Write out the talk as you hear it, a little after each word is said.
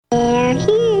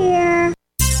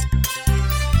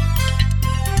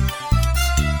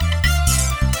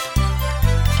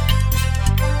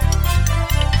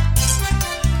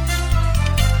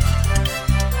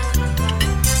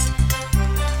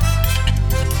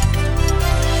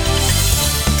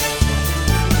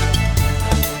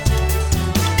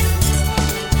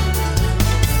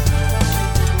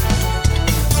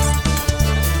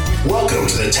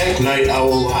Tech Night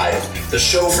Owl Live, the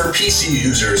show for PC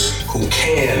users who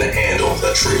can handle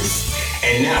the truth.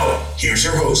 And now, here's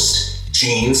your host,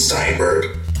 Gene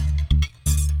Steinberg.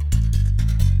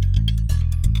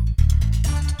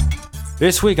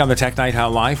 This week on the Tech Night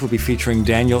Owl Live, we'll be featuring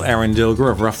Daniel Arendilger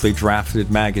of Roughly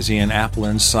Drafted magazine, Apple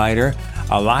Insider.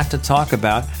 A lot to talk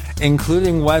about,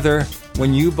 including whether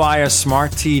when you buy a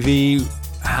smart TV,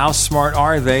 how smart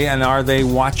are they, and are they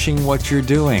watching what you're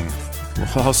doing?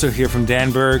 We'll also hear from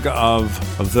Dan Berg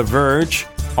of The Verge.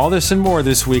 All this and more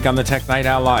this week on the Tech Night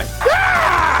Owl Live.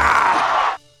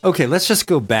 Okay, let's just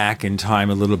go back in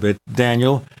time a little bit.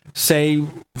 Daniel, say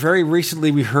very recently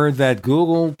we heard that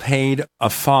Google paid a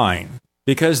fine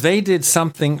because they did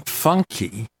something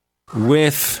funky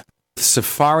with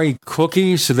Safari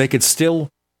cookies so they could still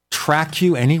track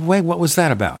you anyway. What was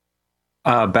that about?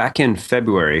 Back in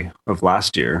February of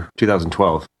last year,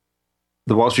 2012,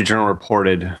 the Wall Street Journal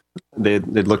reported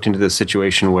they'd looked into this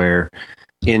situation where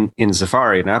in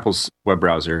Safari, in Apple's web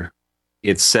browser,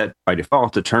 it's set by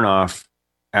default to turn off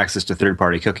access to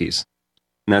third-party cookies.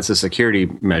 And that's a security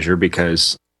measure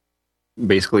because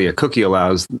basically a cookie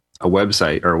allows a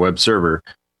website or a web server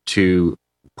to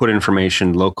put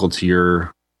information local to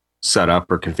your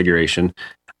setup or configuration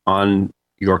on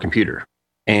your computer.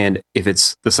 And if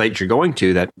it's the site you're going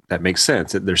to, that makes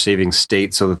sense. They're saving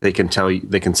state so that they can tell you,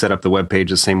 they can set up the web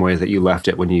page the same way that you left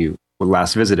it when you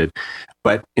last visited.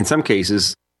 But in some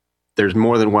cases, there's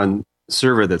more than one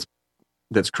server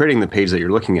that's creating the page that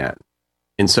you're looking at.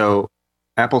 And so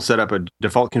Apple set up a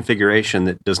default configuration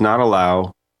that does not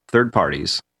allow third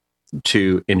parties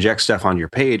to inject stuff on your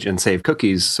page and save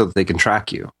cookies so that they can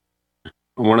track you.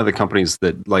 One of the companies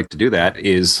that like to do that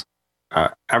is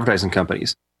advertising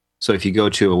companies. So if you go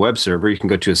to a web server, you can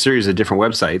go to a series of different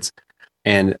websites,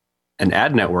 and an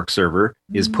ad network server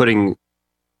is putting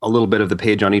a little bit of the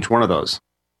page on each one of those.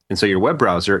 And so your web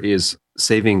browser is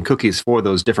saving cookies for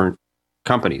those different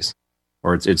companies,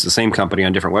 or it's the same company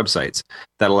on different websites.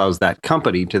 That allows that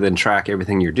company to then track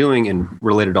everything you're doing and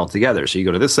relate it all together. So you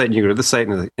go to this site and you go to this site,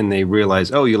 and they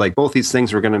realize, oh, you like both these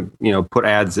things. We're going to put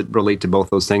ads that relate to both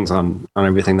those things on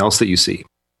everything else that you see.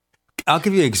 I'll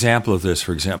give you an example of this,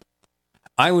 for example.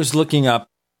 I was looking up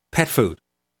pet food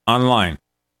online,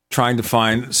 trying to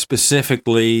find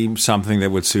specifically something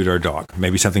that would suit our dog,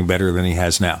 maybe something better than he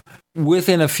has now.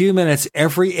 Within a few minutes,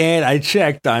 every ad I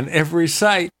checked on every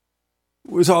site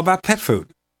was all about pet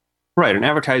food. Right, and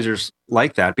advertisers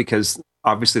like that because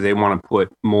obviously they want to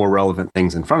put more relevant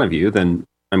things in front of you than,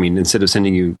 instead of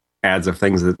sending you ads of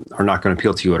things that are not going to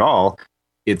appeal to you at all,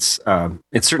 it's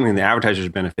certainly in the advertiser's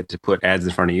benefit to put ads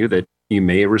in front of you that you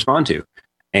may respond to.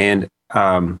 And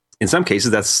in some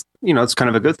cases, that's, it's kind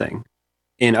of a good thing.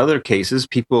 In other cases,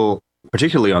 people,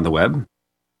 particularly on the web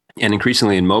and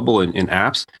increasingly in mobile and in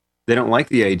apps, they don't like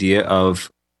the idea of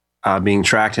being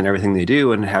tracked in everything they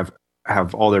do and have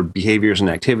all their behaviors and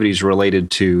activities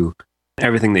related to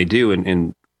everything they do,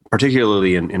 and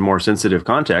particularly in more sensitive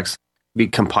contexts, be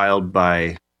compiled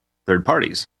by third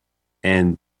parties.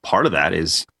 And part of that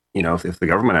is, if the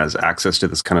government has access to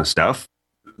this kind of stuff,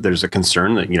 there's a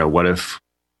concern that,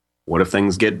 what if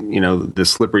things get,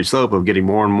 this slippery slope of getting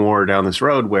more and more down this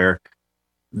road where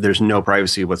there's no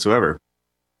privacy whatsoever.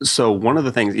 So one of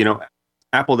the things,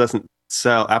 Apple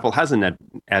has an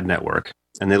ad network,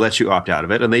 and they let you opt out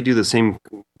of it. And they do the same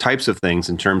types of things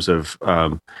in terms of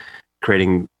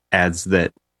creating ads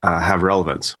that have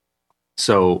relevance.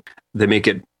 So they make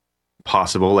it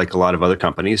possible, like a lot of other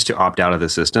companies, to opt out of the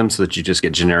system so that you just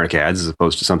get generic ads as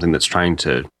opposed to something that's trying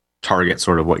to target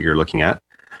sort of what you're looking at.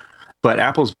 But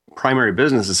Apple's primary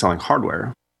business is selling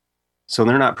hardware. So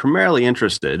they're not primarily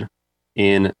interested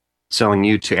in selling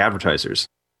you to advertisers.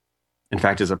 In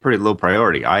fact, it's a pretty low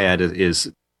priority. iAd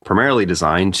is primarily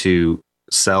designed to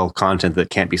sell content that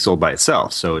can't be sold by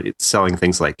itself. So it's selling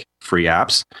things like free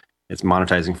apps, it's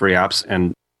monetizing free apps,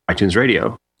 and iTunes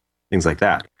Radio, things like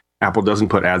that. Apple doesn't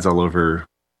put ads all over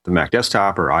the Mac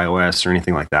desktop or iOS or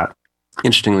anything like that.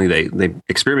 Interestingly, they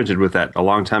experimented with that a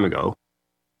long time ago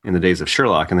in the days of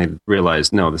Sherlock, and they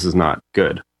realized, no, this is not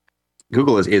good.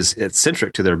 Google is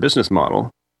eccentric to their business model,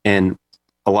 and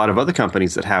a lot of other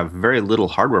companies that have very little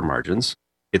hardware margins,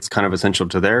 it's kind of essential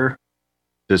to their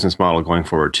business model going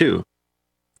forward too.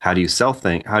 How do you sell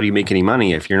things? How do you make any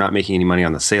money if you're not making any money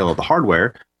on the sale of the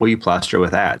hardware? Well, you plaster it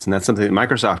with ads, and that's something that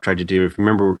Microsoft tried to do. If you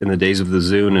remember, in the days of the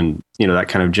Zune and that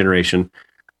kind of generation,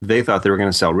 they thought they were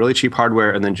going to sell really cheap hardware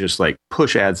and then just like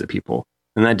push ads at people,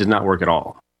 and that did not work at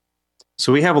all.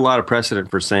 So we have a lot of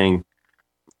precedent for saying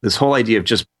this whole idea of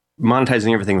just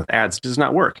monetizing everything with ads does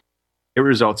not work. It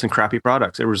results in crappy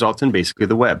products. It results in basically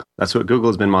the web. That's what Google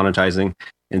has been monetizing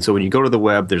And so when you go to the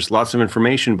web, there's lots of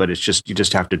information, but it's just, you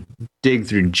just have to dig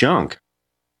through junk.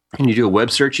 And you do a web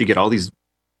search, you get all these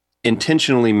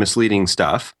intentionally misleading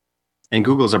stuff. And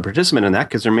Google's a participant in that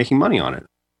because they're making money on it.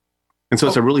 And so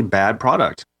it's a really bad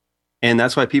product. And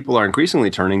that's why people are increasingly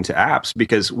turning to apps,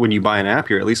 because when you buy an app,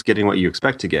 you're at least getting what you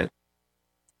expect to get.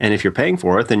 And if you're paying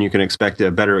for it, then you can expect a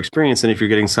better experience than if you're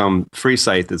getting some free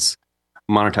site that's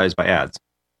monetized by ads.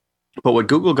 But what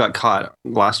Google got caught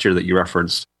last year that you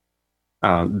referenced,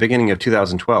 beginning of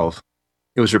 2012,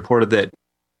 it was reported that,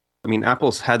 I mean,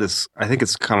 Apple's had this, I think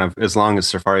it's kind of as long as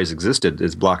Safari's existed,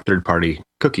 is blocked third-party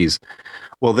cookies.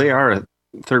 Well, they are a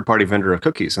third-party vendor of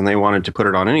cookies, and they wanted to put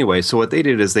it on anyway. So what they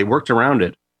did is they worked around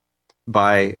it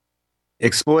by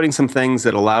exploiting some things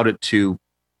that allowed it to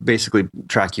basically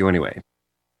track you anyway.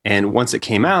 And once it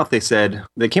came out, they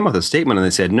came out with a statement and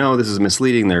they said, no, this is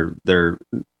misleading. They're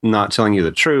not telling you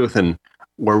the truth. And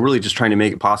we're really just trying to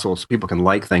make it possible so people can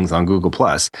like things on Google+,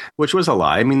 which was a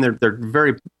lie. I mean, they're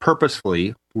very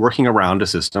purposefully working around a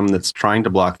system that's trying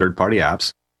to block third-party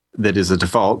apps that is a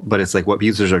default, but it's like what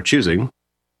users are choosing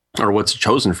or what's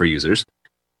chosen for users.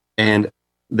 And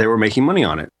they were making money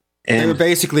on it. And they were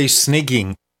basically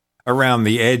sneaking around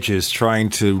the edges,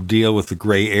 trying to deal with the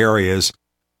gray areas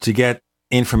to get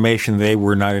information they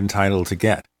were not entitled to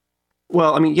get.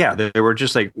 Well, I mean, yeah, they were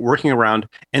just like working around.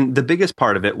 And the biggest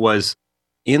part of it was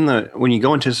when you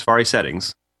go into Safari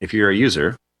settings, if you're a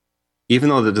user, even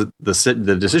though the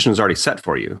decision is already set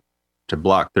for you to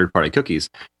block third-party cookies,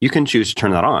 you can choose to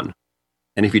turn that on.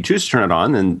 And if you choose to turn it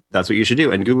on, then that's what you should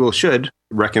do. And Google should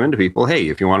recommend to people, hey,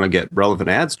 if you want to get relevant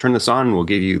ads, turn this on and we'll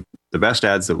give you the best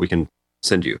ads that we can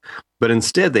send you. But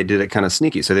instead, they did it kind of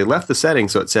sneaky. So they left the setting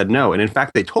so it said no. And in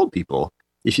fact, they told people,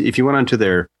 if you went onto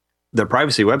their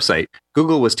privacy website,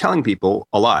 Google was telling people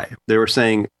a lie. They were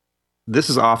saying, this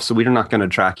is off, so we're not going to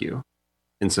track you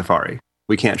in Safari.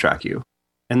 We can't track you.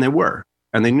 And they were.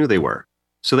 And they knew they were.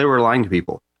 So they were lying to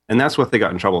people. And that's what they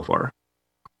got in trouble for.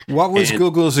 What was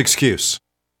Google's excuse?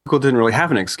 Google didn't really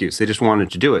have an excuse. They just wanted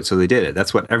to do it, so they did it.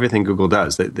 That's what everything Google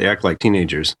does. They act like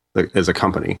teenagers as a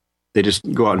company. They just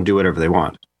go out and do whatever they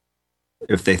want.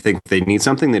 If they think they need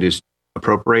something, they just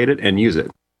appropriate it and use it.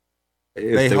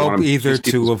 They hope either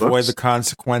to avoid the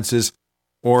consequences,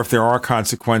 or if there are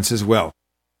consequences, well,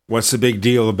 what's the big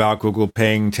deal about Google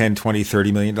paying $10, $20,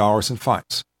 $30 million in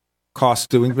fines? Cost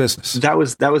doing business. That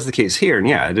was the case here. And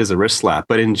yeah, it is a wrist slap.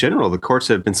 But in general, the courts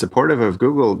have been supportive of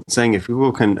Google, saying if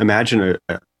Google can imagine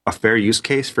a fair use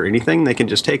case for anything, they can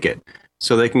just take it.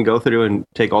 So they can go through and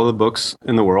take all the books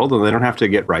in the world, and they don't have to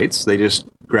get rights. They just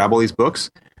grab all these books,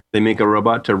 they make a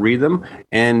robot to read them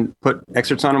and put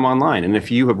excerpts on them online. And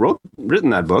if you have written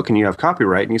that book and you have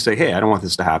copyright and you say, hey, I don't want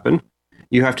this to happen,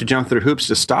 you have to jump through hoops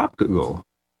to stop Google.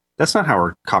 That's not how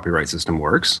our copyright system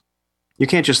works. You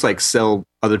can't just like sell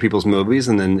other people's movies,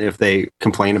 and then if they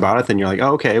complain about it, then you're like,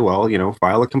 oh, okay, well,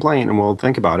 file a complaint and we'll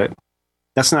think about it.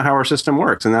 That's not how our system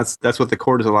works. And that's what the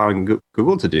court is allowing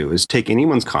Google to do, is take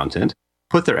anyone's content,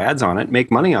 put their ads on it,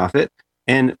 make money off it,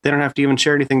 and they don't have to even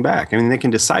share anything back. I mean, they can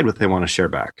decide what they want to share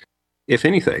back, if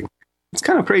anything. It's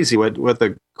kind of crazy what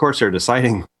the courts are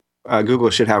deciding Google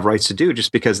should have rights to do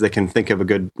just because they can think of a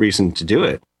good reason to do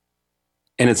it.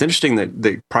 And it's interesting that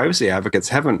the privacy advocates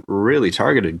haven't really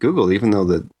targeted Google, even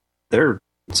though they're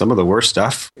some of the worst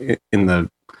stuff in the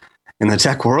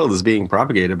tech world is being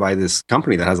propagated by this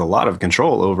company that has a lot of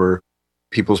control over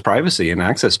people's privacy and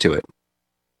access to it.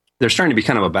 There's starting to be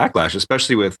kind of a backlash,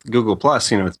 especially with Google+.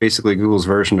 It's basically Google's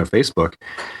version of Facebook.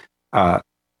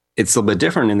 It's a little bit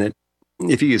different in that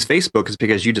if you use Facebook, it's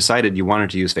because you decided you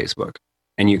wanted to use Facebook.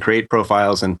 And you create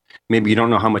profiles, and maybe you don't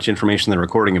know how much information they're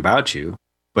recording about you,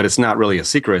 but it's not really a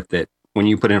secret that when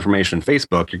you put information in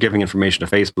Facebook, you're giving information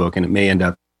to Facebook, and it may end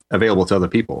up available to other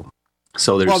people.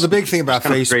 So the big thing about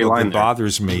Facebook that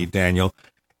bothers me, Daniel,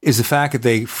 is the fact that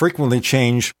they frequently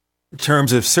change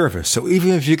terms of service. So even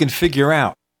if you can figure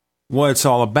out what it's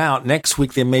all about, next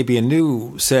week there may be a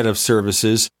new set of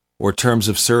services or terms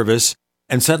of service,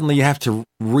 and suddenly you have to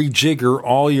rejigger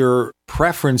all your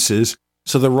preferences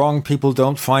so the wrong people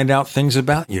don't find out things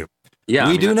about you. Yeah,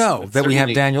 we do know that we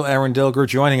have Daniel Arendilger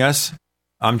joining us.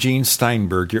 I'm Gene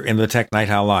Steinberg. You're in the Tech Night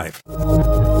Owl Live.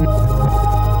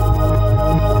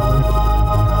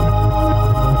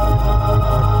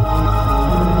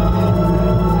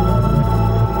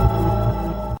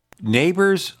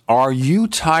 Neighbors, are you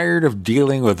tired of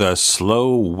dealing with a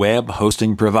slow web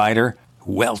hosting provider?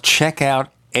 Well, check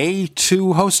out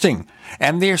A2 Hosting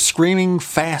and their screaming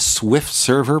fast Swift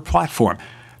server platform.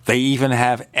 They even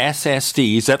have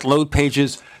SSDs that load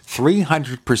pages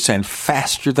 300%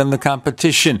 faster than the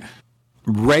competition.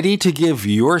 Ready to give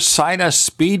your site a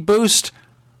speed boost?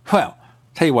 Well,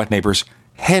 tell you what, neighbors,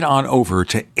 head on over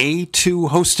to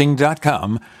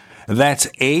a2hosting.com. That's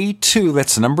A2,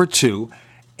 that's the number 2,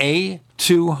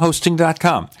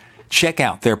 a2hosting.com. Check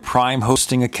out their Prime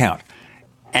hosting account.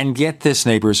 And get this,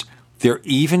 neighbors, they're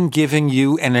even giving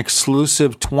you an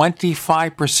exclusive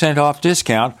 25% off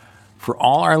discount for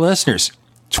all our listeners.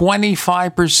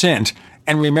 25%.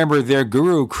 And remember, their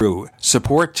Guru Crew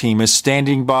support team is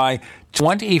standing by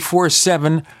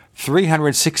 24/7,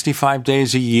 365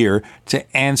 days a year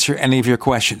to answer any of your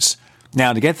questions.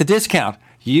 Now, to get the discount,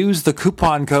 use the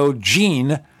coupon code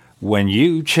GENE when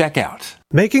you check out.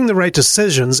 Making the right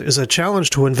decisions is a challenge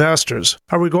to investors.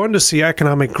 Are we going to see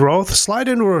economic growth, slide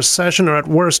into a recession, or at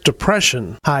worst,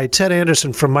 depression? Hi, Ted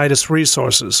Anderson from Midas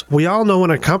Resources. We all know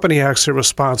when a company acts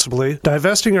irresponsibly,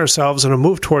 divesting ourselves in a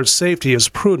move towards safety is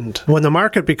prudent. When the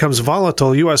market becomes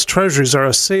volatile, U.S. Treasuries are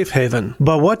a safe haven.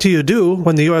 But what do you do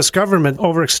when the U.S. government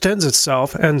overextends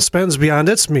itself and spends beyond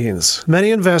its means?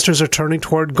 Many investors are turning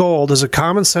toward gold as a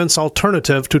common-sense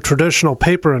alternative to traditional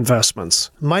paper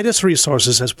investments. Midas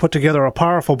Resources has put together a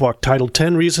powerful book titled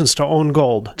 10 Reasons to Own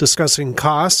Gold, discussing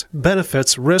costs,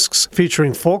 benefits, risks,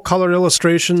 featuring full-color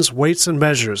illustrations, weights, and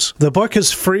measures. The book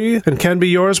is free and can be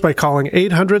yours by calling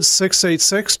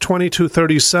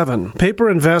 800-686-2237.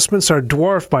 Paper investments are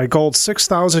dwarfed by gold's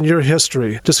 6,000-year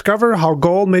history. Discover how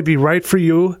gold may be right for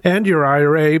you and your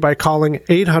IRA by calling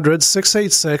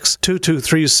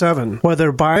 800-686-2237.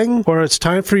 Whether buying or it's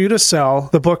time for you to sell,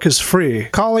 the book is free.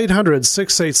 Call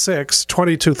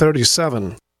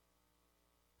 800-686-2237.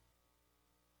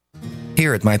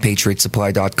 Here at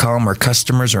MyPatriotSupply.com, our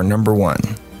customers are number one.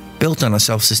 Built on a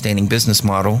self-sustaining business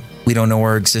model, we don't owe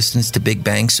our existence to big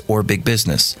banks or big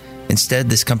business. Instead,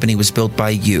 this company was built by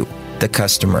you, the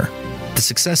customer. The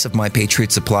success of My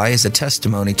Patriot Supply is a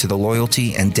testimony to the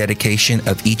loyalty and dedication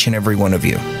of each and every one of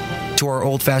you, to our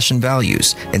old-fashioned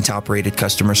values and top-rated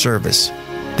customer service.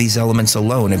 These elements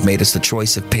alone have made us the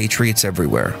choice of patriots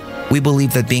everywhere. We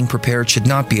believe that being prepared should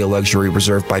not be a luxury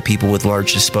reserved by people with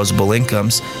large disposable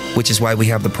incomes, which is why we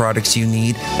have the products you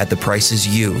need at the prices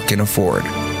you can afford.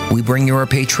 We bring you our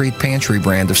Patriot Pantry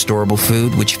brand of storable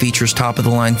food, which features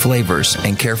top-of-the-line flavors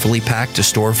and carefully packed to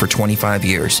store for 25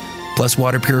 years. Plus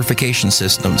water purification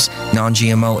systems,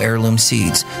 non-GMO heirloom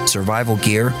seeds, survival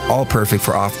gear, all perfect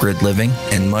for off-grid living,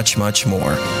 and much, much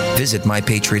more. Visit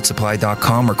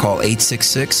MyPatriotSupply.com or call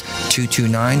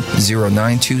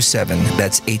 866-229-0927.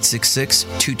 That's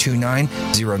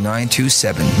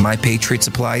 866-229-0927.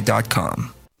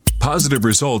 MyPatriotSupply.com. Positive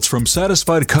results from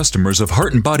satisfied customers of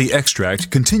Heart and Body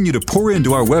Extract continue to pour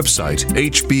into our website,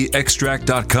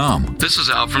 hbextract.com. This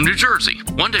is Al from New Jersey.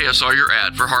 One day I saw your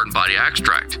ad for Heart and Body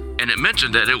Extract, and it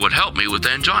mentioned that it would help me with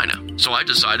angina, so I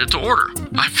decided to order.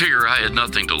 I figure I had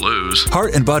nothing to lose.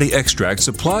 Heart and Body Extract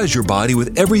supplies your body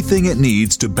with everything it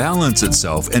needs to balance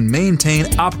itself and maintain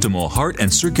optimal heart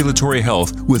and circulatory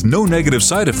health with no negative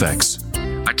side effects.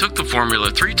 I took the formula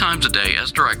 3 times a day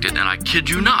as directed, and I kid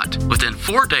you not, within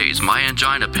 4 days, my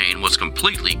angina pain was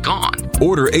completely gone.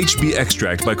 Order HB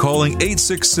Extract by calling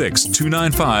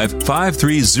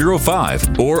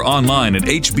 866-295-5305 or online at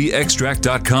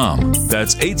hbextract.com.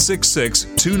 That's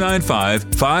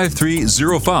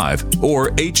 866-295-5305 or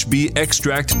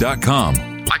hbextract.com.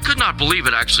 I could not believe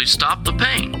it actually stopped the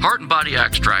pain. Heart and Body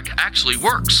Extract actually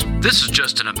works. This is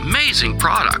just an amazing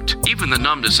product. Even the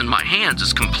numbness in my hands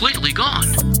is completely gone.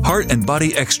 Heart and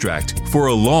Body Extract for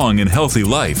a long and healthy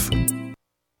life.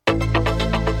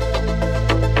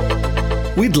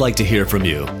 We'd like to hear from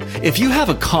you. If you have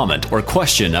a comment or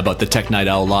question about the Tech Night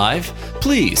Owl Live,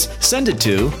 please send it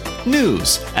to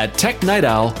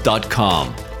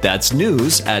news@technightowl.com. That's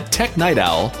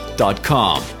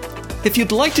news@technightowl.com. If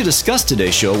you'd like to discuss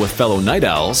today's show with fellow night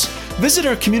owls, visit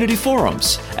our community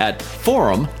forums at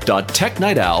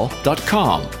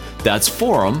forum.technightowl.com. That's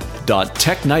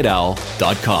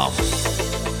forum.technightowl.com.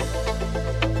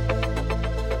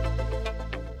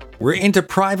 We're into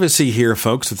privacy here,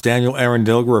 folks, with Daniel Aaron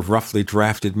Dilger of Roughly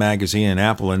Drafted Magazine and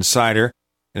Apple Insider.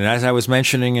 And as I was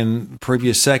mentioning in the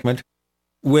previous segment,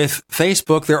 with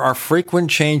Facebook, there are frequent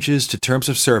changes to terms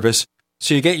of service.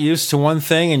 So you get used to one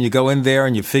thing and you go in there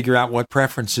and you figure out what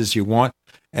preferences you want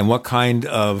and what kind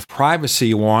of privacy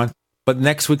you want. But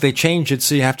next week they change it,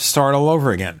 so you have to start all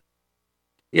over again.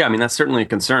 Yeah, I mean, that's certainly a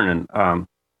concern. And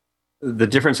the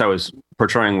difference I was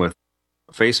portraying with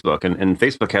Facebook, and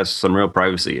Facebook has some real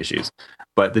privacy issues,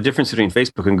 but the difference between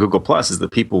Facebook and Google Plus is that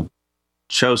people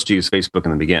chose to use Facebook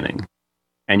in the beginning.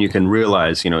 And you can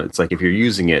realize, it's like if you're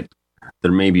using it,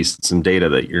 there may be some data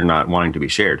that you're not wanting to be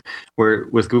shared. Where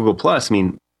with Google Plus, I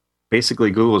mean,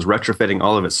 basically Google is retrofitting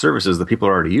all of its services that people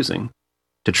are already using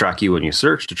to track you when you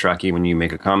search, to track you when you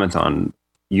make a comment on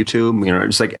YouTube,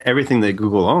 just like everything that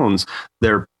Google owns,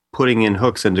 they're putting in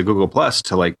hooks into Google Plus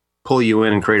to like pull you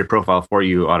in and create a profile for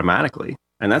you automatically.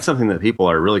 And that's something that people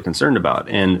are really concerned about.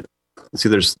 And see,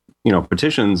 there's,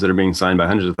 petitions that are being signed by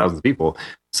hundreds of thousands of people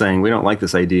saying, we don't like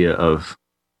this idea of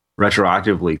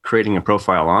retroactively creating a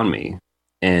profile on me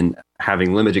and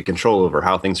having limited control over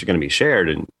how things are going to be shared.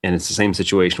 And it's the same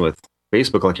situation with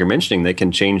Facebook, like you're mentioning. They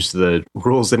can change the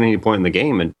rules at any point in the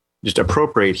game and just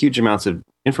appropriate huge amounts of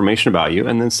information about you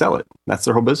and then sell it. That's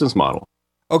their whole business model.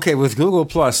 Okay, with Google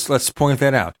Plus, let's point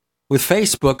that out. With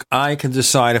Facebook, I can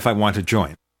decide if I want to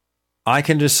join. I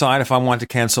can decide if I want to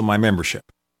cancel my membership.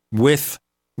 With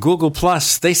Google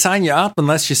Plus, they sign you up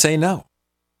unless you say no,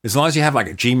 as long as you have like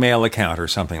a Gmail account or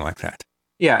something like that.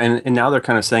 Yeah, and now they're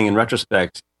kind of saying in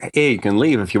retrospect, hey, you can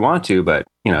leave if you want to, but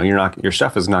your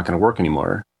stuff is not going to work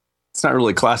anymore. It's not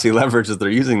really classy leverage that they're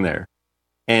using there.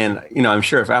 And I'm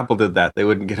sure if Apple did that, they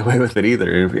wouldn't get away with it either.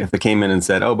 If they came in and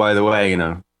said, oh, by the way,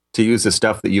 to use the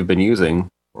stuff that you've been using,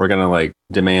 we're going to like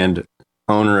demand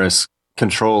onerous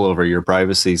control over your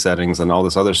privacy settings and all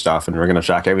this other stuff, and we're going to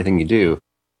track everything you do.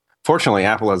 Fortunately,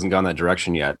 Apple hasn't gone that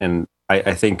direction yet. And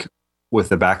I think with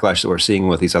the backlash that we're seeing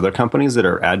with these other companies that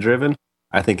are ad-driven,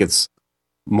 I think it's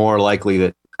more likely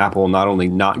that Apple will not only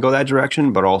not go that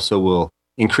direction, but also will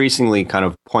increasingly kind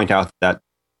of point out that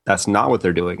that's not what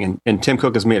they're doing. And Tim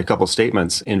Cook has made a couple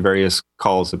statements in various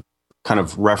calls kind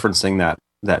of referencing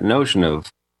that notion of,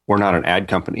 we're not an ad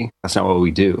company. That's not what we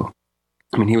do.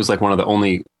 I mean, he was like one of the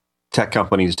only tech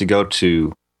companies to go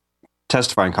to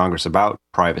testify in Congress about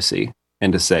privacy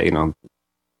and to say,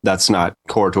 that's not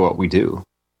core to what we do.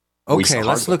 Okay,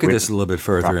 let's look at this a little bit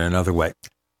further in another way.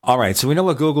 All right, so we know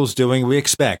what Google's doing. We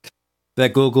expect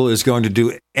that Google is going to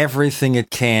do everything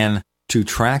it can to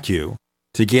track you,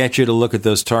 to get you to look at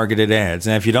those targeted ads.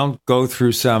 And if you don't go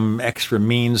through some extra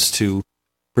means to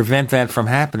prevent that from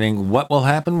happening, what will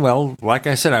happen? Well, like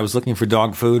I said, I was looking for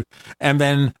dog food, and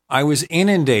then I was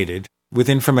inundated with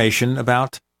information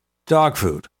about dog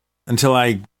food until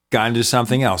I got into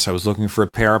something else. I was looking for a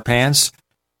pair of pants,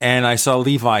 and I saw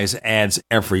Levi's ads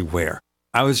everywhere.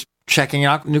 I was checking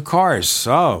out new cars.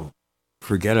 Oh,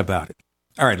 forget about it.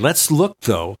 All right, let's look,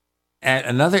 though, at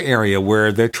another area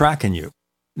where they're tracking you.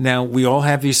 Now, we all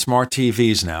have these smart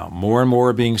TVs now. More and more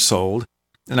are being sold.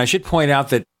 And I should point out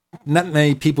that not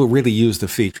many people really use the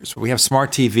features. We have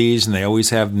smart TVs, and they always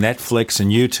have Netflix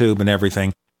and YouTube and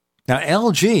everything. Now,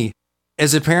 LG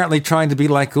is apparently trying to be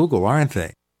like Google, aren't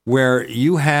they? Where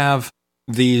you have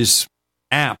these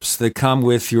apps that come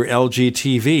with your LG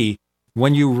TV.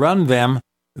 When you run them,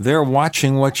 they're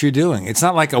watching what you're doing. It's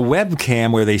not like a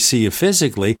webcam where they see you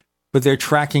physically, but they're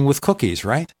tracking with cookies,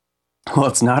 right? Well,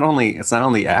 it's not only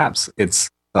apps, it's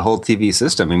the whole TV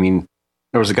system. I mean,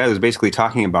 there was a guy who was basically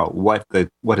talking about what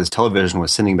his television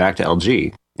was sending back to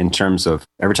LG in terms of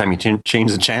every time he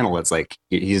changed the channel, it's like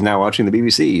he's now watching the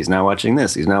BBC, he's now watching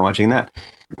this, he's now watching that.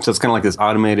 So it's kind of like this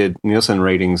automated Nielsen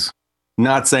ratings.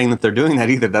 Not saying that they're doing that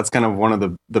either. That's kind of one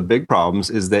of the big problems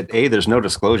is that A, there's no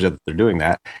disclosure that they're doing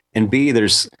that. And B,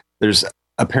 there's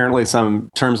apparently some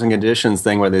terms and conditions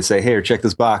thing where they say, hey, check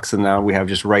this box. And now we have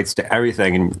just rights to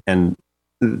everything. And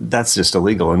that's just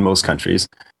illegal in most countries.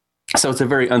 So it's a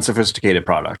very unsophisticated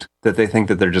product that they think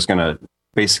that they're just going to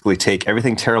basically take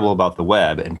everything terrible about the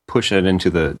web and push it into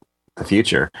the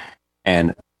future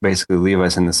and basically leave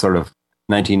us in this sort of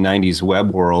 1990s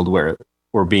web world where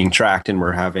we're being tracked and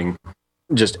we're having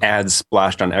just ads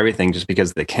splashed on everything just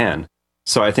because they can.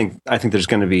 So I think there's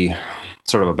going to be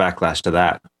sort of a backlash to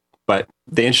that. But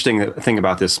the interesting thing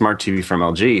about this smart TV from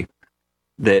LG,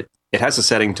 that it has a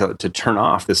setting to turn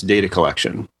off this data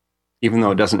collection. Even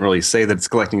though it doesn't really say that it's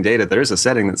collecting data, there is a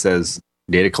setting that says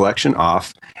data collection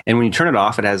off. And when you turn it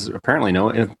off, it has apparently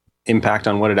no impact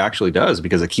on what it actually does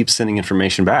because it keeps sending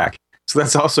information back. So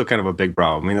that's also kind of a big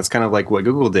problem. I mean, that's kind of like what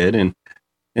Google did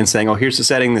and saying, oh, here's the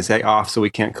setting they say off so we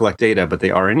can't collect data, but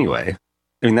they are anyway.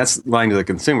 I mean, that's lying to the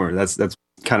consumer. That's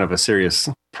kind of a serious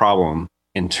problem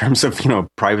in terms of,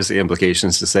 privacy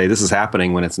implications to say this is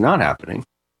happening when it's not happening.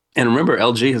 And remember,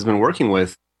 LG has been working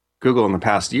with Google in the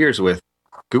past years with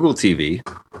Google TV.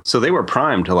 So they were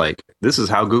primed to this is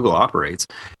how Google operates.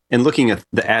 And looking at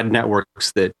the ad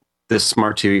networks that this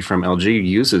smart TV from LG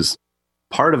uses,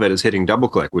 part of it is hitting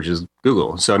DoubleClick, which is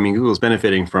Google. So, I mean, Google's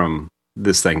benefiting from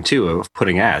this thing too of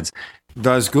putting ads.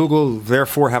 Does Google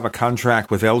therefore have a contract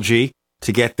with LG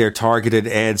to get their targeted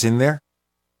ads in there?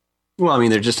 Well, I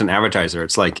mean, they're just an advertiser.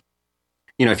 It's like,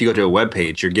 if you go to a web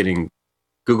page, you're getting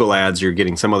Google ads, you're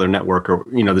getting some other network, or,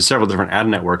 there's several different ad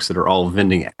networks that are all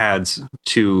vending ads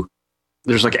to,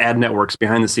 there's like ad networks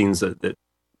behind the scenes that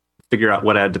figure out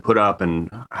what ad to put up and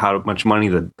how much money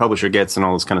the publisher gets and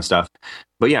all this kind of stuff.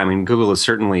 But yeah, I mean, Google is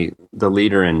certainly the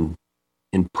leader in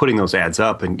putting those ads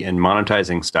up and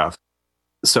monetizing stuff.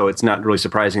 So it's not really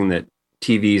surprising that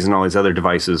TVs and all these other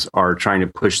devices are trying to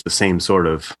push the same sort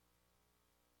of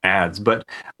ads. But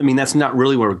I mean, that's not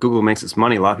really where Google makes its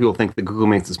money. A lot of people think that Google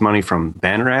makes its money from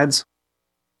banner ads,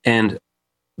 and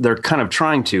they're kind of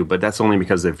trying to, but that's only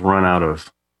because they've run out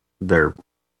of their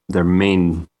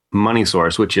main money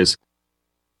source, which is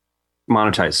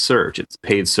monetized search. It's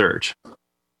paid search.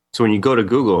 So when you go to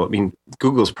Google, I mean,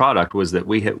 Google's product was that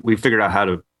we figured out how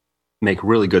to make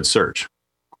really good search,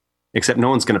 except no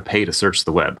one's going to pay to search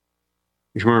the web.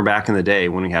 If you remember back in the day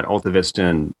when we had AltaVista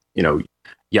and,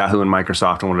 Yahoo and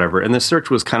Microsoft and whatever, and the search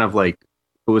was kind of like,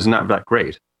 it was not that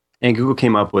great. And Google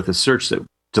came up with a search that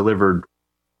delivered,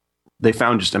 they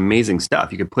found just amazing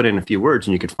stuff. You could put in a few words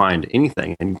and you could find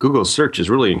anything. And Google's search is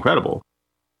really incredible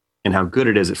and how good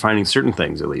it is at finding certain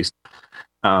things, at least.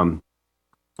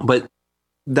 But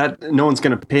that no one's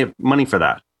going to pay money for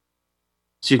that.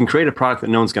 So you can create a product that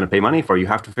no one's going to pay money for. You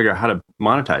have to figure out how to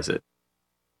monetize it.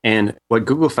 And what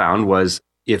Google found was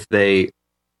if they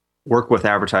work with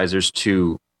advertisers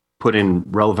to put in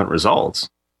relevant results,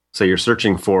 so you're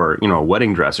searching for, a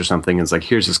wedding dress or something, it's like,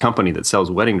 here's this company that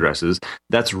sells wedding dresses.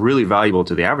 That's really valuable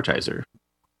to the advertiser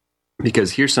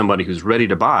because here's somebody who's ready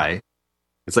to buy.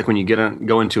 It's like when you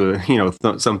go into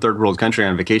some third world country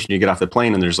on vacation, you get off the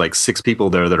plane and there's like 6 people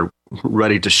there that are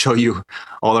ready to show you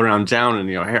all around town. And,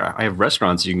 here, I have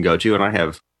restaurants you can go to and I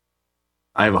have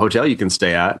a hotel you can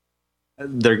stay at.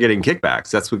 They're getting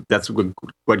kickbacks. That's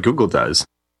what Google does.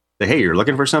 Say, hey, you're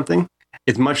looking for something?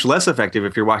 It's much less effective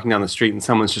if you're walking down the street and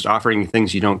someone's just offering you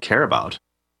things you don't care about.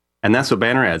 And that's what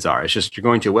banner ads are. It's just you're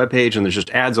going to a web page and there's just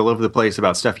ads all over the place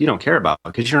about stuff you don't care about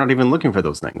because you're not even looking for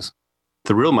those things.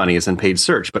 The real money is in paid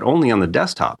search, but only on the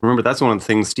desktop. Remember, that's one of the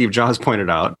things Steve Jobs pointed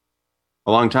out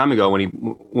a long time ago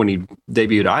when he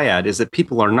debuted iAd, is that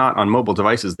people are not on mobile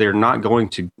devices. They're not going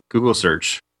to Google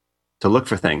search to look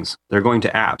for things. They're going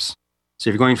to apps. So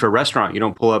if you're going to a restaurant, you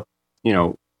don't pull up,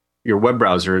 your web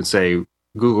browser and say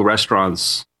Google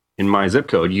restaurants in my zip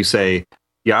code. You say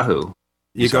Yahoo.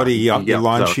 You go to Yelp, you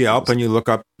launch Yelp, and you look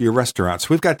up your restaurants.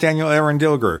 We've got Daniel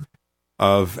Arendilger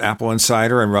of Apple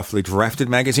Insider and Roughly Drafted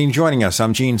magazine joining us.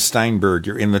 I'm Gene Steinberg.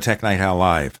 You're in the Tech Night Owl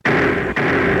Live.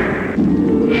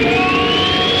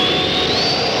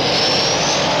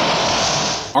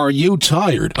 Are you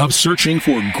tired of searching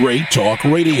for great talk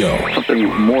radio? Something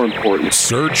more important.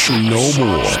 Search no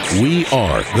more. We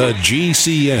are the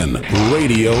GCN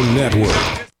Radio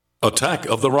Network. Attack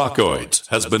of the Rockoids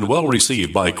has been well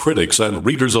received by critics and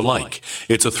readers alike.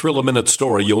 It's a thrill-a-minute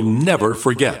story you'll never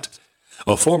forget.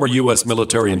 A former U.S.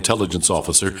 military intelligence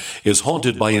officer is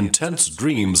haunted by intense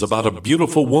dreams about a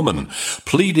beautiful woman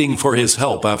pleading for his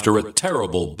help after a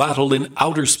terrible battle in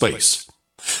outer space.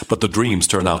 But the dreams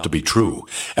turn out to be true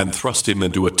and thrust him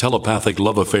into a telepathic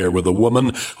love affair with a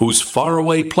woman whose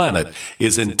faraway planet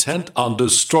is intent on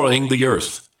destroying the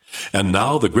Earth. And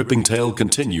now the gripping tale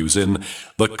continues in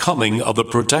The Coming of the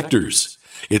Protectors.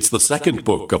 It's the second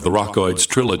book of the Rockoids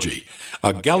trilogy,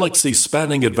 a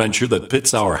galaxy-spanning adventure that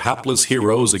pits our hapless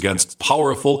heroes against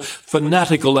powerful,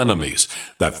 fanatical enemies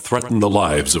that threaten the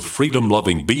lives of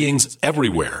freedom-loving beings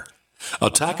everywhere.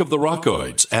 Attack of the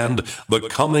Rockoids and The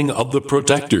Coming of the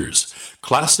Protectors.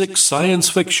 Classic science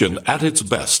fiction at its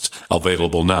best.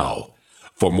 Available now.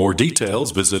 For more details,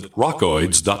 visit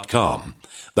rockoids.com.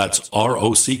 That's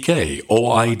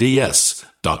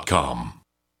ROCKOIDS.com.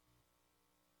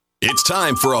 It's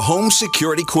time for a home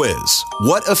security quiz.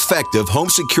 What effective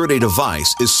home security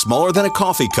device is smaller than a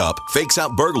coffee cup, fakes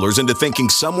out burglars into thinking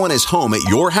someone is home at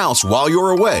your house while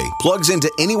you're away, plugs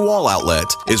into any wall outlet,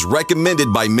 is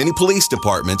recommended by many police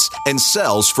departments, and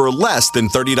sells for less than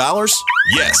 $30?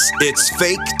 Yes, it's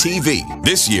Fake TV.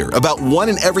 This year, about 1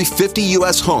 in every 50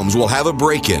 U.S. homes will have a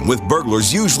break-in, with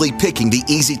burglars usually picking the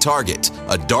easy target,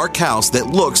 a dark house that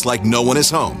looks like no one is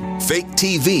home. Fake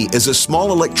TV is a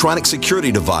small electronic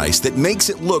security device that makes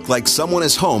it look like someone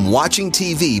is home watching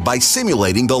TV by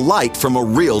simulating the light from a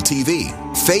real TV.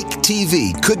 Fake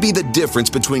TV could be the difference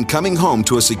between coming home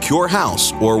to a secure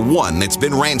house or one that's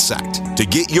been ransacked. To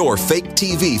get your Fake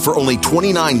TV for only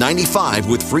 $29.95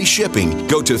 with free shipping,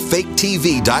 go to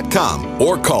faketv.com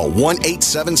or call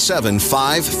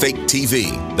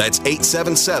 1-877-5-FAKE-TV. That's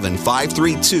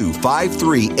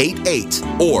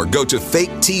 877-532-5388 or go to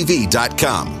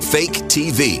faketv.com. Fake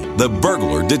TV, the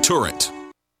burglar deterrent.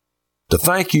 To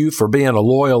thank you for being a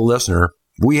loyal listener,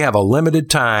 we have a limited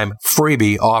time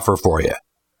freebie offer for you.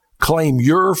 Claim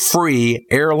your free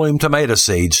heirloom tomato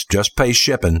seeds, just pay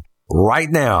shipping, right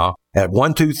now at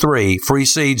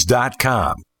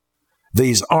 123freeseeds.com.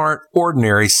 These aren't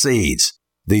ordinary seeds.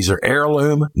 These are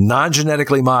heirloom,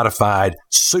 non-genetically modified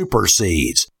super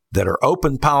seeds that are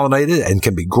open pollinated and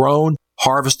can be grown,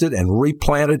 harvested, and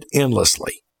replanted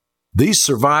endlessly. These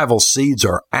survival seeds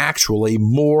are actually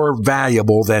more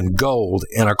valuable than gold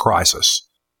in a crisis.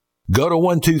 Go to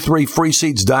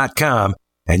 123freeseeds.com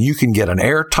and you can get an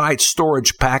airtight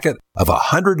storage packet of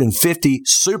 150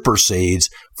 super seeds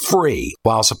free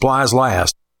while supplies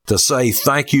last to say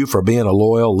thank you for being a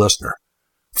loyal listener.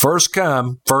 First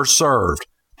come, first served.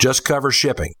 Just cover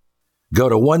shipping. Go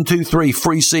to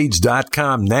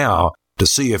 123freeseeds.com now to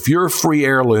see if your free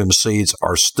heirloom seeds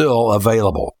are still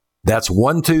available. That's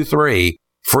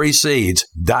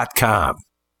 123freeseeds.com.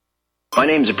 My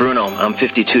name's Bruno. I'm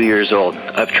 52 years old.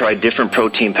 I've tried different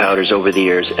protein powders over the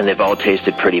years, and they've all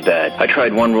tasted pretty bad. I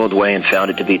tried One World Whey and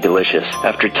found it to be delicious.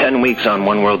 After 10 weeks on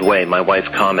One World Whey, my wife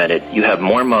commented, "You have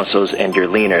more muscles and you're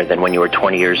leaner than when you were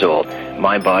 20 years old."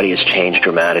 My body has changed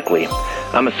dramatically.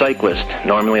 I'm a cyclist.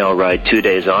 Normally I'll ride 2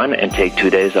 days on and take 2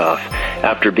 days off.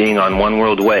 After being on One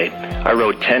World Whey, I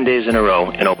rode 10 days in a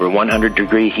row in over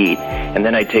 100-degree heat, and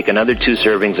then I'd take another 2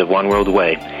 servings of One World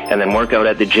Whey, and then work out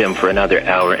at the gym for another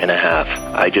hour and a half.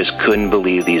 I just couldn't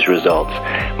believe these results.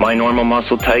 My normal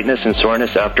muscle tightness and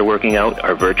soreness after working out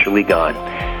are virtually gone.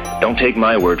 Don't take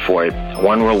my word for it.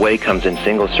 One World Whey comes in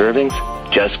single servings.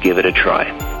 Just give it a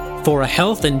try. For a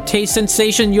health and taste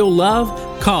sensation you'll love,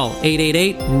 call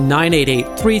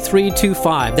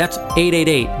 888-988-3325. That's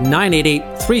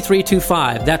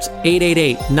 888-988-3325. That's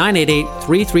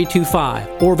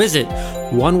 888-988-3325. Or visit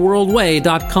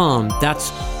oneworldwhey.com. That's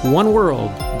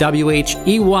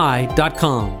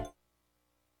oneworldwhey.com.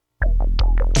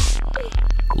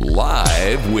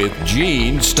 Live with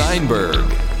Gene Steinberg.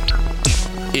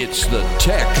 It's the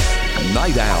Tech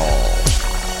Night Owl.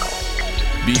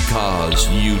 Because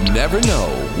you never know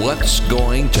what's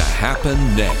going to happen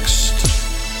next.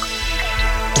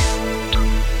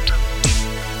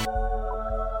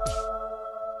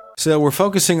 So we're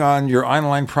focusing on your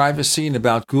online privacy and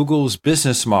about Google's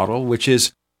business model, which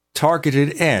is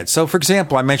targeted ads. So, for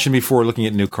example, I mentioned before looking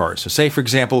at new cars. So say, for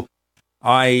example,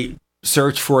 I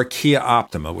search for a Kia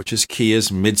Optima, which is Kia's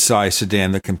midsize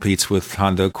sedan that competes with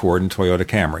Honda Accord and Toyota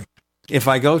Camry. If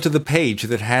I go to the page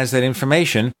that has that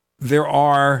information, there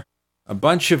are a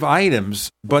bunch of items,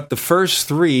 but the first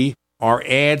 3 are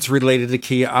ads related to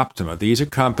Kia Optima. These are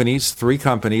companies, 3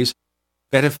 companies,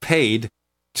 that have paid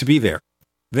to be there.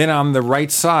 Then on the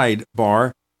right side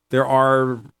bar, there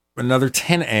are another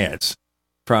 10 ads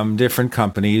from different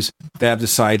companies that have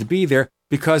decided to be there.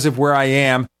 Because of where I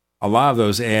am, a lot of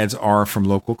those ads are from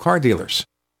local car dealers.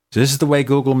 So this is the way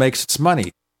Google makes its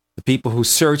money. The people who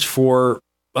search for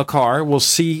a car will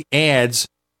see ads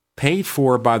paid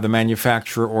for by the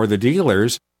manufacturer or the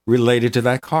dealers related to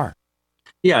that car.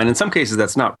 Yeah, and in some cases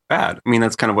that's not bad. I mean,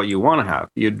 that's kind of what you want to have.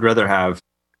 You'd rather have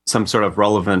some sort of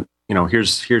relevant,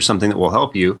 here's something that will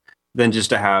help you, than just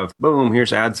to have, boom,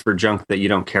 here's ads for junk that you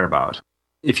don't care about.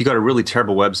 If you go to really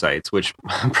terrible websites, which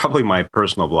probably my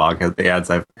personal blog has the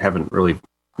ads I haven't really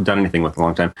done anything with in a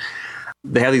long time,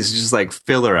 they have these just like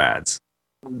filler ads.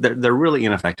 They're really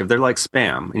ineffective. They're like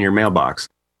spam in your mailbox.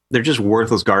 They're just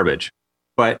worthless garbage.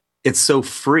 But it's so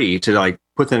free to like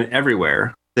put them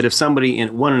everywhere that if somebody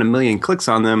in 1 in a million clicks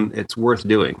on them, it's worth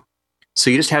doing. So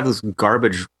you just have this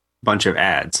garbage bunch of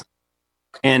ads.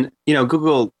 And,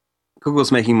 Google's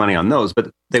making money on those, but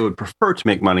they would prefer to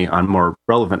make money on more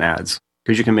relevant ads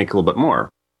because you can make a little bit more.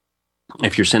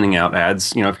 If you're sending out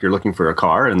ads, if you're looking for a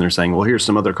car and they're saying, well, here's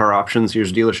some other car options,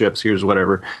 here's dealerships, here's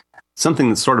whatever, something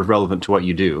that's sort of relevant to what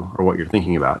you do or what you're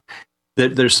thinking about.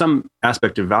 There's some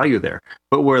aspect of value there.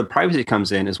 But where the privacy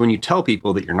comes in is when you tell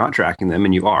people that you're not tracking them,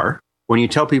 and you are, when you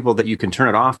tell people that you can turn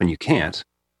it off and you can't,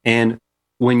 and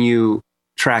when you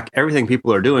track everything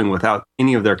people are doing without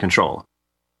any of their control.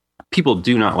 People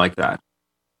do not like that.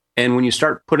 And when you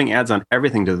start putting ads on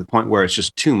everything to the point where it's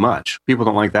just too much, people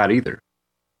don't like that either.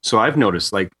 So I've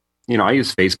noticed, I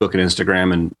use Facebook and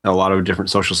Instagram and a lot of different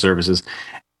social services.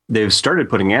 They've started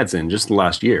putting ads in just the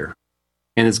last year.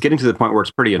 And it's getting to the point where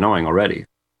it's pretty annoying already,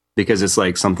 because it's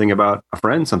like something about a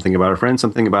friend, something about a friend,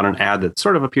 something about an ad that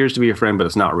sort of appears to be a friend, but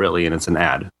it's not really. And it's an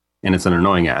ad, and it's an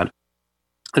annoying ad.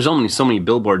 There's only so many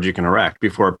billboards you can erect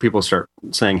before people start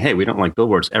saying, hey, we don't like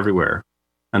billboards everywhere.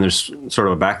 And there's sort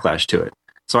of a backlash to it.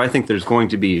 So I think there's going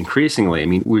to be increasingly,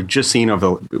 we've just seen it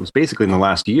was basically in the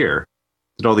last year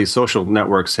that all these social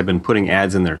networks have been putting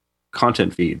ads in their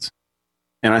content feeds.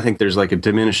 And I think there's like a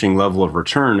diminishing level of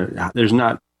return. There's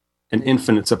not an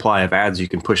infinite supply of ads you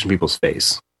can push in people's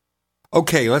face.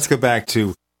 Okay, let's go back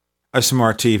to a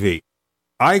smart TV.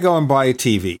 I go and buy a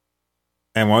TV.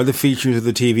 And one of the features of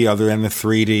the TV, other than the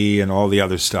 3D and all the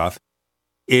other stuff,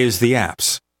 is the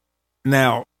apps.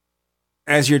 Now,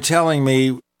 as you're telling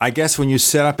me, I guess when you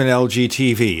set up an LG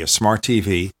TV, a smart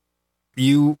TV,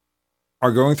 you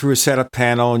are going through a setup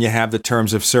panel and you have the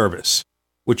terms of service,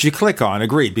 which you click on,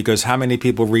 agreed, because how many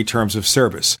people read terms of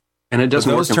service? And it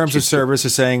doesn't. Those terms of service are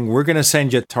saying, we're going to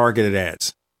send you targeted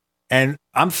ads. And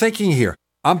I'm thinking here,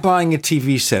 I'm buying a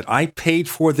TV set. I paid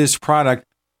for this product.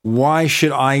 Why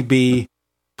should I be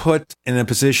put in a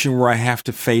position where I have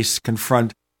to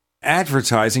confront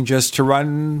advertising just to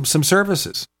run some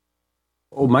services?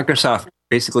 Well, Microsoft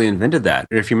basically invented that.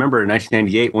 If you remember, in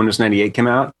 1998, Windows 98 came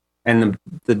out, and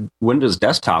the Windows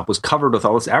desktop was covered with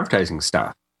all this advertising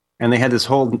stuff. And they had this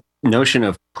whole notion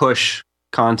of push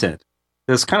content.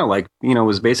 It's kind of like,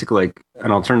 was basically like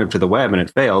an alternative to the web, and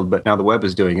it failed, but now the web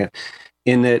is doing it.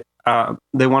 In that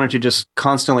they wanted to just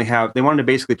constantly they wanted to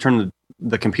basically turn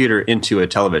the computer into a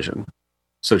television.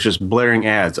 So it's just blaring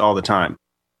ads all the time.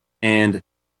 And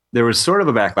there was sort of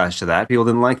a backlash to that. People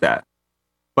didn't like that.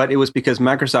 But it was because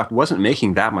Microsoft wasn't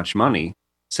making that much money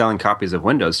selling copies of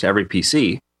Windows to every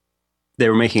PC. They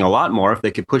were making a lot more if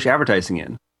they could push advertising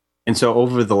in. And so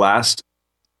over the last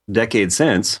decade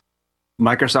since,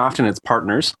 Microsoft and its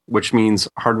partners, which means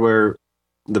hardware,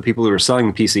 the people who are selling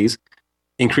the PCs,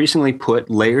 increasingly put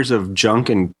layers of junk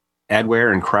and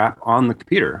adware and crap on the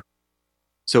computer.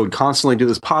 So it would constantly do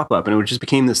this pop-up, and it just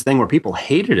became this thing where people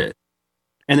hated it.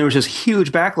 And there was this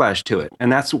huge backlash to it.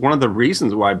 And that's one of the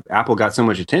reasons why Apple got so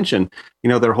much attention.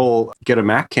 Their whole Get a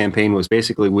Mac campaign was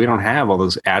basically, we don't have all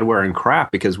those adware and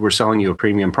crap because we're selling you a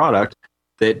premium product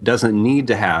that doesn't need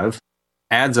to have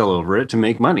ads all over it to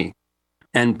make money.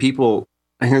 And people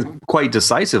quite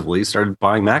decisively started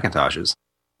buying Macintoshes.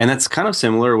 And that's kind of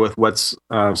similar with what's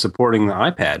supporting the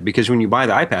iPad, because when you buy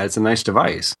the iPad, it's a nice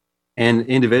device. And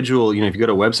individual, if you go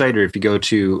to a website or if you go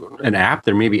to an app,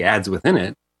 there may be ads within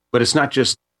it, but it's not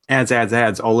just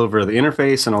ads all over the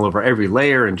interface and all over every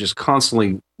layer and just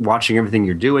constantly watching everything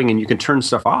you're doing, and you can turn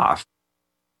stuff off.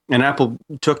 And Apple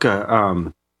took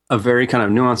a very kind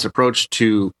of nuanced approach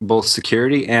to both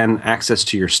security and access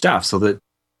to your stuff, so that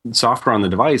software on the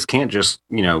device can't just,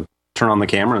 turn on the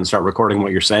camera and start recording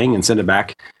what you're saying and send it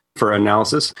back for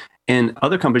analysis. And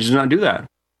other companies do not do that.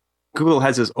 Google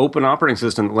has this open operating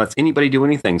system that lets anybody do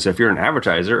anything. So if you're an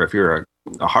advertiser, if you're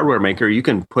a hardware maker, you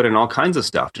can put in all kinds of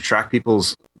stuff to track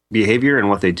people's behavior and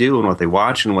what they do and what they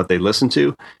watch and what they listen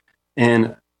to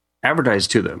and advertise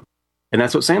to them. And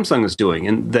that's what Samsung is doing.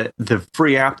 And the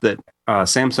free app that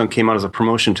Samsung came out as a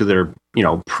promotion to their,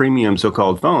 premium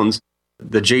so-called phones,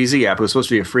 the Jay-Z app, was supposed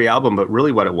to be a free album, but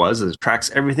really what it was is it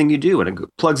tracks everything you do, and it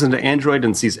plugs into Android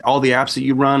and sees all the apps that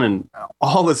you run, and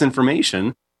all this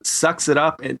information sucks it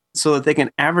up so that they can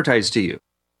advertise to you.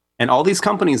 And all these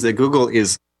companies that Google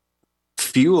is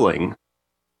fueling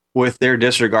with their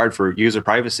disregard for user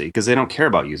privacy, because they don't care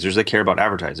about users, they care about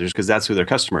advertisers, because that's who their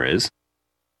customer is.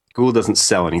 Google doesn't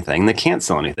sell anything. They can't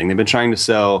sell anything. They've been trying to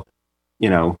sell,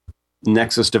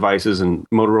 Nexus devices and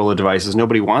Motorola devices.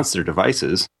 Nobody wants their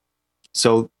devices.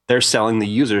 So they're selling the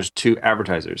users to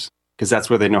advertisers because that's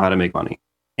where they know how to make money.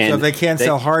 And so they can't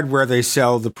sell hardware. They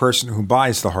sell the person who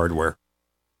buys the hardware.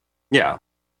 Yeah.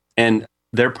 And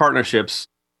their partnerships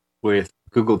with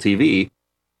Google TV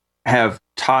have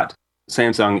taught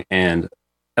Samsung and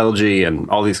LG and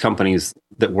all these companies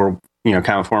that were, kind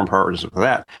of foreign partners with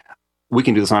that, we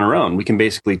can do this on our own. We can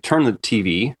basically turn the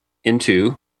TV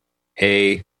into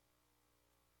a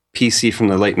PC from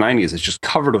the late 90s. It's just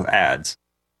covered with ads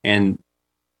and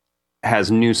has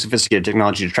new sophisticated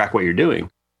technology to track what you're doing.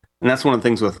 And that's one of the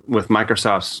things with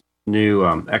Microsoft's new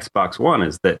Xbox One,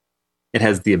 is that it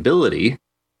has the ability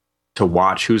to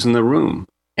watch who's in the room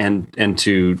and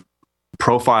to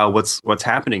profile what's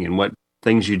happening and what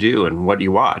things you do and what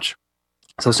you watch.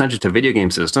 So it's not just a video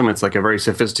game system. It's like a very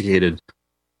sophisticated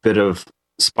bit of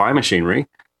spy machinery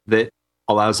that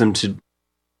allows them to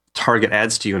target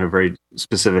ads to you in a very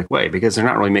specific way, because they're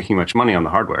not really making much money on the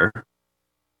hardware.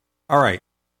 All right.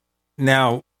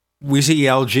 Now, we see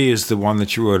LG is the one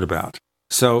that you wrote about.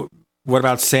 So what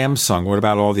about Samsung? What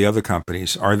about all the other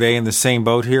companies? Are they in the same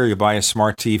boat here? You buy a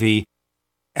smart TV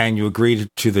and you agree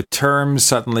to the terms,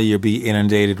 suddenly you'll be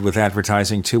inundated with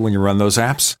advertising too when you run those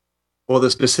apps? Well,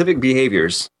 the specific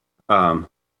behaviors are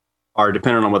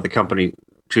dependent on what the company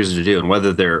chooses to do, and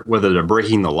whether they're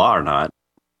breaking the law or not.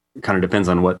 It kind of depends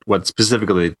on what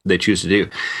specifically they choose to do.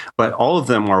 But all of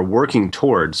them are working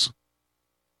towards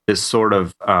this sort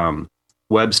of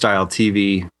web-style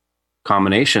TV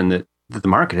combination that the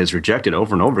market has rejected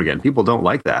over and over again. People don't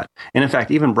like that. And in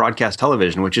fact, even broadcast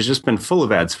television, which has just been full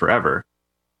of ads forever,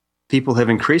 people have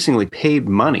increasingly paid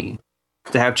money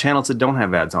to have channels that don't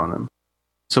have ads on them.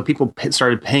 So people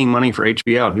started paying money for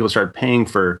HBO. People started paying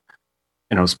for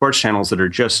sports channels that are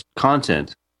just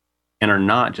content and are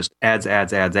not just ads.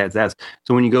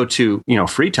 So when you go to,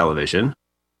 free television,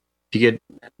 if you get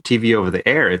TV over the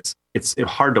air, it's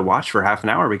hard to watch for half an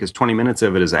hour because 20 minutes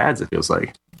of it is ads, it feels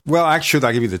like. Well, actually,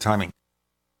 I'll give you the timing.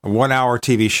 A 1 hour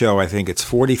TV show, I think it's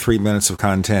 43 minutes of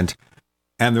content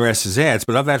and the rest is ads.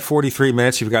 But of that 43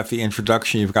 minutes, you've got the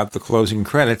introduction, you've got the closing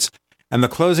credits, and the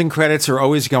closing credits are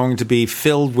always going to be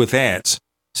filled with ads.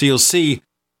 So you'll see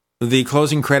the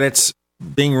closing credits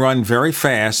being run very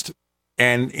fast,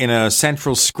 and in a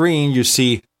central screen, you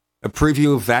see a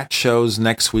preview of that show's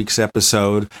next week's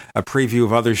episode, a preview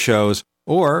of other shows,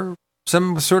 or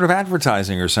some sort of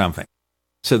advertising or something.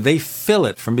 So they fill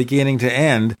it from beginning to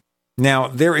end. Now,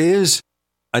 there is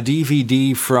a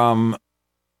DVD from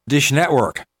Dish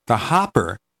Network, the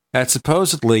Hopper, that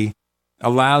supposedly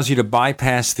allows you to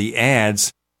bypass the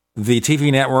ads. The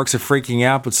TV networks are freaking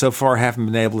out, but so far haven't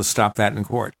been able to stop that in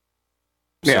court.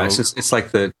 Yeah, So- it's like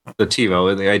the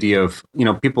TiVo, the idea of,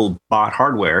 people bought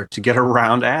hardware to get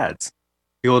around ads.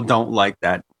 People don't like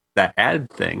that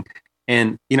ad thing.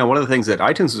 And, one of the things that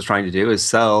iTunes was trying to do is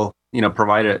sell,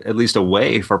 provide at least a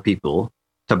way for people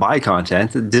to buy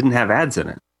content that didn't have ads in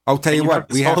it. I'll tell you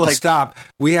what, we have to stop.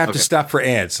 We have to Okay. stop for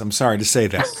ads. I'm sorry to say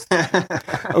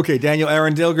that. Okay, Daniel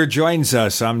Aaron Dilger joins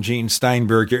us. I'm Gene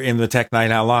Steinberg. You're in the Tech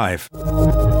Night Owl Live.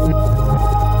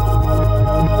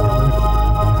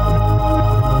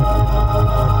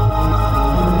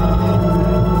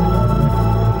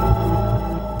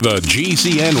 The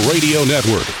GCN Radio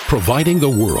Network, providing the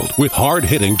world with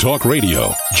hard-hitting talk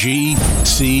radio.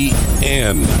 GCN.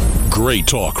 Great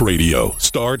talk radio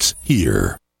starts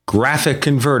here. Graphic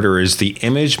Converter is the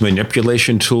image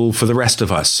manipulation tool for the rest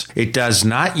of us. It does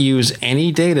not use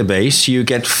any database. You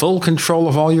get full control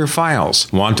of all your files.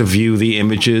 Want to view the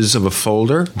images of a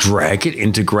folder? Drag it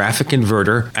into Graphic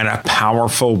Converter and a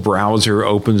powerful browser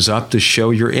opens up to show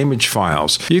your image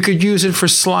files. You could use it for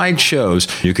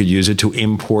slideshows. You could use it to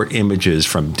import images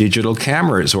from digital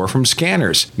cameras or from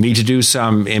scanners. Need to do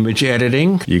some image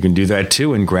editing? You can do that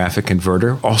too in Graphic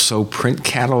Converter. Also print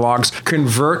catalogs.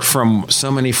 Convert from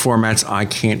so many formats I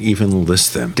can't even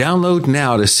list them. Download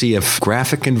now to see if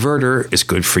Graphic Converter is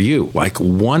good for you, like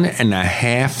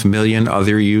 1.5 million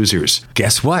other users.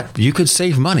 Guess what? You could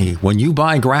save money when you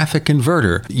buy Graphic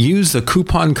Converter. Use the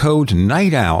coupon code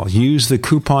Night Owl. Use the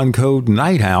coupon code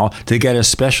Night Owl to get a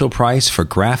special price for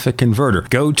Graphic Converter.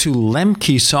 Go to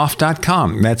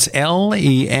lemkesoft.com. That's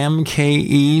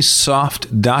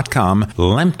LEMKEsoft.com.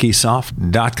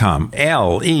 Lemkesoft.com.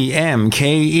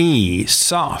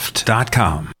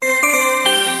 LEMKEsoft.com.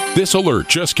 This alert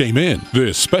just came in.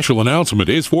 This special announcement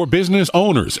is for business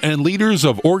owners and leaders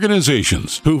of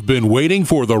organizations who've been waiting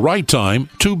for the right time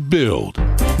to build.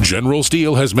 General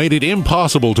Steel has made it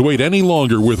impossible to wait any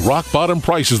longer with rock-bottom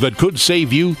prices that could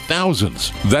save you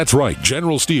thousands. That's right,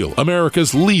 General Steel,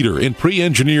 America's leader in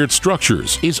pre-engineered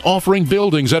structures, is offering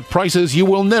buildings at prices you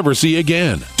will never see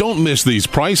again. Don't miss these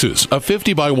prices. A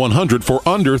 50 by 100 for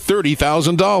under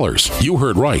 $30,000. You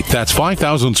heard right. That's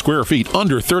 5,000 square feet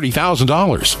under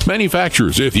 $30,000.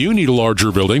 Manufacturers, if you need a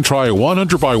larger building, try a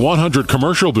 100 by 100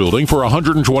 commercial building for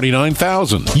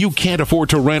 $129,000. You can't afford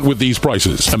to rent with these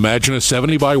prices. Imagine a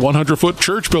 70 by 100 foot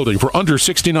church building for under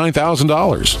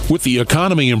 $69,000. With the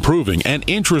economy improving and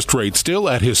interest rates still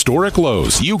at historic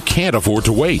lows, you can't afford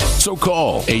to wait. So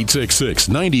call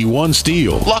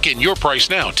 866-91-STEEL. Lock in your price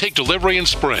now. Take delivery in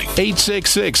spring.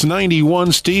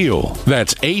 866-91-STEEL.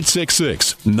 That's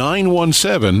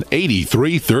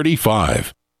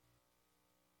 866-917-8335.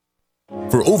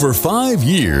 For over 5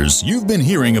 years, you've been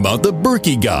hearing about the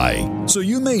Berkey Guy, so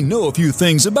you may know a few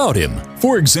things about him.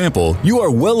 For example, you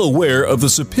are well aware of the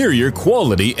superior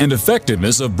quality and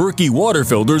effectiveness of Berkey water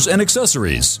filters and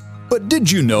accessories. But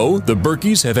did you know the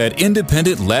Berkeys have had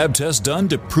independent lab tests done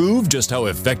to prove just how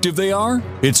effective they are?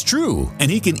 It's true,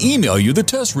 and he can email you the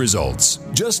test results.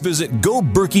 Just visit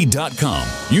GoBerkey.com.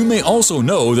 You may also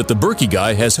know that the Berkey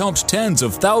Guy has helped tens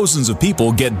of thousands of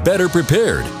people get better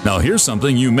prepared. Now here's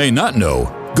something you may not know.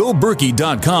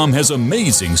 GoBerkey.com has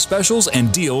amazing specials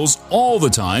and deals all the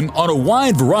time on a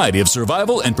wide variety of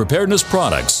survival and preparedness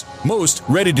products, most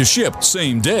ready to ship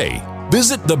same day.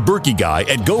 Visit the Berkey Guy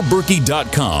at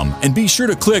GoBerkey.com and be sure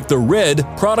to click the red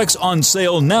Products on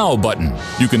Sale Now button.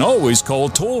 You can always call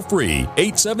toll-free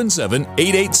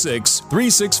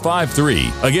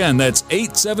 877-886-3653. Again, that's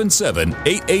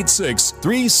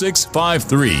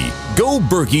 877-886-3653.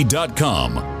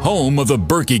 GoBerkey.com, home of the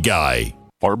Berkey Guy.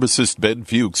 Pharmacist Ben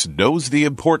Fuchs knows the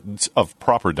importance of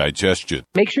proper digestion.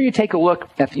 Make sure you take a look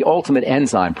at the Ultimate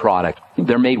Enzyme product.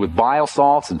 They're made with bile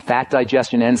salts and fat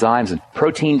digestion enzymes and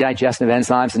protein digestive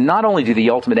enzymes. And not only do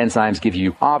the Ultimate Enzymes give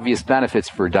you obvious benefits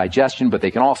for digestion, but they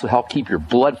can also help keep your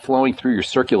blood flowing through your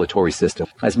circulatory system.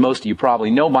 As most of you probably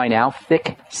know by now,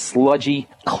 thick, sludgy,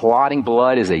 clotting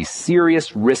blood is a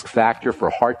serious risk factor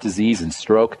for heart disease and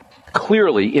stroke.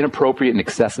 Clearly, inappropriate and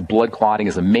excessive blood clotting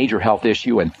is a major health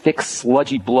issue, and thick,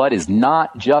 sludgy blood is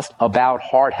not just about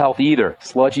heart health either.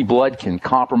 Sludgy blood can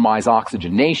compromise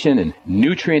oxygenation and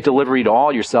nutrient delivery to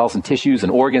all your cells and tissues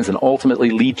and organs, and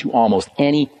ultimately lead to almost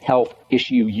any health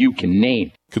issue you can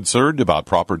name. Concerned about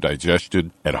proper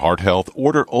digestion and heart health?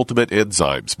 Order Ultimate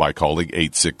Enzymes by calling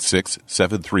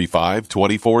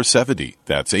 866-735-2470.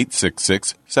 That's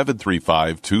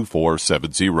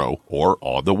 866-735-2470 or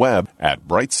on the web at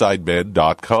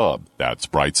brightsideben.com. That's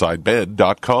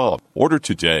brightsideben.com. Order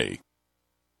today.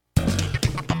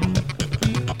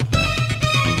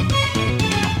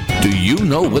 Do you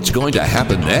know what's going to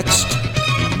happen next?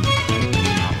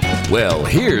 Well,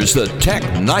 here's the Tech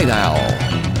Night Owl.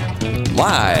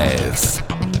 Live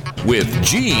with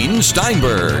Gene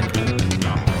Steinberg.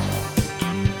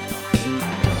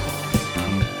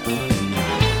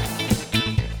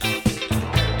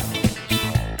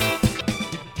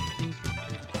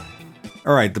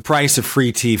 All right, the price of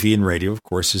free TV and radio, of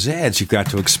course, is ads. You've got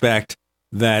to expect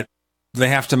that they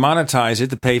have to monetize it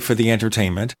to pay for the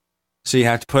entertainment, so you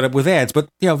have to put up with ads. But,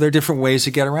 there are different ways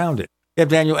to get around it. We have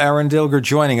Daniel Arendilger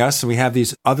joining us, and we have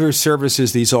these other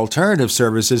services, these alternative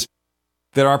services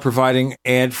that are providing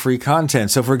ad-free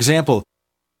content. So, for example,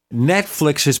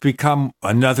 Netflix has become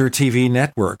another TV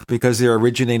network because they're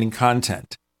originating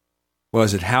content.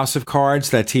 Was it House of Cards,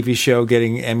 that TV show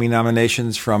getting Emmy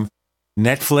nominations from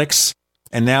Netflix?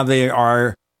 And now they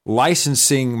are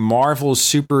licensing Marvel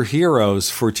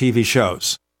superheroes for TV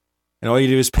shows. And all you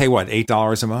do is pay, what,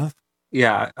 $8 a month?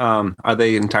 Yeah. Are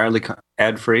they entirely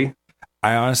ad-free?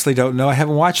 I honestly don't know. I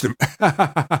haven't watched them.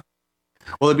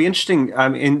 Well, it'd be interesting. I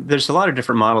mean, there's a lot of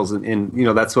different models, and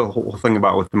that's what the whole thing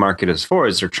about what the market is for,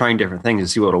 is they're trying different things to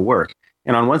see what'll work.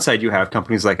 And on one side, you have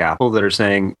companies like Apple that are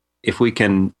saying, if we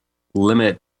can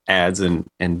limit ads and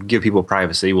give people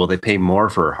privacy, well, they pay more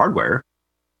for hardware,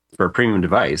 for a premium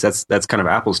device. That's kind of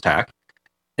Apple's tack.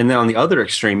 And then on the other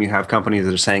extreme, you have companies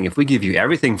that are saying, if we give you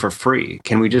everything for free,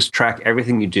 can we just track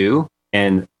everything you do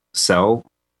and sell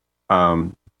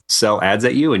ads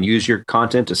at you and use your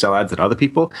content to sell ads at other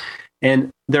people?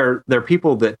 And there are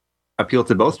people that appeal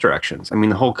to both directions. I mean,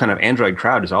 the whole kind of Android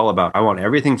crowd is all about, I want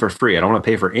everything for free. I don't want to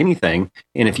pay for anything.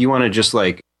 And if you want to just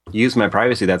use my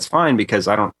privacy, that's fine, because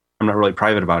I'm not really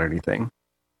private about anything.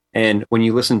 And when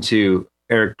you listen to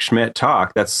Eric Schmidt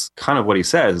talk, that's kind of what he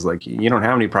says. You don't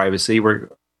have any privacy.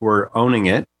 We're owning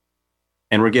it,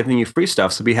 and we're giving you free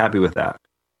stuff. So be happy with that.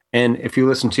 And if you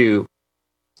listen to,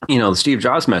 the Steve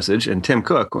Jobs message and Tim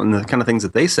Cook and the kind of things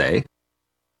that they say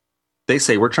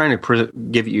we're trying to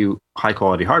give you high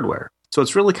quality hardware. So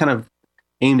it's really kind of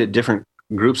aimed at different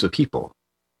groups of people.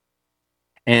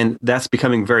 And that's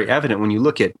becoming very evident when you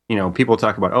look at, people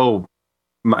talk about,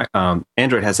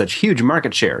 Android has such huge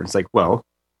market share. It's well,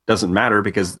 doesn't matter,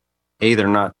 because they're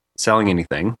not selling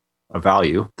anything of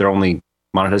value. They're only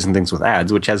monetizing things with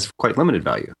ads, which has quite limited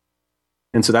value.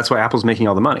 And so that's why Apple's making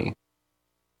all the money.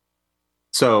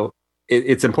 So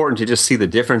it's important to just see the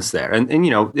difference there. And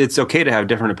it's okay to have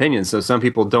different opinions. So some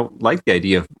people don't like the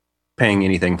idea of paying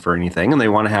anything for anything, and they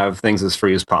want to have things as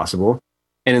free as possible.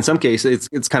 And in some cases,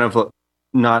 it's kind of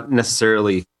not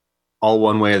necessarily all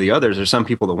one way or the other. There's some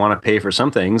people that want to pay for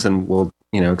some things and will,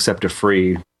 accept a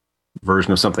free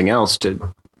version of something else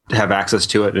to have access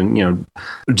to it and,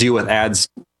 deal with ads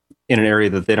in an area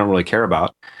that they don't really care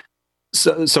about.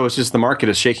 So it's just the market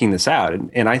is shaking this out.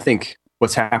 And I think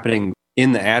what's happening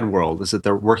in the ad world is that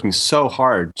they're working so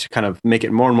hard to kind of make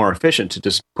it more and more efficient to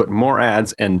just put more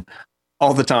ads and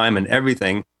all the time and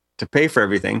everything to pay for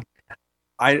everything.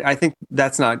 I think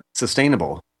that's not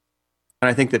sustainable. And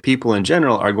I think that people in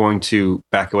general are going to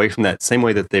back away from that, same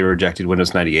way that they rejected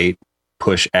Windows 98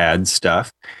 push ad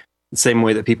stuff, the same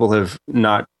way that people have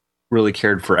not really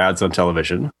cared for ads on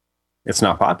television. It's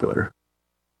not popular.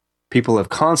 People have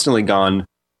constantly gone,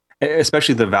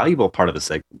 especially the valuable part of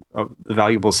the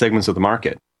valuable segments of the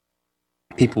market.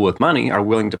 People with money are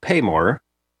willing to pay more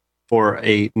for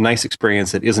a nice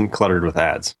experience that isn't cluttered with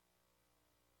ads.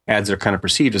 Ads are kind of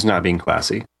perceived as not being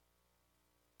classy.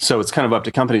 So it's kind of up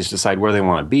to companies to decide where they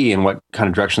want to be and what kind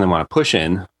of direction they want to push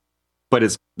in.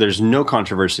 But there's no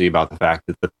controversy about the fact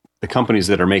that the companies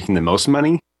that are making the most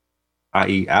money,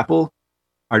 i.e. Apple,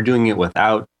 are doing it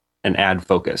without an ad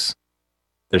focus.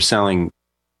 They're selling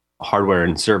hardware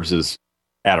and services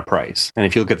at a price. And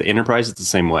if you look at the enterprise, it's the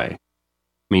same way. I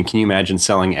mean, can you imagine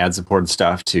selling ad-supported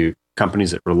stuff to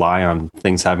companies that rely on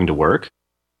things having to work?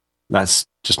 That's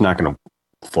just not going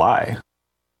to fly.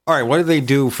 All right, what do they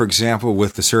do, for example,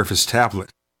 with the Surface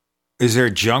tablet? Is there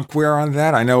junkware on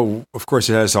that? I know, of course,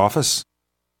 it has Office,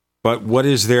 but what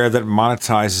is there that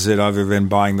monetizes it other than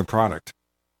buying the product?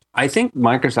 I think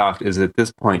Microsoft is at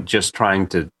this point just trying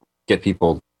to get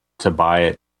people to buy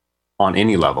it on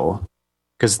any level.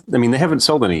 Because, I mean, they haven't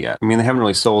sold any yet. I mean, they haven't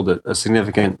really sold a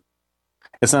significant...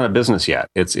 It's not a business yet.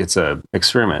 It's a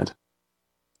experiment.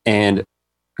 And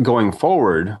going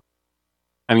forward,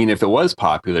 I mean, if it was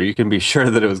popular, you can be sure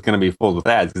that it was going to be full with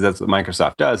ads, because that's what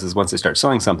Microsoft does, is once they start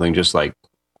selling something, just like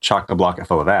chock-a-block it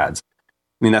full of ads.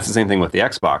 I mean, that's the same thing with the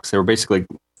Xbox. They were basically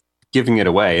giving it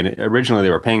away. And originally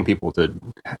they were paying people to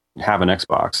have an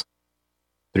Xbox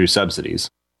through subsidies.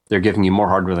 They're giving you more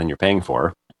hardware than you're paying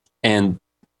for. And,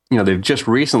 you know, they've just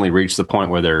recently reached the point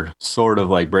where they're sort of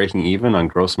like breaking even on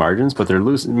gross margins, but they're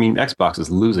losing. I mean, Xbox is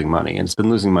losing money, and it's been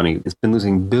losing money. It's been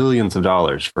losing billions of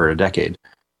dollars for a decade.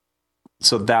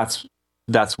 So that's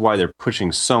why they're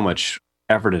pushing so much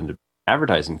effort into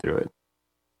advertising through it.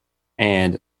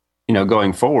 And, you know,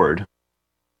 going forward,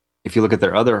 if you look at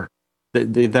their other,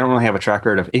 they don't really have a track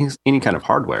record of any kind of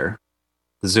hardware.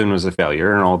 The Zune was a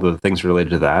failure and all the things related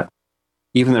to that.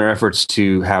 Even their efforts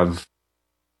to have,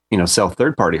 you know, sell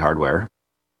third-party hardware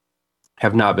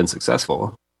have not been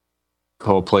successful. The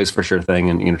whole Place for Sure thing,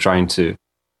 and, you know, trying to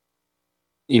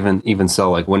even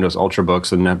sell like Windows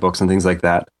Ultrabooks and netbooks and things like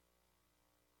that.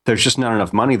 There's just not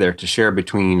enough money there to share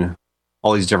between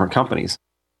all these different companies.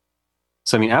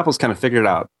 So, I mean, Apple's kind of figured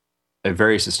out a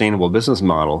very sustainable business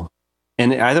model.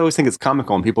 And I always think it's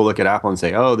comical when people look at Apple and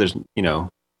say, oh, there's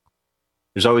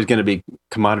always going to be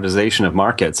commoditization of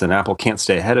markets and Apple can't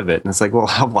stay ahead of it. And it's like, well,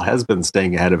 Apple has been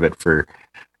staying ahead of it for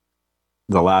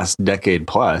the last decade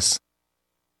plus.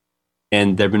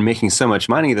 And they've been making so much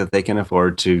money that they can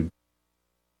afford to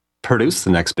produce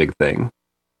the next big thing.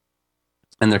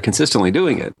 And they're consistently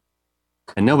doing it.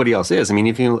 And nobody else is. I mean,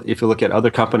 if you look at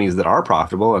other companies that are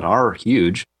profitable and are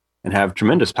huge and have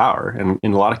tremendous power, and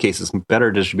in a lot of cases,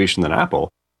 better distribution than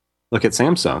Apple, look at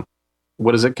Samsung.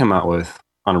 What does it come out with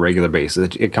on a regular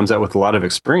basis? It comes out with a lot of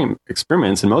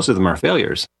experiments, and most of them are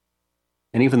failures.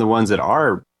 And even the ones that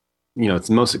are, you know, it's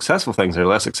the most successful things are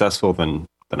less successful than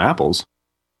Apple's.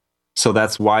 So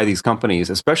that's why these companies,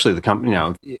 especially the company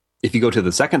now, if you go to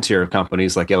the second tier of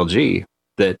companies like LG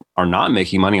that are not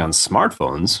making money on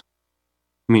smartphones.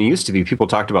 I mean, it used to be people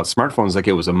talked about smartphones like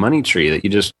it was a money tree that you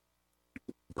just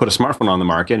put a smartphone on the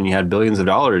market and you had billions of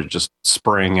dollars just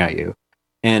spraying at you.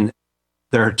 And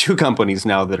there are two companies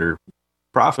now that are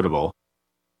profitable,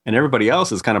 and everybody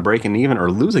else is kind of breaking even or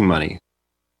losing money.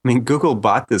 I mean, Google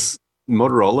bought this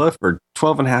Motorola for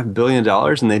 $12.5 billion,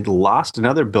 and they'd lost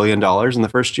another $1 billion in the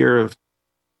first year of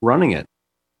running it.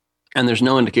 And there's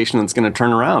no indication that it's going to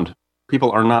turn around.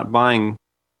 People are not buying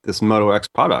this Moto X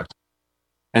product.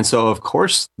 And so, of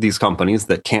course, these companies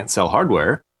that can't sell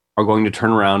hardware are going to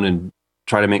turn around and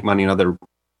try to make money in other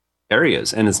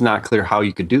areas. And it's not clear how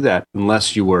you could do that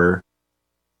unless you were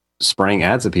spraying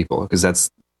ads at people, because that's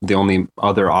the only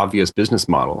other obvious business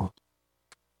model.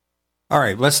 All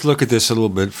right, let's look at this a little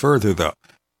bit further, though.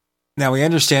 Now, we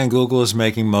understand Google is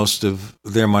making most of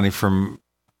their money from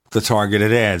the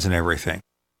targeted ads and everything.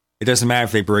 It doesn't matter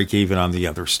if they break even on the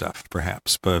other stuff,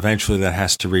 perhaps, but eventually that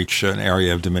has to reach an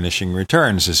area of diminishing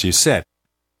returns, as you said.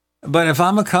 But if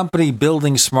I'm a company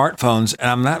building smartphones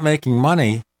and I'm not making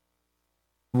money,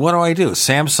 what do?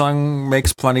 Samsung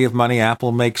makes plenty of money.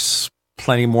 Apple makes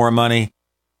plenty more money.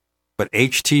 But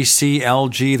HTC,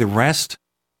 LG, the rest,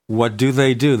 what do?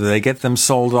 Do they get them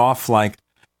sold off like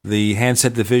the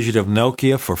handset division of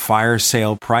Nokia for fire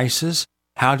sale prices?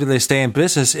 How do they stay in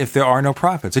business if there are no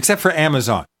profits? Except for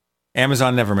Amazon.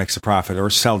 Amazon never makes a profit, or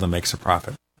seldom makes a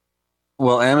profit.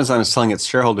 Well, Amazon is telling its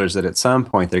shareholders that at some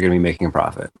point they're going to be making a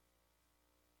profit.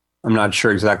 I'm not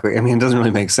sure exactly. I mean, it doesn't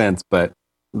really make sense, but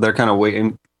they're kind of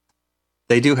waiting.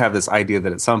 They do have this idea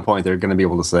that at some point they're going to be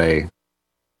able to say,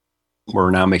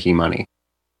 we're now making money.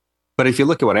 But if you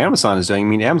look at what Amazon is doing, I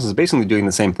mean, Amazon is basically doing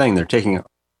the same thing. They're taking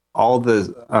all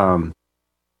the,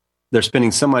 they're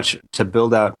spending so much to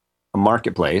build out a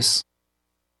marketplace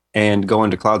and go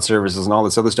into cloud services and all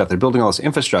this other stuff. They're building all this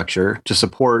infrastructure to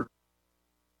support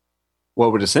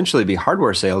what would essentially be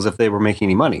hardware sales if they were making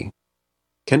any money.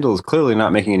 Kindle is clearly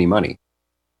not making any money,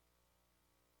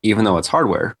 even though it's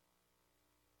hardware.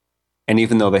 And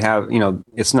even though they have, you know,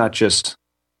 it's not just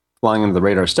flying under the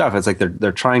radar stuff. It's like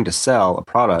they're trying to sell a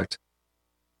product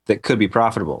that could be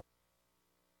profitable.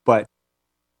 But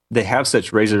they have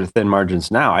such razor thin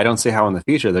margins now. I don't see how in the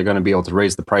future they're going to be able to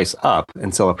raise the price up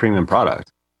and sell a premium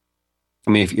product.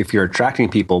 I mean, if you're attracting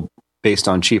people based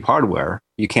on cheap hardware,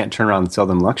 you can't turn around and sell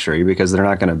them luxury because they're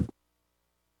not going to,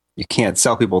 you can't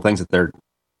sell people things that they're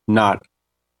not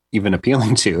even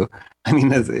appealing to. I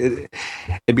mean, it'd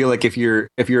be like if your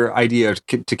idea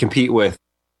to compete with,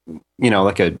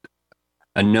 like a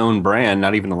known brand,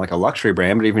 not even like a luxury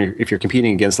brand, but even if you're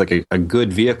competing against like a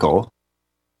good vehicle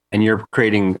and you're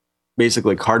creating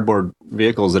basically cardboard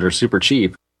vehicles that are super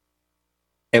cheap,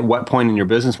 at what point in your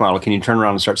business model can you turn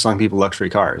around and start selling people luxury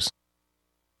cars?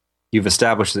 You've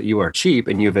established that you are cheap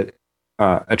and you've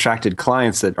attracted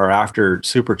clients that are after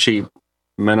super cheap,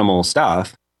 minimal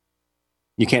stuff.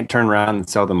 You can't turn around and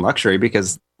sell them luxury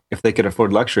because if they could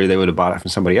afford luxury, they would have bought it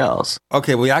from somebody else.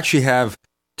 Okay, we actually have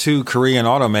two Korean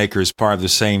automakers part of the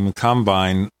same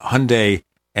combine, Hyundai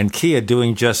and Kia,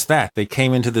 doing just that. They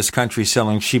came into this country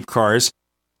selling cheap cars.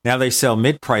 Now they sell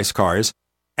mid-price cars,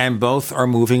 and both are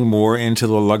moving more into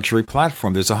the luxury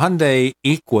platform. There's a Hyundai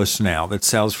Equus now that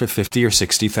sells for $50,000 or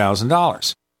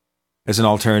 $60,000 as an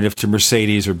alternative to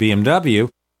Mercedes or BMW.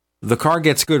 The car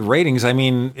gets good ratings. I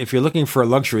mean, if you're looking for a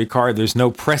luxury car, there's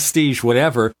no prestige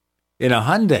whatever in a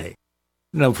Hyundai.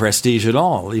 No prestige at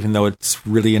all, even though it's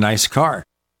really a nice car.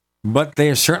 But they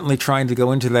are certainly trying to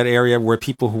go into that area where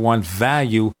people who want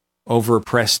value over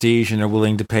prestige and are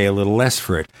willing to pay a little less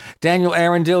for it. Daniel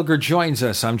Aaron Dilger joins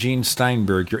us. I'm Gene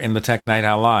Steinberg. You're in the Tech Night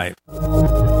Owl Live.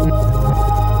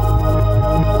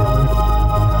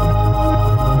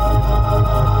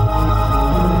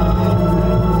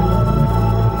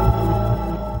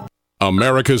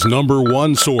 America's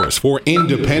 #1 source for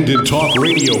independent talk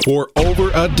radio for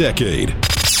over a decade.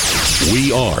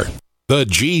 We are the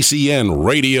GCN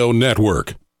Radio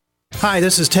Network. Hi,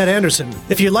 this is Ted Anderson.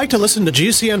 If you'd like to listen to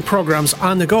GCN programs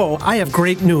on the go, I have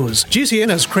great news. GCN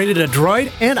has created a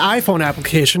Droid and iPhone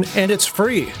application, and it's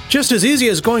free. Just as easy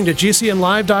as going to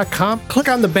GCNlive.com, click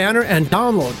on the banner, and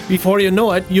download. Before you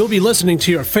know it, you'll be listening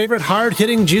to your favorite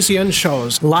hard-hitting GCN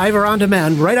shows, live or on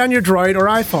demand, right on your Droid or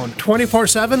iPhone,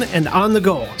 24/7 and on the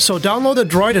go. So download the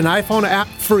Droid and iPhone app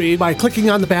free by clicking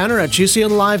on the banner at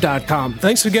GCNlive.com.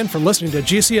 Thanks again for listening to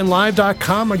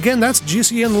GCNlive.com. Again, that's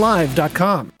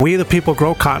GCNlive.com. We the people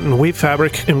grow cotton, weave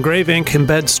fabric, engrave ink,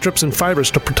 embed strips and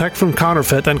fibers to protect from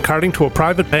counterfeit, then carting to a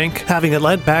private bank, having it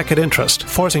lent back at interest,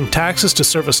 forcing taxes to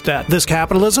service debt. This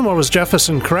capitalism, or was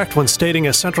Jefferson correct when stating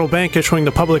a central bank issuing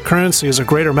the public currency is a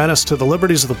greater menace to the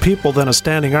liberties of the people than a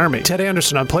standing army? Ted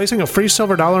Anderson, I'm placing a free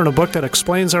silver dollar in a book that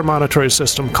explains our monetary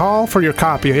system. Call for your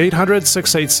copy,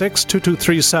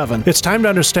 800-686-2237. It's time to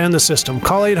understand the system.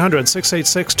 Call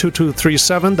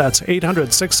 800-686-2237. That's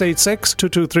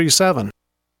 800-686-2237.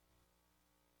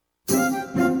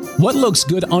 What looks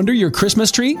good under your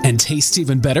Christmas tree and tastes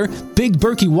even better? Big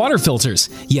Berkey water filters.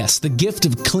 Yes, the gift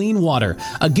of clean water.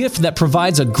 A gift that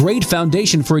provides a great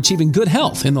foundation for achieving good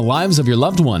health in the lives of your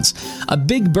loved ones. A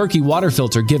Big Berkey water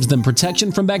filter gives them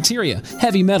protection from bacteria,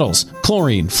 heavy metals,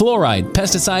 chlorine, fluoride,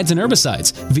 pesticides and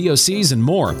herbicides, VOCs and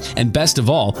more. And best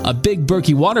of all, a Big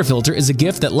Berkey water filter is a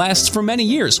gift that lasts for many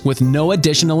years with no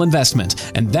additional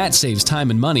investment. And that saves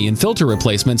time and money in filter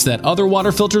replacements that other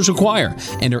water filters require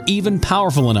and are even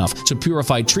powerful enough to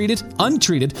purify treated,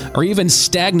 untreated, or even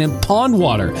stagnant pond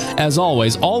water. As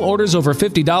always, all orders over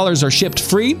 $50 are shipped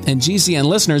free, and GCN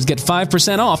listeners get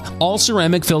 5% off all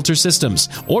ceramic filter systems.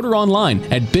 Order online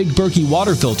at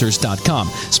BigBerkeyWaterFilters.com,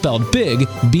 spelled Big,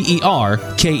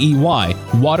 B-E-R-K-E-Y,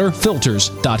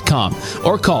 waterfilters.com,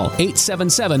 or call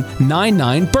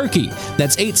 877-99-BERKEY.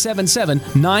 That's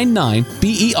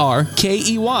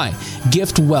 877-99-BERKEY.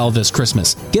 Gift well this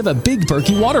Christmas. Give a Big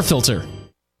Berkey water filter.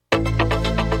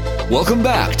 Welcome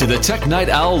back to the Tech Night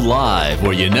Owl Live,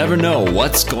 where you never know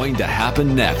what's going to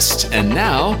happen next. And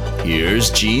now,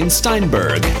 here's Gene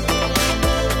Steinberg. We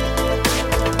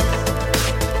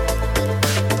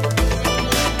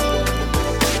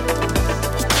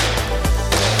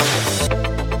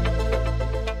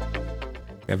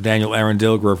have Daniel Aaron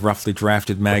Dilger of Roughly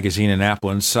Drafted Magazine and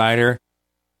Apple Insider.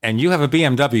 And you have a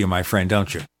BMW, my friend,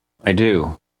 don't you? I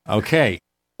do. Okay.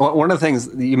 Well, one of the things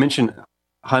you mentioned,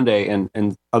 Hyundai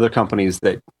and other companies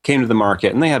that came to the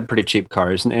market and they had pretty cheap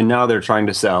cars and now they're trying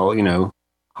to sell,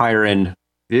 higher end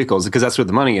vehicles because that's where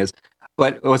the money is.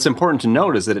 But what's important to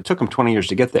note is that it took them 20 years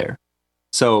to get there.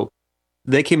 So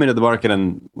they came into the market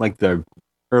in like the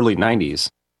early 90s.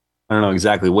 I don't know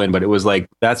exactly when, but it was like,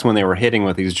 that's when they were hitting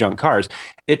with these junk cars.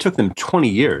 It took them 20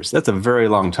 years. That's a very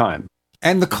long time.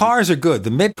 And the cars are good.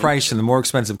 The mid-price and the more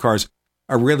expensive cars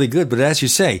are really good. But as you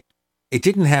say, it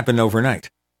didn't happen overnight.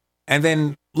 And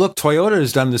then, look, Toyota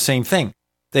has done the same thing.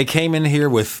 They came in here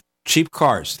with cheap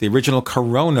cars, the original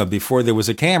Corona before there was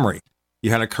a Camry.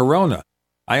 You had a Corona.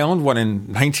 I owned one in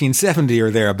 1970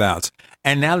 or thereabouts.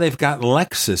 And now they've got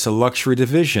Lexus, a luxury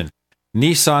division.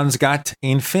 Nissan's got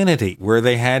Infiniti, where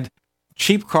they had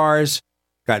cheap cars,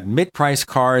 got mid-price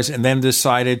cars, and then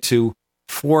decided to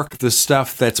fork the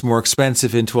stuff that's more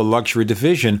expensive into a luxury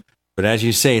division. But as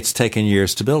you say, it's taken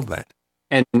years to build that.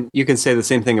 And you can say the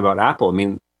same thing about Apple. I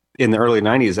mean, in the early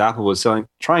 90s, Apple was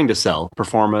trying to sell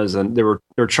Performas, and they were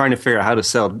trying to figure out how to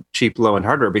sell cheap low-end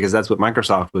hardware, because that's what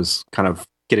Microsoft was kind of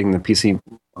getting the PC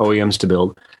OEMs to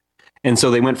build. And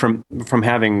so they went from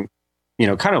having,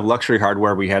 kind of luxury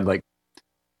hardware. We had like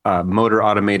motor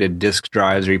automated disk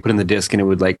drives where you put in the disk and it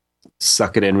would like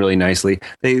suck it in really nicely.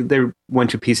 They went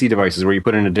to PC devices where you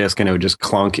put in a disk and it would just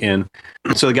clunk in.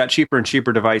 So they got cheaper and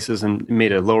cheaper devices and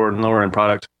made a lower and lower end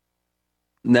product.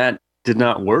 And that did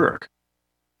not work.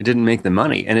 It didn't make the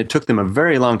money. And it took them a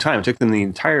very long time. It took them the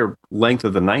entire length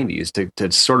of the 90s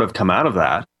to sort of come out of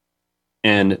that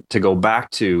and to go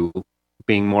back to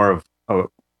being more of a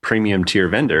premium tier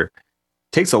vendor.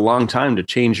 It takes a long time to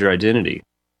change your identity.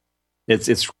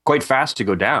 It's quite fast to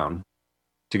go down,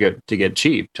 to get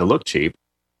cheap, to look cheap,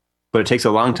 but it takes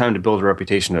a long time to build a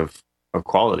reputation of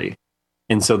quality.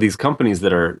 And so these companies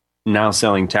that are now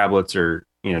selling tablets or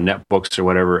netbooks or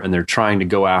whatever, and they're trying to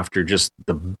go after just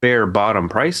the bare bottom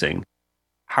pricing,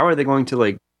 how are they going to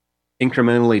like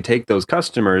incrementally take those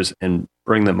customers and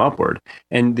bring them upward?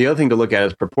 And the other thing to look at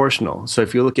is proportional. So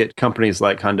if you look at companies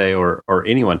like Hyundai or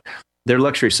anyone, their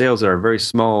luxury sales are a very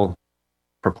small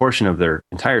proportion of their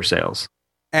entire sales.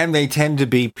 And they tend to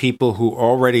be people who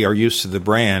already are used to the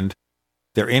brand.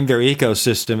 They're in their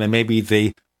ecosystem, and maybe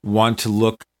they want to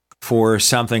look for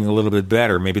something a little bit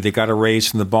better. Maybe they got a raise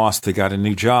from the boss, they got a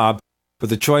new job, but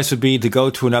the choice would be to go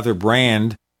to another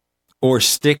brand or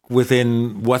stick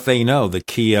within what they know, the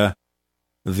Kia,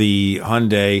 the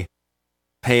Hyundai,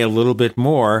 pay a little bit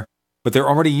more, but they're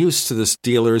already used to the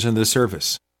dealers and the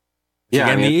service. Yeah,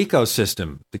 and the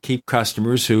ecosystem to keep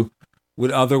customers who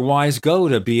would otherwise go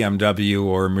to BMW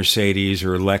or Mercedes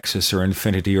or Lexus or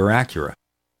Infiniti or Acura.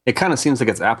 It kind of seems like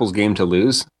it's Apple's game to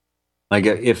lose. Like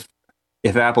if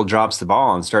Apple drops the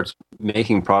ball and starts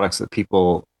making products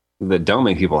that don't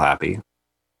make people happy,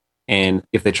 and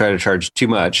if they try to charge too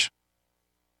much,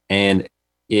 and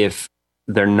if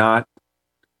they're not,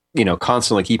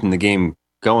 constantly keeping the game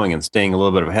going and staying a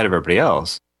little bit ahead of everybody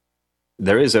else,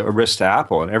 there is a risk to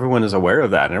Apple, and everyone is aware of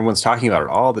that. And everyone's talking about it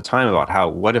all the time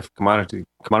about what if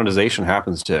commoditization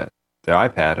happens to the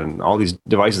iPad and all these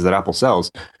devices that Apple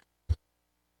sells.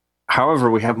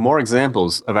 However, we have more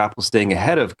examples of Apple staying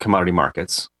ahead of commodity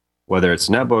markets, whether it's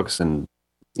netbooks and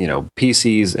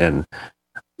PCs and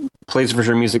places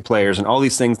for music players and all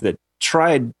these things that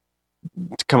tried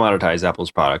to commoditize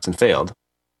Apple's products and failed.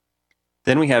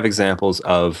 Then we have examples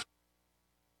of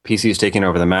PCs taking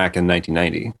over the Mac in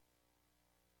 1990.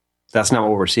 That's not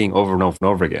what we're seeing over and over and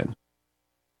over again.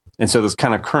 And so this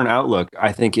kind of current outlook,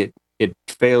 I think it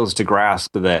fails to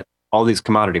grasp that all these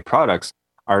commodity products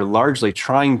are largely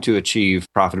trying to achieve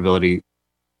profitability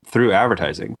through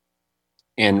advertising.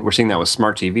 And we're seeing that with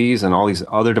smart TVs and all these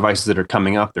other devices that are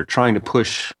coming up. They're trying to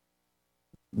push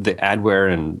the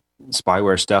adware and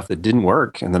spyware stuff that didn't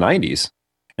work in the 90s.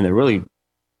 And that really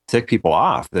ticked people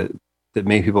off, that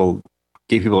gave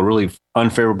people a really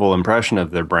unfavorable impression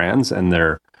of their brands and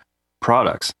their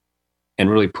products, and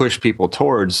really push people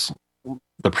towards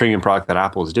the premium product that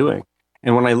Apple is doing.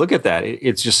 And when I look at that,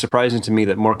 it's just surprising to me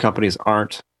that more companies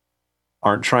aren't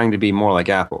trying to be more like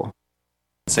Apple.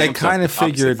 They kind of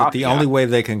figure that the only way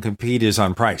they can compete is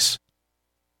on price.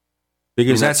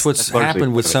 Because that's what's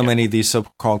happened with so many of these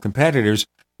so-called competitors.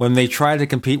 When they try to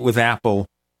compete with Apple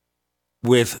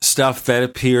with stuff that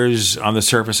appears, on the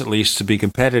surface at least, to be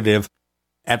competitive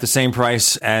at the same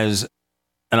price as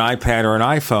an iPad or an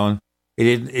iPhone,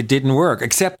 it didn't work.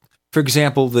 Except, for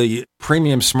example, the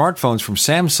premium smartphones from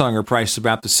Samsung are priced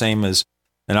about the same as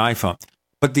an iPhone.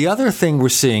 But the other thing we're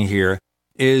seeing here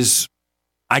is,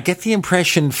 I get the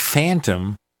impression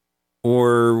Phantom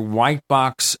or white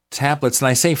box tablets, and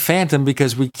I say Phantom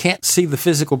because we can't see the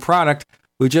physical product,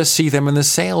 we just see them in the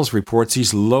sales reports,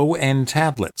 these low-end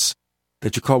tablets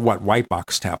that you call what, white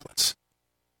box tablets.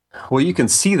 Well, you can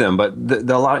see them, but in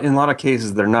a lot of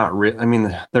cases, they're not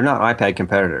they're not iPad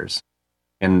competitors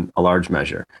in a large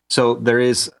measure. So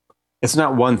it's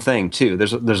not one thing too.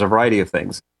 There's a variety of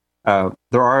things.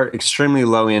 There are extremely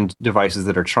low-end devices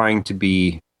that are trying to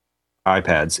be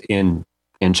iPads in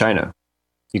China.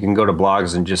 You can go to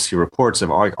blogs and just see reports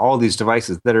of all these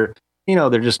devices that are,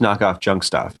 they're just knockoff junk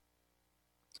stuff.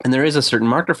 And there is a certain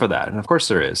market for that. And of course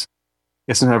there is.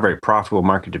 It's not a very profitable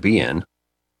market to be in,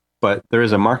 but there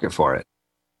is a market for it.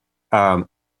 And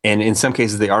in some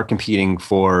cases, they are competing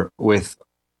with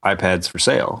iPads for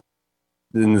sale.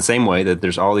 In the same way that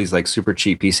there's all these like super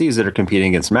cheap PCs that are competing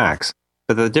against Macs.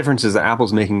 But the difference is that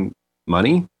Apple's making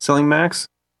money selling Macs,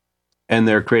 and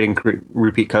they're creating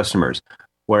repeat customers.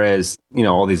 Whereas,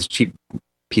 all these cheap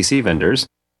PC vendors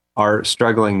are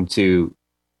struggling to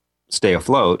stay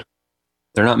afloat.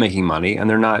 They're not making money, and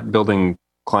they're not building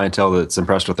clientele that's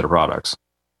impressed with their products.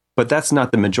 But that's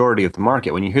not the majority of the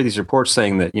market. When you hear these reports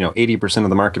saying that 80% of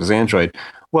the market is Android,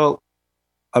 well,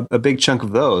 a big chunk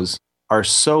of those are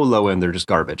so low end they're just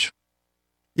garbage.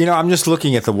 I'm just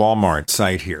looking at the Walmart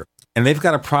site here, and they've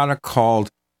got a product called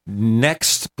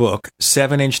Nextbook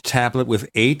 7-inch tablet with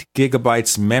 8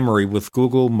 gigabytes memory with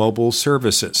Google Mobile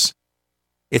Services.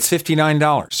 It's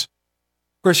 $59. Of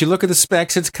course, you look at the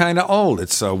specs, it's kind of old.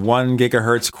 It's a 1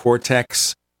 gigahertz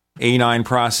Cortex A9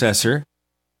 processor.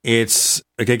 It's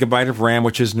a gigabyte of RAM,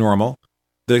 which is normal.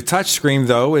 The touchscreen,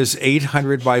 though, is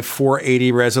 800 by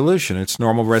 480 resolution. It's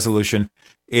normal resolution.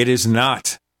 It is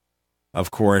not, of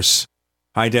course,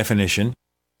 high definition.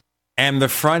 And the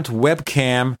front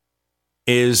webcam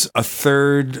is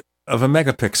 1/3 of a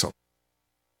megapixel.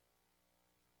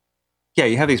 Yeah,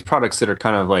 you have these products that are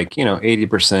kind of like,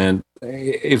 80%.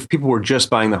 If people were just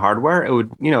buying the hardware, it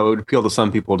would appeal to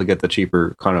some people to get the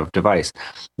cheaper kind of device.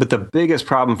 But the biggest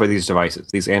problem for these devices,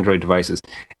 these Android devices,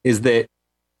 is that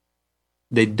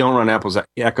they don't run Apple's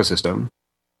ecosystem.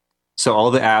 So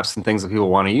all the apps and things that people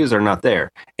want to use are not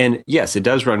there. And yes, it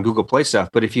does run Google Play stuff,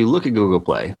 but if you look at Google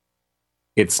Play,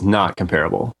 it's not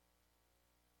comparable.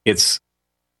 It's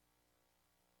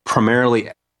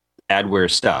primarily adware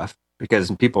stuff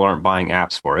because people aren't buying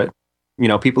apps for it.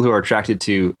 People who are attracted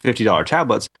to $50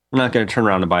 tablets are not going to turn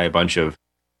around and buy a bunch of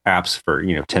apps for,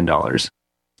 $10.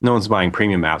 No one's buying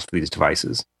premium apps for these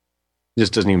devices. It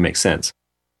just doesn't even make sense.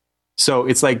 So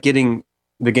it's like getting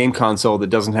the game console that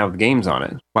doesn't have the games on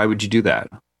it. Why would you do that?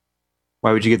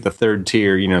 Why would you get the third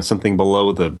tier, something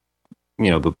below the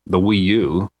Wii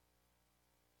U,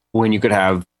 when you could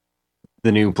have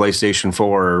the new PlayStation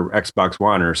 4 or Xbox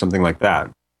One or something like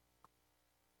that?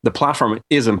 The platform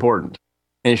is important.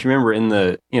 And if you remember in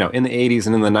the 80s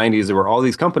and in the 90s, there were all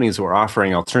these companies who were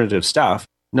offering alternative stuff.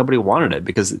 Nobody wanted it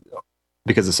because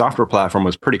the software platform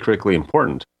was pretty critically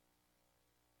important.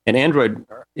 And Android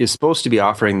is supposed to be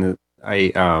offering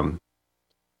an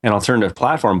alternative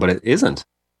platform, but it isn't.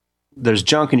 There's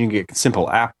junk, and you can get simple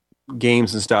app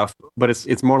games and stuff, but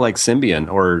it's more like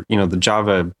Symbian or the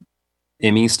Java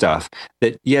ME stuff.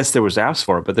 That yes, there was apps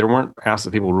for it, but there weren't apps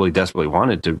that people really desperately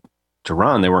wanted to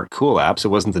run. They weren't cool apps. It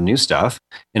wasn't the new stuff,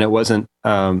 and it wasn't.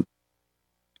 It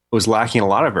was lacking a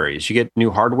lot of areas. You get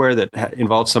new hardware that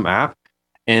involves some app,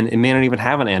 and it may not even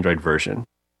have an Android version.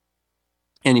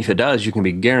 And if it does, you can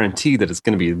be guaranteed that it's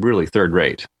going to be really third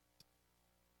rate.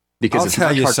 Because I'll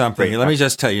tell you something. Let me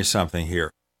just tell you something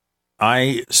here.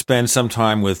 I spend some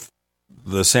time with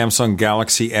the Samsung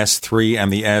Galaxy S3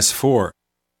 and the S4,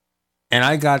 and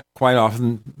I got quite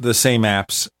often the same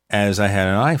apps as I had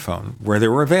an iPhone where they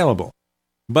were available.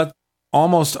 But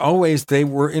almost always they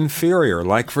were inferior.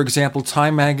 Like, for example,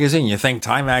 Time Magazine. You think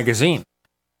Time Magazine,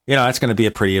 that's going to be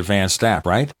a pretty advanced app,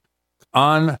 right?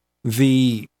 On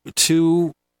the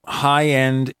 2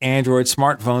 high-end Android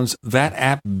smartphones, that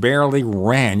app barely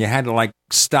ran. You had to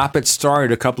stop it,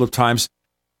 start it a couple of times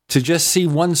to just see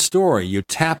one story. You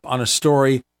tap on a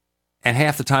story, and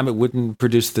half the time it wouldn't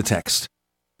produce the text.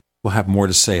 We'll have more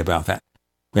to say about that.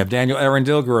 We have Daniel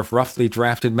Arendilger of Roughly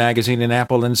Drafted Magazine and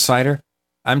Apple Insider.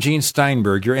 I'm Gene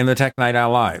Steinberg. You're in the Tech Night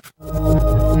Owl Live.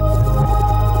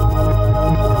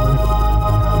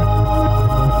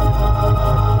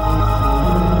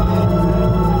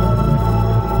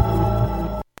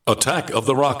 Attack of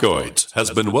the Rockoids has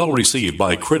been well received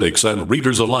by critics and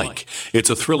readers alike. It's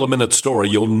a thrill-a-minute story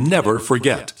you'll never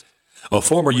forget. A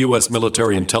former U.S.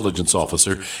 military intelligence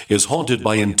officer is haunted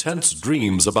by intense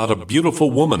dreams about a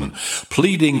beautiful woman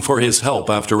pleading for his help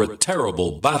after a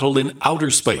terrible battle in outer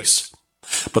space.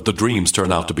 But the dreams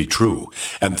turn out to be true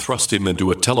and thrust him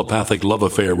into a telepathic love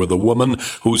affair with a woman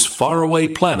whose faraway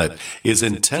planet is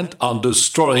intent on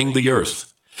destroying the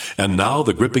Earth. And now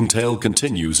the gripping tale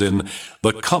continues in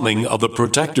The Coming of the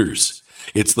Protectors.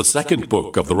 It's the second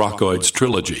book of the Rockoids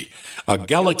trilogy, a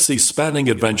galaxy-spanning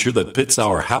adventure that pits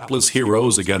our hapless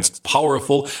heroes against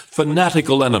powerful,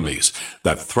 fanatical enemies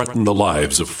that threaten the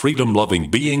lives of freedom-loving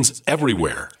beings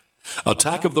everywhere.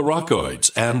 Attack of the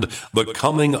Rockoids and The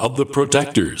Coming of the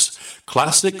Protectors.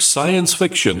 Classic science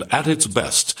fiction at its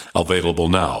best, available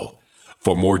now.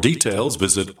 For more details,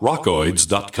 visit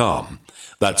rockoids.com.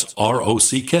 That's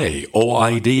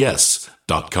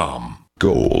ROCKOIDS.com.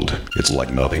 Gold. It's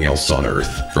like nothing else on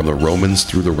Earth. From the Romans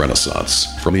through the Renaissance,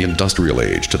 from the Industrial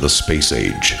Age to the Space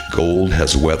Age, gold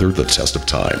has weathered the test of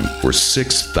time. For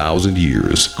 6,000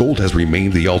 years, gold has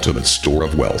remained the ultimate store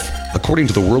of wealth. According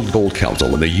to the World Gold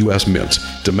Council and the U.S. Mint,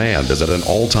 demand is at an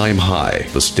all-time high.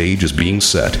 The stage is being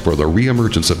set for the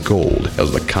reemergence of gold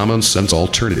as the common-sense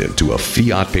alternative to a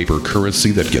fiat paper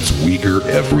currency that gets weaker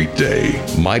every day.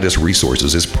 Midas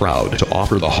Resources is proud to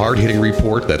offer the hard-hitting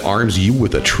report that arms you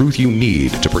with the truth you need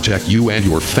to protect you and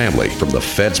your family from the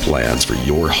Fed's plans for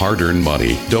your hard-earned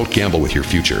money. Don't gamble with your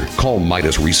future. Call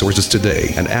Midas Resources today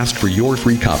and ask for your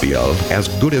free copy of As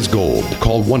Good as Gold.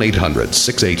 Call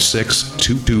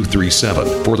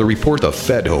 1-800-686-2237 for the report the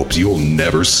Fed hopes you'll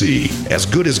never see. As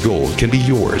Good as Gold can be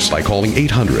yours by calling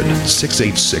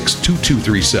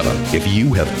 800-686-2237. If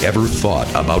you have ever thought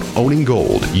about owning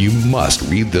gold, you must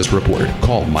read this report.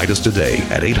 Call Midas today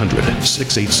at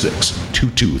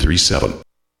 800-686-2237.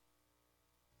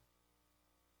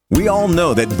 We all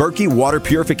know that Berkey Water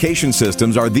Purification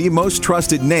Systems are the most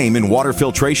trusted name in water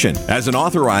filtration. As an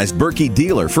authorized Berkey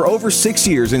dealer for over 6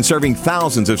 years and serving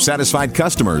thousands of satisfied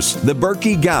customers, the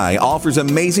Berkey Guy offers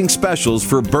amazing specials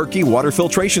for Berkey Water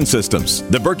Filtration Systems.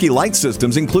 The Berkey Light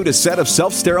Systems include a set of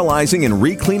self-sterilizing and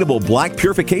recleanable black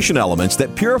purification elements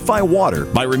that purify water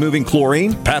by removing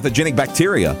chlorine, pathogenic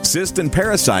bacteria, cysts, and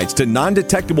parasites to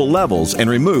non-detectable levels and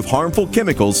remove harmful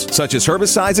chemicals such as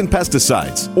herbicides and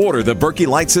pesticides. Order the Berkey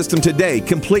Light System today,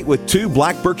 complete with 2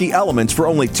 black Berkey elements for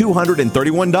only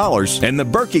 $231, and the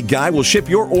Berkey Guy will ship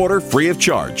your order free of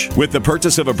charge. With the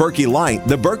purchase of a Berkey Light,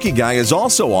 the Berkey Guy is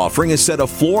also offering a set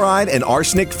of fluoride and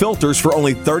arsenic filters for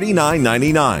only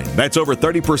 $39.99. That's over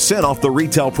 30% off the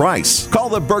retail price. Call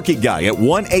the Berkey Guy at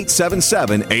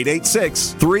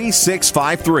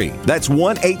 1-877-886-3653. That's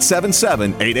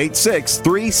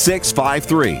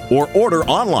 1-877-886-3653. Or order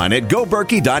online at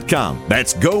GoBerkey.com.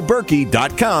 That's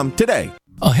GoBerkey.com today.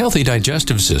 A healthy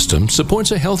digestive system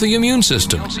supports a healthy immune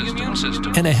system.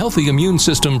 And a healthy immune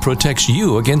system protects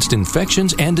you against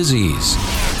infections and disease.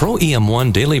 Pro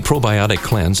EM1 Daily Probiotic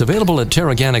Cleanse, available at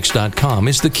Teraganix.com,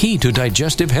 is the key to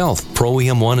digestive health. Pro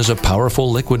EM1 is a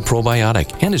powerful liquid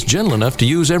probiotic and is gentle enough to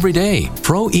use every day.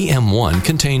 Pro EM1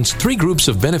 contains 3 groups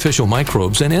of beneficial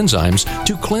microbes and enzymes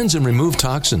to cleanse and remove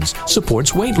toxins,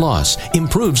 supports weight loss,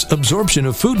 improves absorption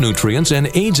of food nutrients, and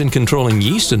aids in controlling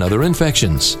yeast and other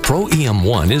infections. Pro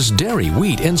EM1 is dairy,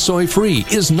 wheat, and soy-free,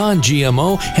 is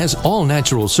non-GMO, has all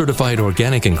natural certified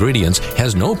organic ingredients,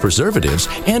 has no preservatives,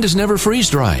 and is never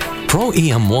freeze-dried. Pro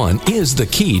EM1 is the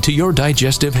key to your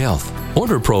digestive health.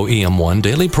 Order Pro EM1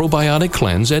 Daily Probiotic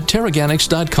Cleanse at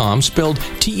Teraganix.com, spelled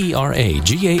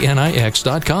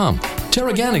Teraganix.com.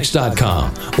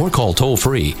 Teraganix.com, or call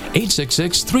toll-free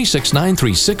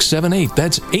 866-369-3678.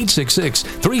 That's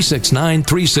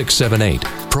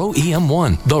 866-369-3678. Pro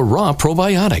EM1, the raw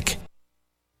probiotic.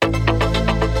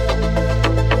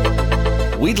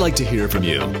 We'd like to hear from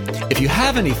you. If you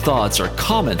have any thoughts or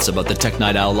comments about the Tech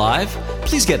Night Owl Live,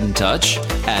 please get in touch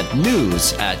at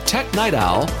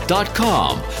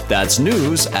news@technightowl.com. That's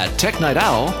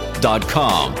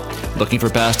news@technightowl.com. Looking for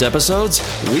past episodes?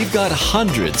 We've got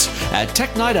hundreds at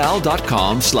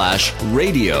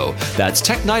technightowl.com/radio. That's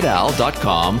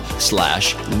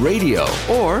technightowl.com/radio.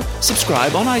 Or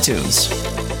subscribe on iTunes.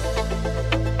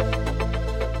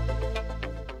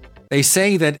 They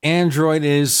say that Android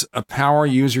is a power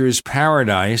user's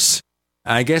paradise.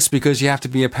 I guess because you have to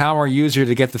be a power user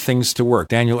to get the things to work.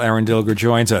 Daniel Arendilger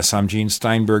joins us. I'm Gene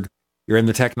Steinberg. You're in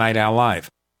the Tech Night Owl Live.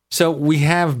 So we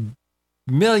have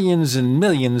millions and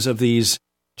millions of these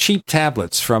cheap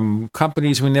tablets from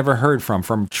companies we never heard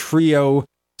from Trio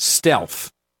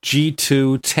Stealth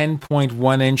G2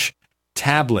 10.1-inch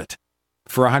tablet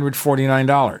for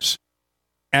 $149.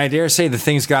 And I dare say the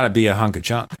thing's got to be a hunk of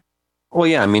junk. Well,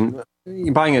 yeah, I mean,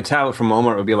 buying a tablet from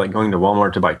Walmart would be like going to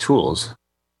Walmart to buy tools.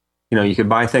 You know, you could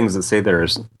buy things that say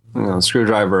there's a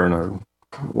screwdriver and a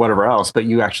whatever else, but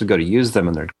you actually go to use them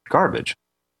and they're garbage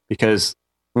because,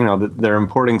 they're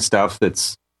importing stuff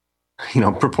that's,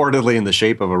 purportedly in the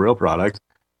shape of a real product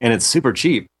and it's super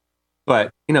cheap.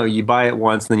 But, you buy it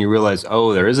once and then you realize,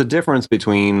 oh, there is a difference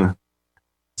between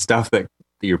stuff that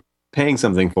you're paying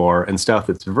something for and stuff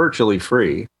that's virtually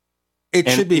free. It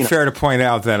should be fair to point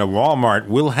out that a Walmart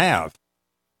will have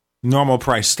normal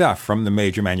price stuff from the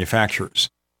major manufacturers.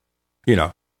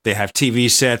 They have TV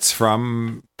sets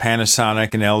from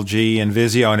Panasonic and LG and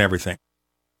Vizio and everything.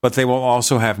 But they will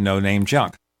also have no-name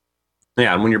junk.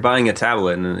 Yeah, and when you're buying a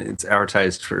tablet and it's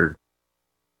advertised for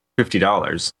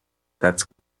 $50, that's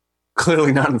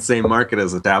clearly not in the same market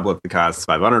as a tablet that costs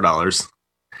 $500.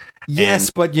 Yes,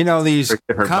 but these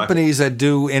companies that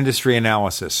do industry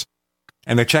analysis,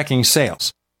 and they're checking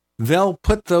sales. they'll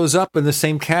put those up in the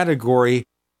same category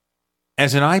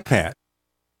as an iPad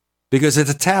because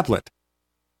it's a tablet.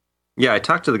 Yeah, I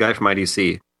talked to the guy from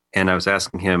IDC, and I was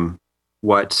asking him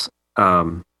what...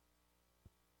 I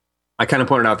kind of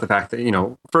pointed out the fact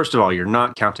that, first of all, you're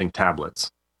not counting tablets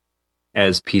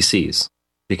as PCs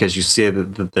because you see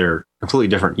that they're a completely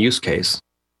different use case.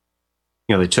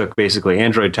 They took basically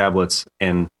Android tablets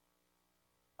and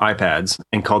iPads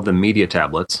and called them media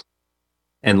tablets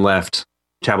and left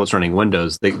tablets running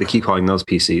Windows. They keep calling those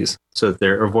PCs so that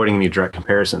they're avoiding any direct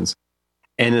comparisons.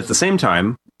 And at the same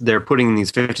time, they're putting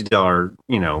these $50,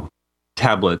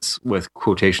 tablets with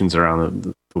quotations around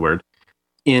the word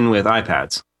in with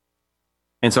iPads.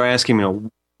 And so I asked him,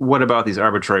 what about these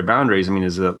arbitrary boundaries? I mean,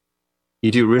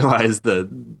 you do realize the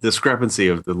discrepancy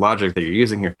of the logic that you're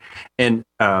using here. And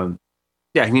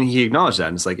he acknowledged that.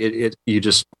 And it's like, you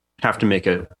just have to make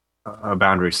a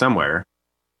boundary somewhere.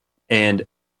 And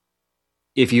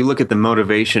if you look at the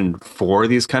motivation for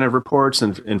these kind of reports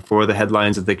and for the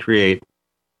headlines that they create,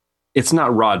 it's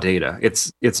not raw data.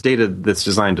 It's data that's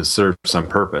designed to serve some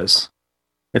purpose.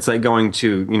 It's like going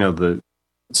to, the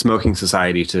Smoking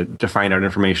Society to find out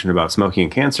information about smoking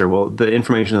and cancer. Well, the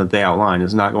information that they outline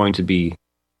is not going to be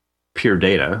pure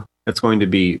data. It's going to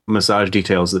be massage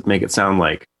details that make it sound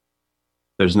like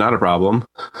there's not a problem.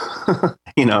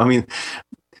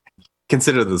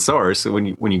 Consider the source.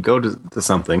 When you go to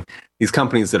something, these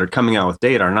companies that are coming out with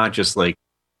data are not just like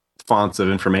fonts of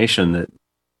information that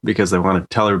because they want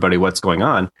to tell everybody what's going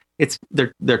on.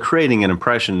 They're creating an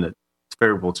impression that's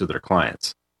favorable to their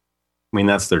clients. I mean,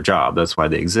 that's their job. That's why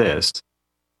they exist.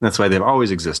 That's why they've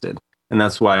always existed. And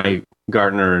that's why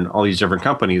Gartner and all these different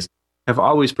companies have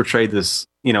always portrayed this,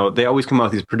 they always come out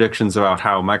with these predictions about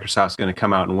how Microsoft's going to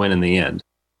come out and win in the end.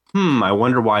 I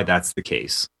wonder why that's the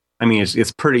case. I mean,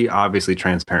 it's pretty obviously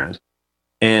transparent.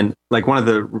 And like one of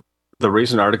the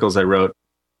recent articles I wrote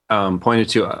pointed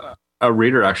to a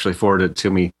reader actually forwarded to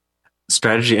me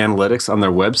Strategy Analytics on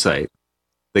their website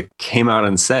that came out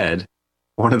and said,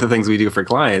 one of the things we do for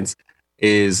clients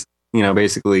is,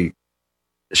 basically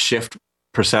shift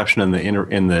perception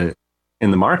in the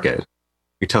market.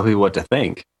 We tell people what to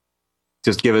think.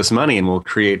 Just give us money and we'll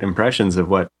create impressions of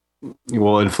what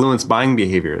will influence buying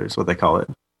behavior is what they call it.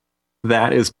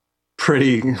 That is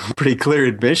pretty clear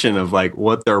admission of like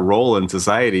what their role in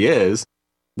society is.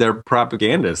 They're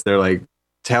propagandists. They're like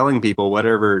telling people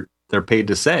whatever they're paid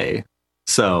to say.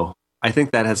 So I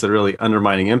think that has a really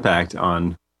undermining impact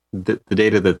on the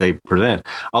data that they present.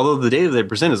 Although the data they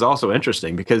present is also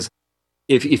interesting because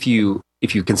if you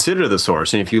consider the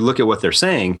source and if you look at what they're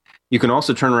saying, you can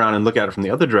also turn around and look at it from the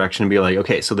other direction and be like,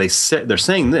 okay, so they're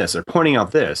saying this, they're pointing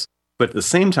out this, but at the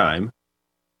same time,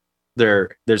 there's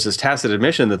this tacit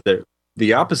admission that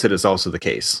the opposite is also the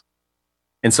case.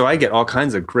 And so I get all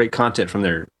kinds of great content from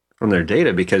their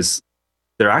data because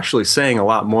they're actually saying a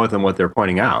lot more than what they're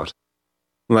pointing out.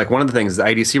 Like one of the things, the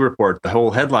IDC report, the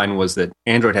whole headline was that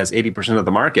Android has 80% of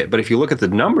the market. But if you look at the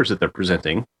numbers that they're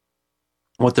presenting,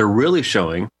 what they're really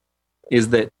showing is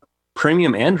that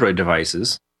premium Android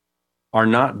devices are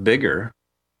not bigger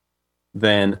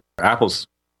than Apple's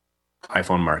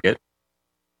iPhone market,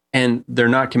 and they're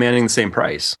not commanding the same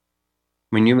price.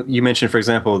 I mean, you mentioned, for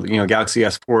example, Galaxy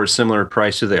S4 is similar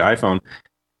price to the iPhone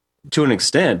to an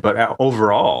extent, but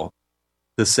overall,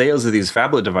 the sales of these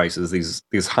phablet devices,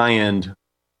 these high-end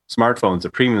smartphones, the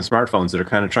premium smartphones that are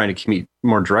kind of trying to compete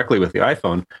more directly with the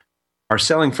iPhone, are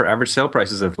selling for average sale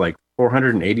prices of like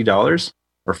 $480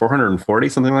 or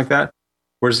 $440, something like that.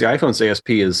 Whereas the iPhone's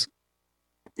ASP is,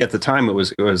 at the time,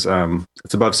 it's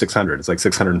above $600. It's like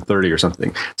 $630 or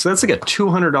something. So that's like a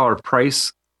 $200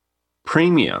 price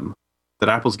premium that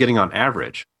Apple's getting on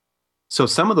average. So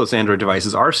some of those Android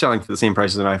devices are selling for the same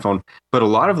price as an iPhone, but a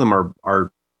lot of them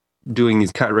are doing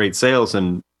these cut rate sales,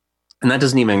 and that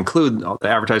doesn't even include all the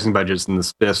advertising budgets and the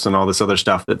spiffs and all this other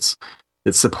stuff that's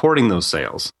supporting those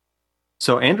sales.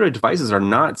 So Android devices are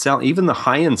not selling. Even the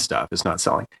high-end stuff is not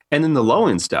selling. And then the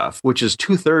low-end stuff, which is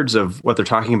 2/3 of what they're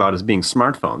talking about as being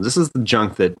smartphones. This is the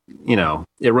junk that,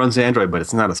 it runs Android, but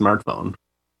it's not a smartphone.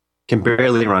 Can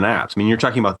barely run apps. I mean, you're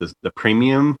talking about the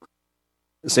premium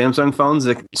Samsung phones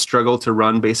that struggle to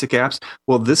run basic apps.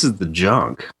 Well, this is the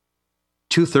junk.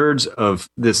 2/3 of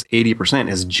this 80%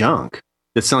 is junk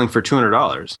that's selling for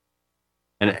 $200.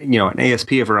 And, an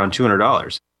ASP of around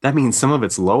 $200. That means some of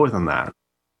it's lower than that.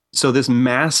 So this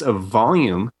mass of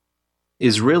volume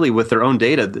is really, with their own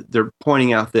data, they're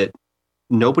pointing out that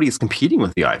nobody's competing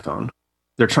with the iPhone.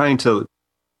 They're trying to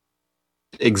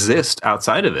exist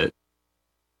outside of it.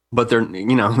 But they're,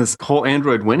 this whole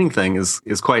Android winning thing is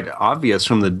quite obvious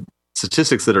from the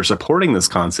statistics that are supporting this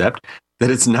concept that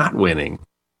it's not winning.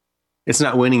 it's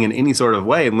not winning in any sort of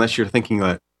way unless you're thinking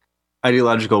that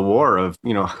ideological war of,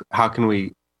 how can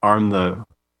we arm the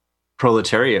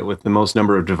proletariat with the most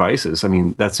number of devices? I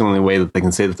mean, that's the only way that they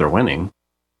can say that they're winning.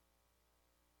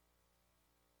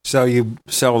 So you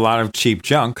sell a lot of cheap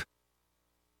junk.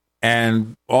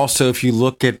 And also, if you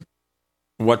look at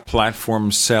what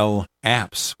platforms sell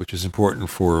apps, which is important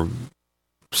for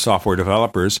software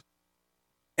developers,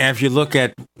 and if you look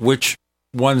at which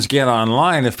ones get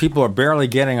online, if people are barely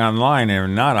getting online,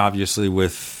 and not obviously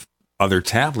with other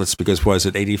tablets, because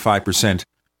 85%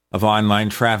 of online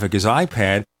traffic is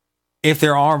iPad, if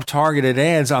there are targeted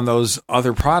ads on those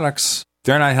other products,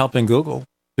 they're not helping Google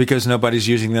because nobody's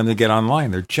using them to get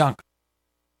online. They're junk.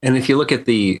 And if you look at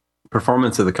the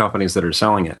performance of the companies that are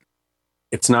selling it,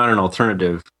 it's not an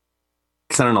alternative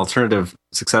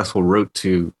successful route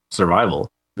to survival,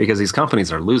 because these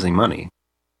companies are losing money.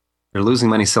 They're losing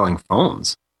money selling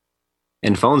phones.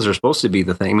 And phones are supposed to be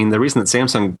the thing. I mean, the reason that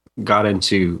Samsung got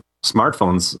into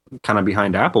smartphones kind of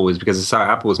behind Apple was because it's how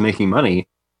Apple was making money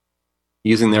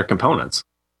using their components.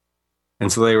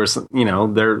 And so they were,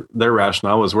 their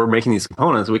rationale was, we're making these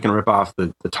components, we can rip off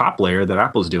the top layer that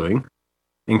Apple's doing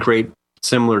and create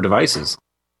similar devices.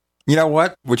 You know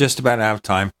what? We're just about out of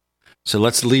time. So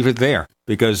let's leave it there,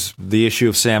 because the issue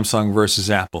of Samsung versus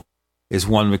Apple is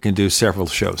one we can do several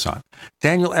shows on.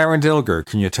 Daniel Aaron Dilger,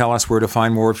 can you tell us where to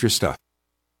find more of your stuff?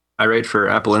 I write for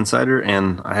Apple Insider,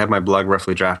 and I have my blog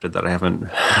Roughly Drafted that I haven't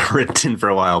written for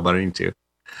a while, but I need to.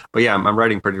 But yeah, I'm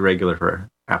writing pretty regular for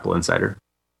Apple Insider.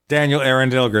 Daniel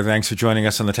Aaron Dilger, thanks for joining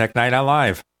us on the Tech Night Out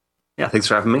Live. Yeah, thanks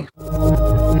for having me.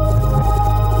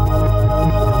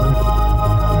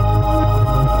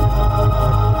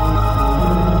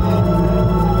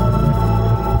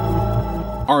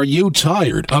 Are you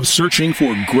tired of searching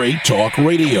for great talk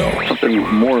radio? Something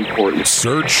more important.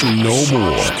 Search no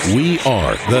more. We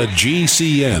are the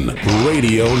GCN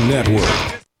Radio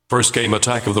Network. First came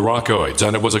Attack of the Rockoids,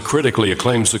 and it was a critically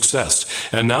acclaimed success.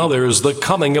 And now there's The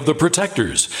Coming of the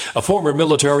Protectors. A former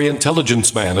military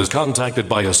intelligence man is contacted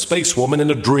by a space woman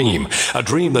in a dream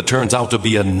that turns out to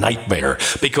be a nightmare,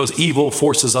 because evil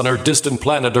forces on her distant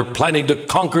planet are planning to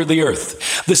conquer the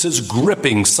Earth. This is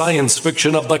gripping science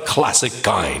fiction of the classic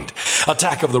kind.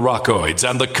 Attack of the Rockoids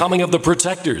and The Coming of the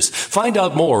Protectors. Find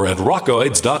out more at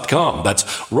rockoids.com. That's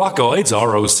Rockoids,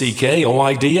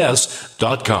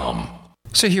 ROCKOIDS.com.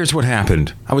 So here's what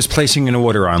happened. I was placing an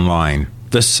order online.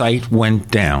 The site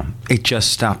went down. It just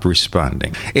stopped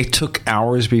responding. It took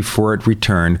hours before it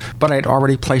returned, but I'd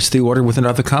already placed the order with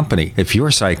another company. If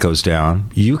your site goes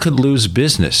down, you could lose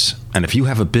business. And if you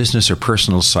have a business or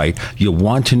personal site, you'll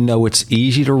want to know it's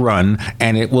easy to run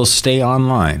and it will stay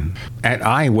online. At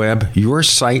iWeb, your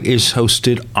site is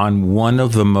hosted on one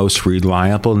of the most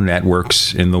reliable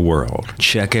networks in the world.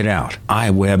 Check it out.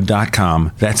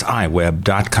 iWeb.com. That's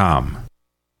iWeb.com.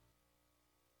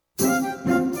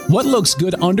 What looks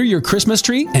good under your Christmas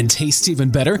tree and tastes even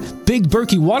better? Big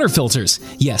Berkey water filters.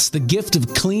 Yes, the gift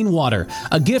of clean water.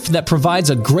 A gift that provides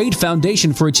a great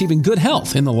foundation for achieving good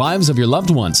health in the lives of your loved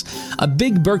ones. A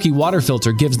Big Berkey water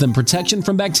filter gives them protection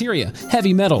from bacteria,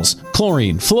 heavy metals,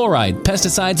 chlorine, fluoride,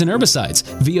 pesticides and herbicides,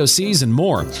 VOCs and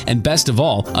more. And best of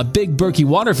all, a Big Berkey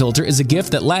water filter is a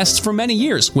gift that lasts for many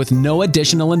years with no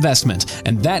additional investment.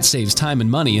 And that saves time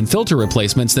and money in filter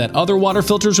replacements that other water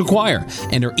filters require,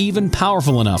 and are even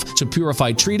powerful enough to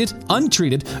purify treated,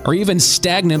 untreated, or even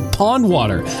stagnant pond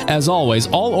water. As always,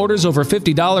 all orders over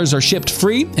 $50 are shipped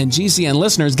free, and GCN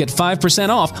listeners get 5%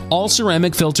 off all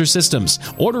ceramic filter systems.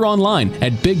 Order online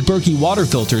at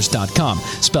BigBerkeyWaterFilters.com,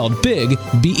 spelled Big,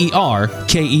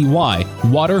 Berkey,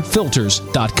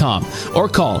 waterfilters.com, or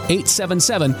call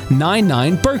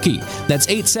 877-99-BERKEY. That's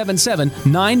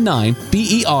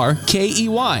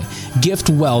 877-99-BERKEY. Gift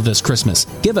well this Christmas.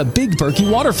 Give a Big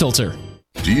Berkey water filter.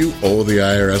 Do you owe the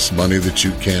IRS money that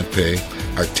you can't pay?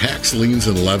 Are tax liens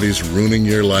and levies ruining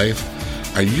your life?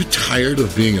 Are you tired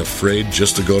of being afraid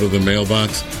just to go to the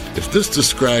mailbox? If this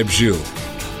describes you,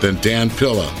 then Dan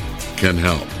Pilla can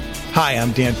help. Hi,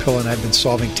 I'm Dan Pilla, and I've been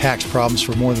solving tax problems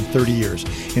for more than 30 years.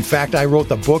 In fact, I wrote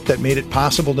the book that made it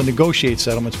possible to negotiate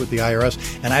settlements with the IRS,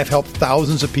 and I've helped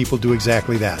thousands of people do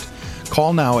exactly that.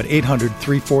 Call now at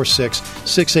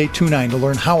 800-346-6829 to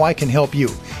learn how I can help you.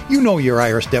 You know your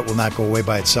IRS debt will not go away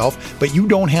by itself, but you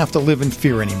don't have to live in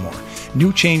fear anymore.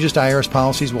 New changes to IRS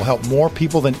policies will help more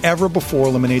people than ever before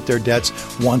eliminate their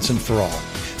debts once and for all.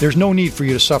 There's no need for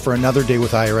you to suffer another day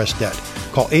with IRS debt.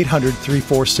 Call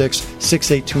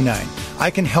 800-346-6829. I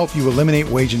can help you eliminate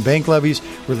wage and bank levies,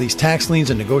 release tax liens,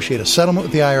 and negotiate a settlement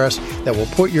with the IRS that will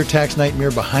put your tax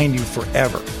nightmare behind you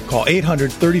forever. Call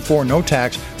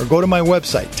 800-34-NO-TAX or go to my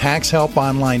website,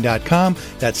 taxhelponline.com.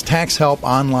 That's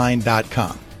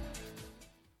taxhelponline.com.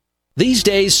 These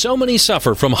days, so many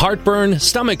suffer from heartburn,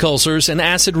 stomach ulcers, and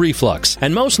acid reflux,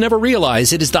 and most never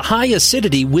realize it is the high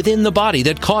acidity within the body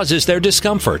that causes their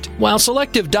discomfort. While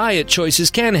selective diet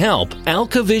choices can help,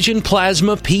 AlkaVision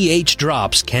Plasma pH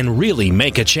drops can really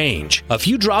make a change. A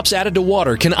few drops added to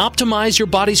water can optimize your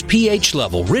body's pH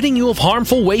level, ridding you of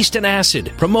harmful waste and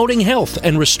acid, promoting health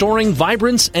and restoring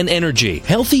vibrance and energy.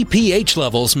 Healthy pH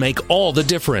levels make all the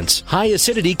difference. High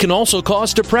acidity can also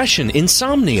cause depression,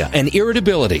 insomnia, and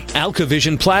irritability.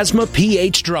 AlkaVision Plasma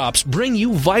pH drops bring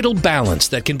you vital balance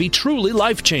that can be truly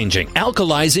life-changing.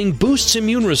 Alkalizing boosts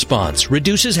immune response,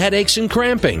 reduces headaches and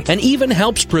cramping, and even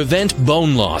helps prevent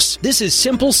bone loss. This is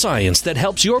simple science that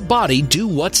helps your body do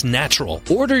what's natural.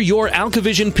 Order your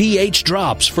AlkaVision pH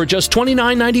drops for just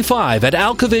 $29.95 at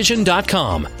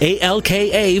alkavision.com,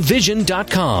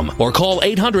 ALKAvision.com, or call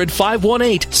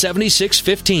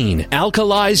 800-518-7615.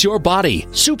 Alkalize your body.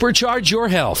 Supercharge your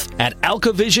health at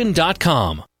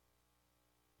alkavision.com.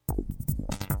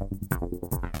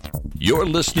 You're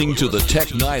listening to the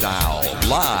Tech Night Owl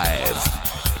live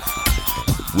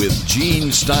with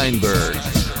Gene Steinberg.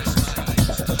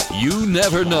 You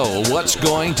never know what's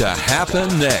going to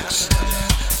happen next.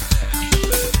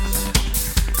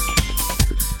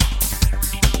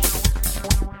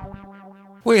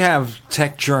 We have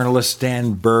tech journalist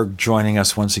Dan Berg joining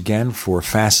us once again for a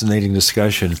fascinating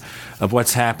discussion of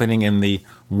what's happening in the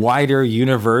wider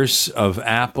universe of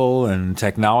Apple and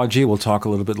technology. We'll talk a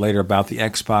little bit later about the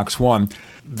Xbox One.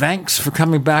 Thanks for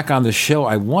coming back on the show.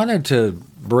 I wanted to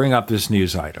bring up this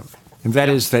news item, and that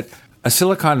is that a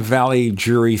Silicon Valley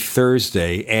jury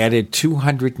Thursday added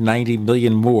 $290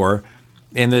 million more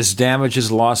in this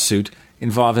damages lawsuit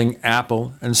involving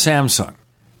Apple and Samsung.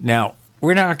 Now,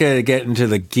 we're not going to get into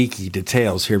the geeky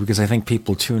details here because I think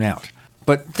people tune out.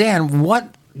 But Dan,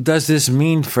 what does this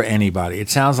mean for anybody? It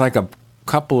sounds like a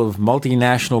couple of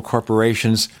multinational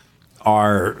corporations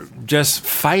are just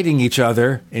fighting each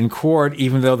other in court,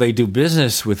 even though they do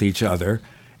business with each other.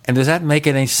 And does that make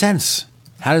any sense?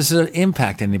 How does it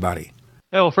impact anybody?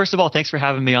 Oh, well, first of all, thanks for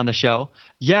having me on the show.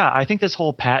 Yeah, I think this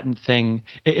whole patent thing,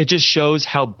 it just shows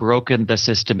how broken the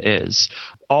system is.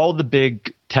 All the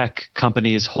big tech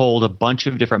companies hold a bunch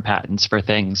of different patents for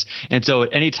things. And so at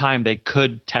any time they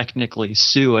could technically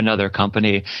sue another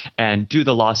company and do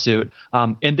the lawsuit.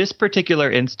 In this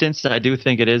particular instance, I do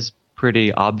think it is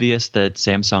pretty obvious that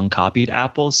Samsung copied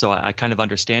Apple, so I kind of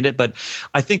understand it. But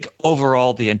I think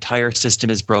overall the entire system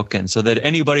is broken, so that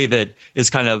anybody that is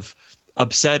kind of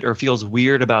upset or feels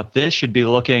weird about this should be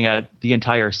looking at the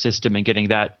entire system and getting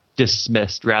that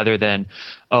dismissed rather than,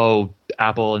 oh,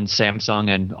 Apple and Samsung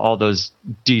and all those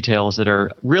details that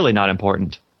are really not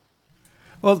important.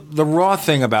 Well, the raw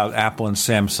thing about Apple and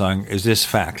Samsung is this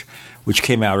fact, which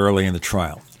came out early in the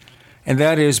trial. And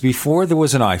that is, before there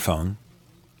was an iPhone,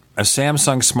 a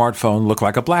Samsung smartphone looked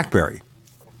like a BlackBerry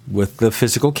with the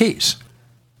physical keys.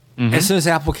 Mm-hmm. As soon as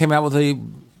Apple came out with the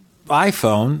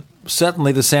iPhone,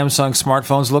 suddenly the Samsung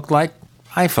smartphones looked like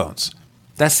iPhones.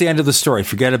 That's the end of the story.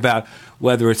 Forget about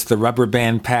whether it's the rubber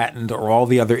band patent or all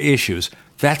the other issues.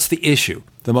 That's the issue.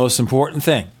 The most important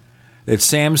thing, that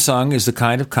Samsung is the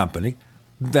kind of company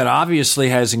that obviously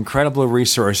has incredible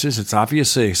resources. It's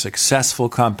obviously a successful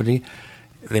company.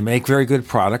 They make very good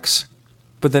products,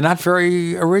 but they're not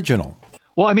very original.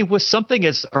 Well, I mean, with something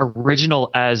as original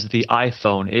as the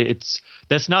iPhone,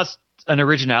 that's not an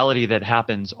originality that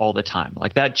happens all the time.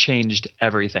 Like, that changed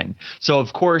everything. So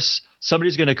of course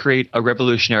somebody's going to create a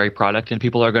revolutionary product and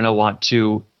people are going to want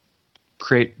to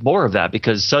create more of that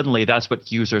because suddenly that's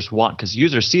what users want, because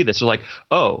users see this. They're like,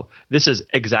 oh, this is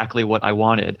exactly what I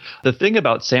wanted. The thing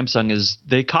about Samsung is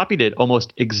they copied it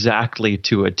almost exactly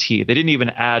to a T. They didn't even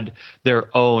add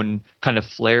their own kind of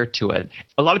flair to it.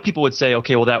 A lot of people would say,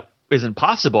 okay, well, that isn't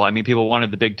possible. I mean, people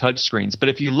wanted the big touch screens. But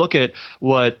if you look at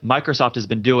what Microsoft has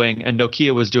been doing and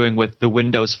Nokia was doing with the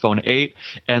Windows Phone 8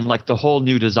 and like the whole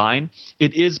new design,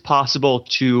 it is possible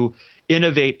to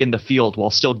innovate in the field while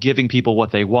still giving people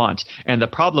what they want. And the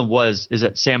problem is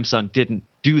that Samsung didn't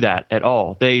do that at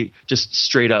all. They just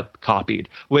straight up copied,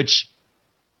 which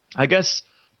I guess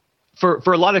for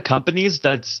a lot of companies,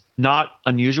 that's not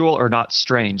unusual or not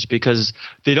strange because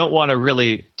they don't want to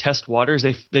really test waters.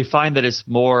 They find that it's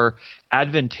more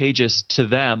advantageous to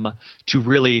them to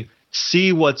really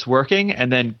see what's working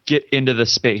and then get into the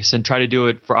space and try to do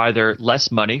it for either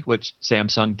less money, which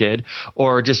Samsung did,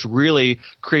 or just really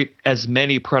create as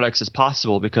many products as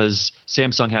possible, because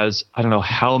Samsung has, I don't know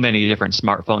how many different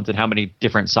smartphones and how many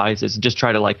different sizes, and just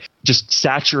try to just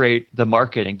saturate the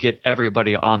market and get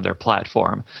everybody on their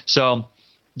platform. So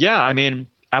yeah, I mean,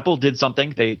 Apple did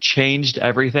something, they changed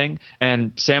everything,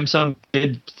 and Samsung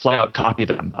did flat out copy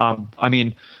them. I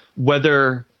mean,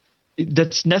 whether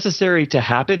that's necessary to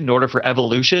happen in order for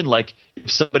evolution. Like,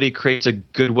 if somebody creates a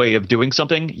good way of doing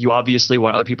something, you obviously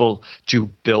want other people to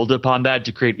build upon that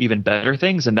to create even better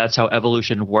things, and that's how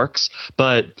evolution works.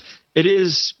 But it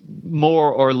is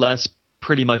more or less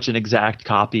pretty much an exact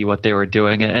copy what they were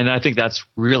doing, and I think that's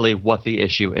really what the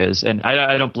issue is. And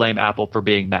I don't blame Apple for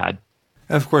being mad.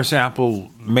 Of course, Apple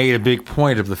made a big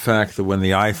point of the fact that when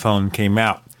the iPhone came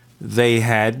out, they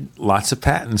had lots of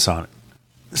patents on it.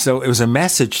 So it was a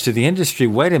message to the industry,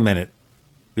 wait a minute,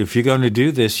 if you're going to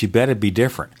do this, you better be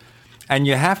different. And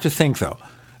you have to think, though,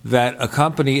 that a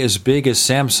company as big as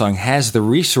Samsung has the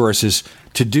resources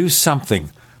to do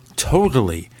something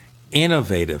totally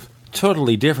innovative,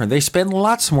 totally different. They spend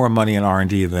lots more money on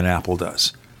R&D than Apple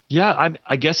does. Yeah,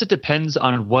 I guess it depends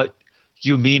on what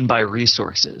you mean by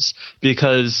resources,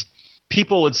 because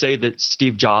people would say that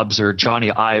Steve Jobs or Johnny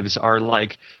Ives are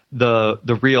like the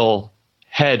real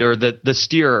head or the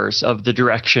steerers of the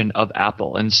direction of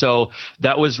Apple. And so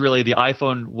that was really, the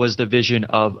iPhone was the vision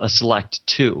of a Select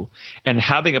 2. And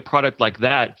having a product like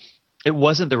that, it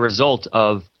wasn't the result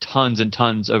of tons and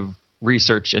tons of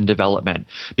research and development.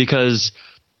 Because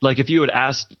like, if you had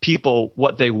asked people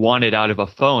what they wanted out of a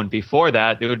phone before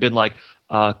that, it would have been like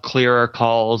clearer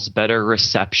calls, better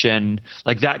reception,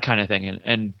 like that kind of thing.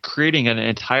 And creating an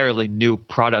entirely new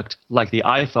product like the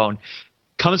iPhone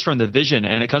comes from the vision,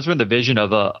 and it comes from the vision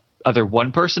of either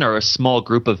one person or a small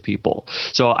group of people.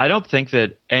 So I don't think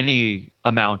that any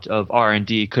amount of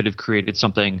R&D could have created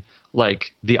something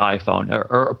like the iPhone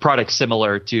or a product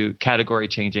similar to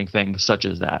category-changing things such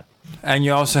as that. And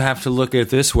you also have to look at it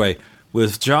this way.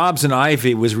 With Jobs and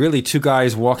Ivy, it was really two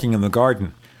guys walking in the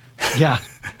garden. Yeah,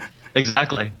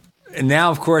 exactly. And now,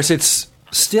 of course, it's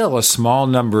still a small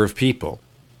number of people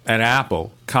at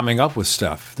Apple coming up with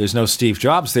stuff. There's no Steve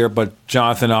Jobs there, but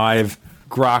Jonathan Ive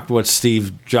grokked what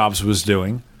Steve Jobs was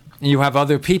doing. You have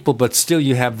other people, but still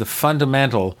you have the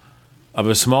fundamental of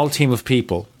a small team of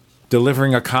people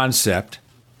delivering a concept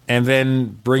and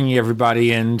then bringing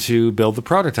everybody in to build the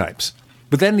prototypes.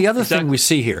 But then the other thing we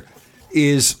see here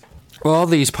is all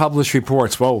these published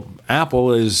reports. Well,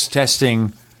 Apple is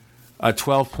testing a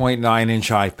 12.9-inch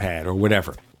iPad or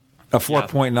whatever, a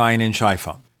 4.9-inch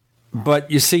iPhone.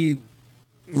 But you see,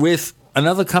 with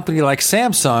another company like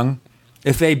Samsung,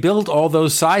 if they build all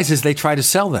those sizes, they try to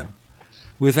sell them.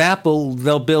 With Apple,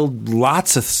 they'll build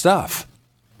lots of stuff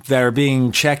that are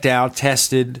being checked out,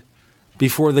 tested,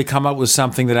 before they come up with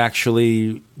something that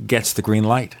actually gets the green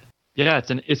light. Yeah,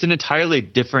 it's an entirely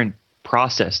different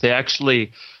process. They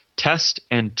actually test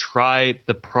and try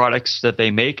the products that they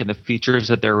make and the features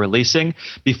that they're releasing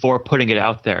before putting it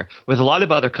out there. With a lot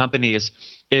of other companies,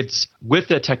 it's with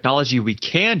the technology we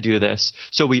can do this,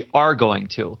 so we are going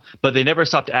to. But they never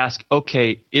stop to ask,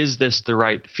 okay, is this the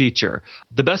right feature?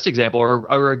 The best example,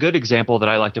 or a good example that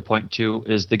I like to point to,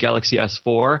 is the Galaxy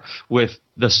S4 with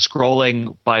the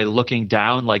scrolling by looking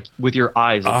down, like with your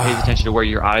eyes. It pays attention to where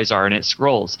your eyes are and it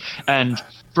scrolls. And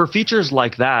for features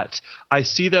like that, I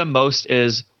see them most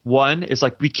as, one, is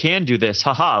like, we can do this.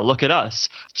 Haha, look at us.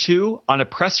 Two, on a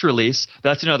press release,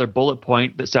 that's another bullet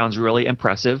point that sounds really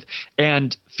impressive.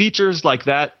 And features like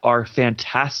that are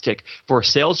fantastic for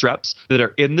sales reps that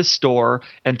are in the store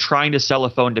and trying to sell a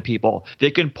phone to people.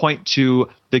 They can point to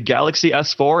the Galaxy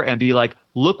S4 and be like,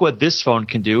 look what this phone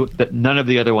can do that none of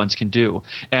the other ones can do.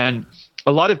 And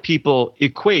a lot of people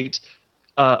equate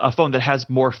a phone that has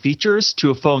more features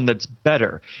to a phone that's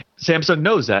better. Samsung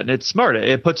knows that, and it's smart.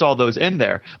 It puts all those in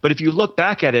there. But if you look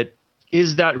back at it,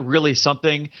 is that really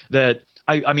something that,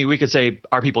 I mean, we could say,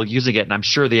 are people using it? And I'm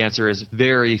sure the answer is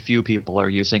very few people are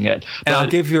using it. And I'll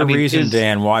give you a reason,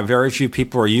 Dan, why very few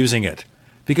people are using it.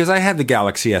 Because I had the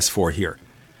Galaxy S4 here.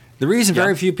 The reason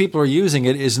very few people are using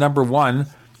it is, number one,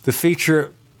 the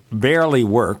feature barely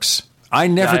works. I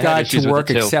never got it to work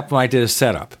except when I did a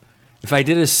setup. If I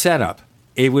did a setup,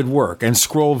 it would work and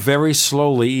scroll very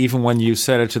slowly even when you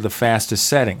set it to the fastest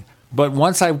setting. But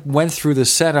once I went through the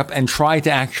setup and tried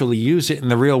to actually use it in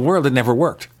the real world, it never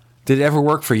worked. Did it ever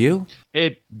work for you?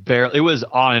 It was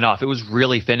on and off. It was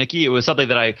really finicky. It was something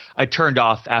that I turned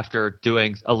off after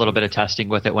doing a little bit of testing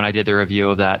with it when I did the review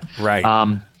of that. Right.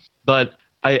 But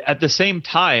at the same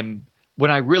time,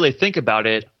 when I really think about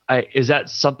it, is that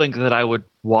something that I would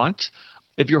want?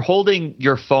 if you're holding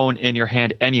your phone in your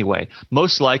hand anyway,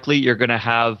 most likely you're going to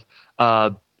have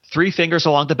 3 fingers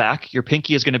along the back. Your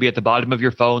pinky is going to be at the bottom of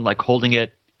your phone, like holding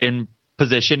it in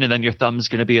position, and then your thumb is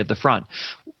going to be at the front.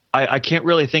 I can't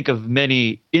really think of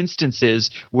many instances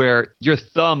where your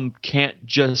thumb can't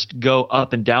just go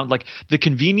up and down. Like, the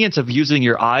convenience of using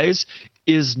your eyes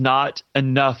is not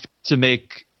enough to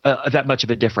make that much of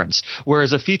a difference.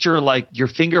 Whereas a feature like your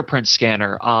fingerprint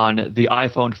scanner on the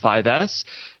iPhone 5S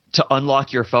to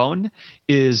unlock your phone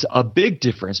is a big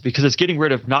difference, because it's getting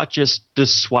rid of not just the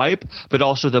swipe, but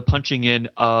also the punching in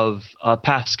of a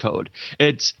passcode.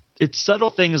 It's subtle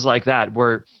things like that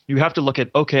where you have to look at,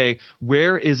 okay,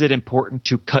 where is it important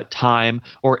to cut time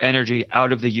or energy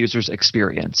out of the user's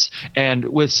experience? And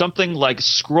with something like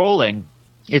scrolling,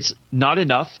 it's not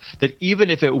enough that even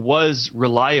if it was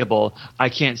reliable, I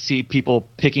can't see people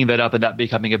picking that up and that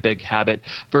becoming a big habit.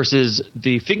 Versus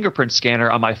the fingerprint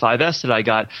scanner on my 5S that I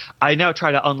got, I now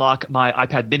try to unlock my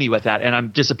iPad mini with that, and I'm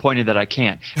disappointed that I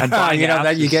can't. And buying apps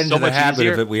that you get into so the habit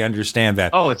easier. of it. We understand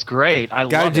that. Oh, it's great. I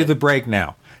Got love to do it. the break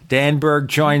now. Dan Berg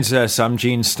joins us. I'm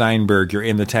Gene Steinberg. You're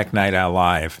in the Tech Night Owl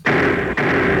Live.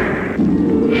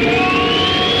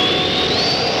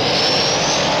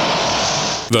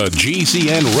 The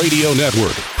GCN Radio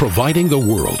Network, providing the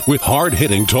world with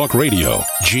hard-hitting talk radio.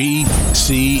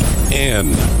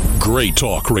 GCN. Great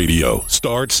talk radio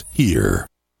starts here.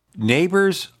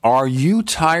 Neighbors, are you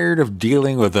tired of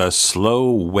dealing with a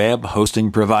slow web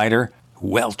hosting provider?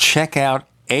 Well, check out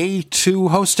A2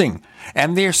 Hosting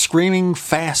and their screaming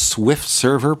fast Swift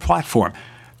server platform.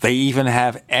 They even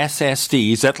have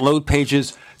SSDs that load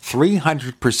pages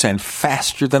 300%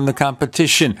 faster than the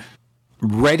competition.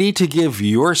 Ready to give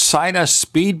your site a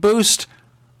speed boost?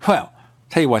 Well,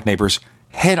 tell you what, neighbors,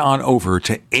 head on over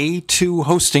to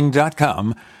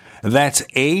a2hosting.com. That's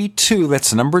A2,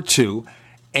 that's number 2,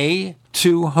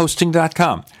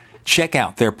 a2hosting.com. Check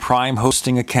out their Prime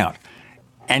hosting account.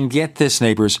 And get this,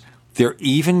 neighbors, they're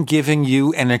even giving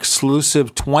you an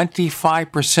exclusive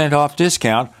 25% off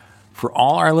discount for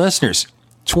all our listeners.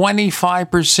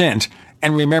 25%.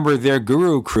 And remember, their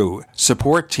Guru Crew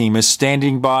support team is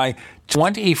standing by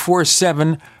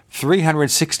 24/7,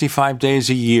 365 days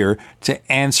a year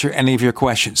to answer any of your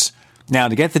questions. Now,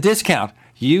 to get the discount,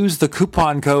 use the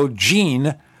coupon code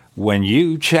GENE when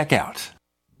you check out.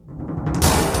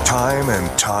 Time and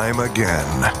time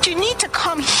again. You need to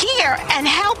come here and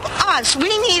help us.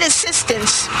 We need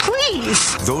assistance,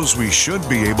 please. Those we should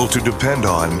be able to depend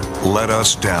on let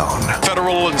us down.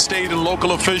 Federal and state and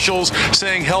local officials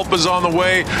saying help is on the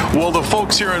way. Well, the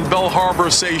folks here in Bell Harbor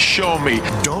say, show me.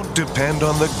 Don't depend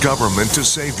on the government to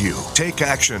save you. Take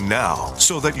action now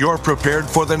so that you're prepared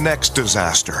for the next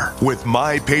disaster with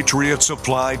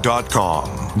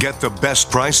MyPatriotSupply.com. Get the best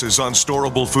prices on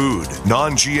storable food,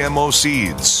 non-GMO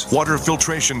seeds, water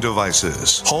filtration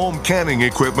devices, home canning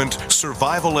equipment,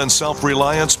 survival and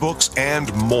self-reliance books,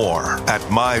 and more at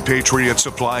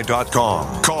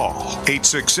MyPatriotSupply.com. Call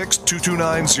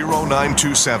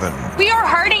 866-229-0927. We are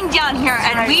hurting down here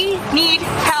and we need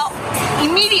help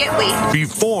immediately.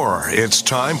 Before it's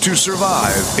time to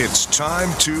survive, it's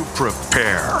time to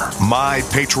prepare.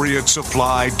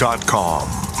 MyPatriotSupply.com.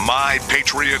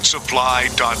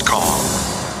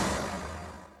 MyPatriotSupply.com.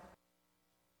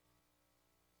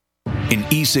 An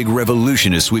e-cig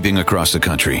revolution is sweeping across the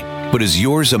country. But is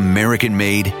yours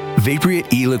American-made?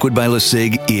 Vaporite e-liquid by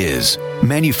LeSig is.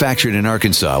 Manufactured in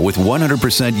Arkansas with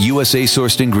 100%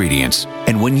 USA-sourced ingredients.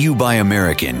 And when you buy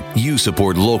American, you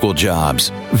support local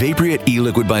jobs. Vaporite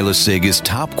e-liquid by LeSig is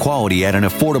top quality at an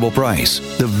affordable price.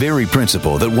 The very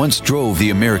principle that once drove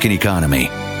the American economy.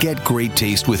 Get great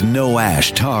taste with no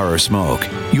ash, tar, or smoke.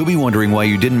 You'll be wondering why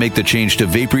you didn't make the change to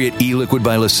Vaporite e-liquid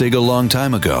by LeSig a long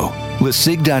time ago.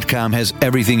 LeSig.com has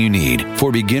everything you need,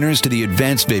 for beginners to the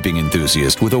advanced vaping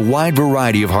enthusiast, with a wide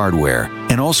variety of hardware,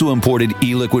 and also imported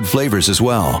e-liquid flavors as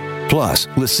well. Plus,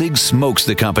 LeSig smokes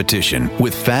the competition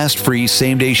with fast, free,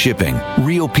 same-day shipping,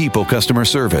 real people customer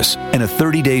service, and a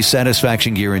 30-day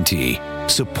satisfaction guarantee.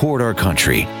 Support our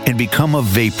country and become a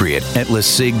Vaporite at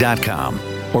LeSig.com.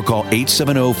 Or call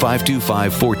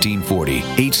 870-525-1440.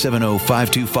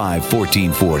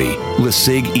 870-525-1440.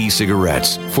 LeSig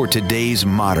e-cigarettes for today's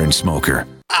modern smoker.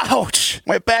 Ouch!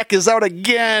 My back is out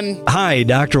again. Hi,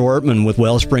 Dr. Ortman with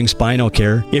Wellspring Spinal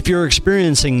Care. If you're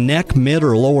experiencing neck, mid,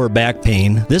 or lower back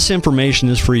pain, this information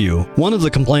is for you. One of the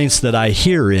complaints that I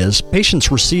hear is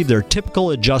patients receive their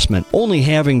typical adjustment, only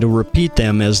having to repeat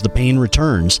them as the pain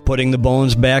returns. Putting the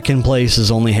bones back in place is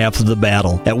only half of the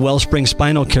battle. At Wellspring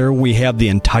Spinal Care, we have the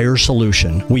entire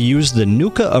solution. We use the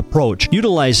NUCA approach,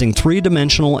 utilizing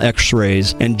three-dimensional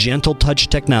x-rays and gentle touch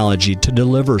technology to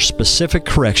deliver specific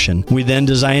correction. We then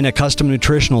design design a custom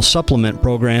nutritional supplement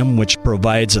program which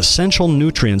provides essential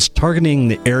nutrients targeting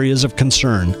the areas of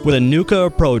concern. With a NUCA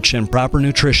approach and proper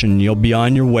nutrition, you'll be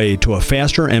on your way to a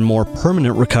faster and more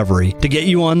permanent recovery. To get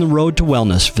you on the road to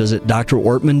wellness, visit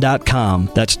drortman.com.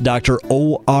 That's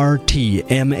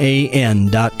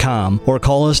drortman.com. Or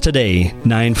call us today,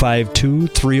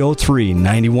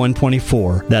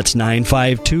 952-303-9124. That's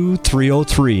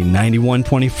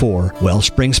 952-303-9124.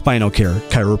 Wellspring Spinal Care,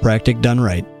 chiropractic done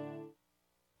right.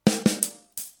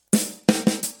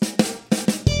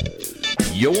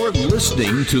 You're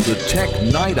listening to the Tech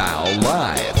Night Owl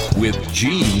Live with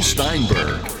Gene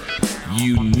Steinberg.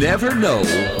 You never know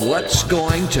what's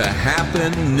going to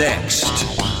happen next.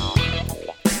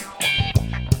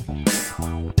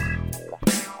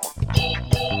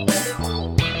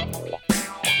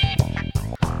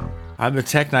 I'm the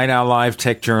Tech Night Owl Live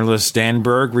tech journalist Dan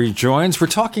Berg rejoins. We're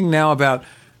talking now about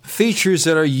features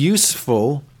that are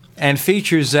useful and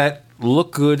features that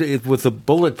look good with the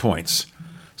bullet points.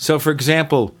 So, for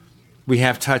example, we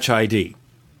have Touch ID.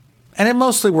 And it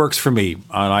mostly works for me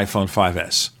on iPhone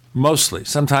 5S. Mostly.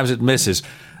 Sometimes it misses.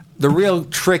 The real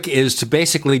trick is to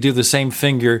basically do the same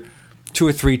finger 2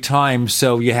 or 3 times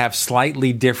so you have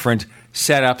slightly different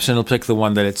setups and it'll pick the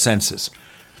one that it senses.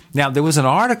 Now, there was an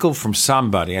article from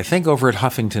somebody, I think over at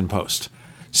Huffington Post,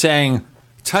 saying,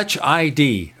 Touch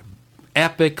ID,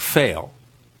 epic fail.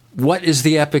 What is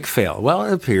the epic fail? Well,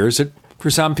 it appears that for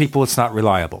some people it's not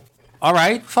reliable. All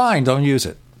right, fine, don't use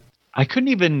it. I couldn't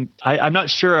even, I'm not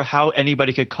sure how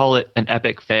anybody could call it an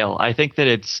epic fail. I think that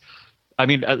it's, I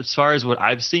mean, as far as what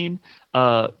I've seen,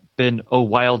 been a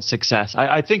wild success.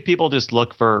 I think people just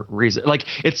look for reason. Like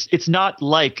it's not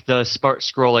like the smart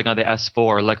scrolling on the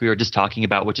S4, like we were just talking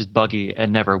about, which is buggy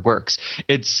and never works.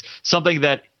 It's something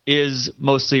that is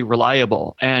mostly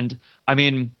reliable. And I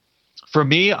mean, for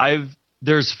me,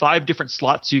 there's 5 different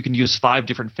slots, so you can use 5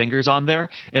 different fingers on there.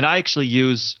 And I actually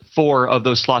use 4 of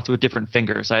those slots with different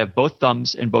fingers. I have both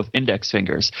thumbs and both index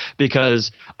fingers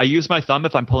because I use my thumb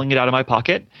if I'm pulling it out of my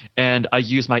pocket, and I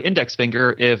use my index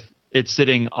finger if it's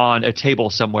sitting on a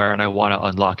table somewhere and I want to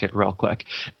unlock it real quick.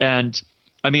 And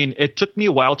I mean, it took me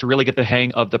a while to really get the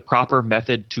hang of the proper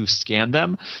method to scan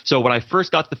them. So when I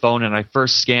first got the phone and I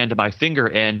first scanned my finger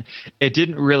in, it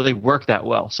didn't really work that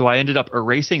well. So I ended up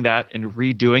erasing that and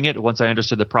redoing it once I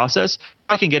understood the process.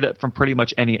 I can get it from pretty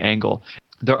much any angle.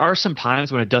 There are some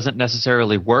times when it doesn't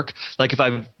necessarily work. Like if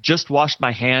I've just washed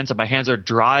my hands and my hands are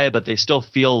dry, but they still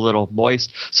feel a little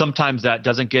moist, sometimes that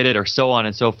doesn't get it, or so on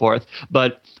and so forth.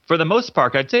 But for the most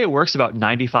part, I'd say it works about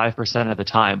 95% of the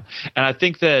time. And I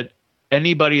think that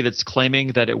anybody that's claiming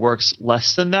that it works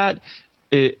less than that,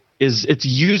 it's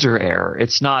user error.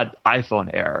 It's not iPhone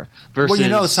error. Well, you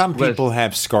know, some people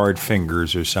have scarred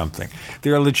fingers or something.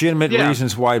 There are legitimate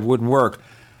reasons why it wouldn't work.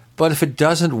 But if it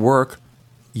doesn't work,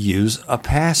 use a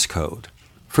passcode.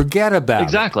 Forget about it.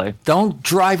 Exactly. Don't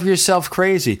drive yourself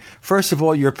crazy. First of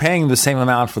all, you're paying the same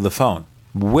amount for the phone,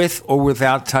 with or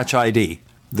without Touch ID.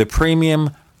 The premium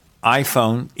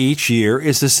iPhone each year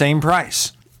is the same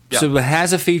price. Yep. So if it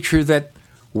has a feature that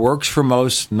works for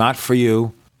most, not for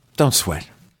you, don't sweat.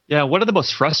 Yeah, one of the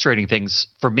most frustrating things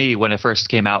for me when it first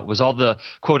came out was all the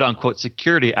quote-unquote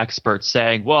security experts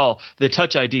saying, well, the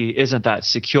Touch ID isn't that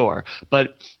secure.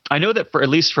 But I know that at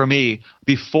least for me,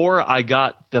 before I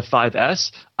got the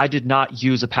 5S, I did not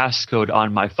use a passcode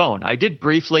on my phone. I did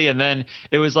briefly, and then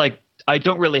it was like, I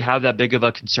don't really have that big of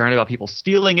a concern about people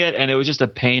stealing it, and it was just a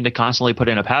pain to constantly put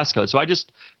in a passcode. So I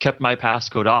just kept my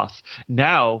passcode off.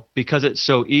 Now, because it's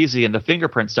so easy and the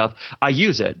fingerprint stuff, I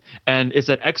use it. And it's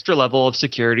an extra level of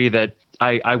security that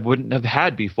I wouldn't have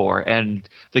had before. And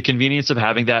the convenience of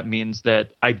having that means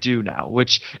that I do now,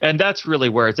 and that's really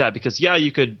where it's at. Because, yeah,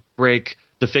 you could break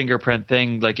the fingerprint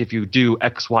thing, like if you do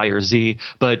X, Y, or Z,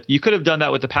 but you could have done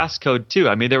that with the passcode too.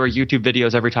 I mean, there were YouTube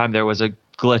videos every time there was a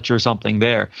glitch or something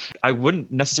there. I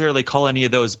wouldn't necessarily call any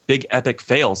of those big epic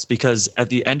fails because at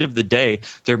the end of the day,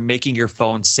 they're making your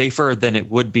phone safer than it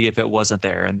would be if it wasn't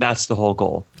there. And that's the whole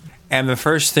goal. And the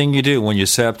first thing you do when you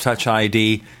set up Touch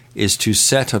ID is to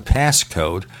set a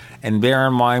passcode. And bear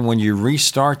in mind, when you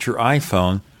restart your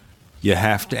iPhone, you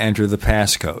have to enter the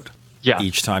passcode. Yeah,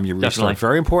 each time you restart. Definitely.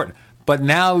 Very important. But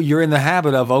now you're in the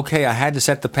habit of, okay, I had to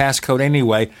set the passcode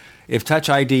anyway. If Touch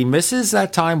ID misses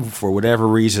that time for whatever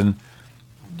reason,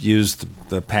 use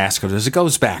the passcode as it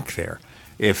goes back there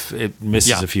if it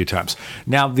misses a few times.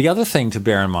 Now, the other thing to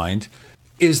bear in mind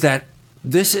is that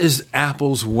this is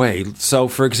Apple's way. So,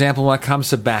 for example, when it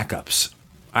comes to backups,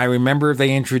 I remember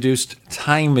they introduced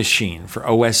Time Machine for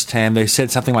OS X. They said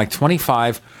something like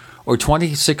 25 or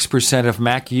 26% of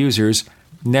Mac users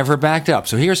never backed up.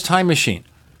 So here's Time Machine.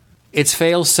 It's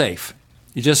fail-safe.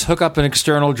 You just hook up an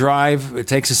external drive. It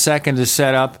takes a second to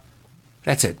set up.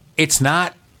 That's it. It's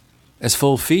not as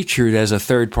full-featured as a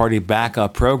third-party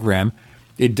backup program.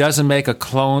 It doesn't make a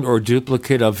clone or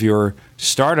duplicate of your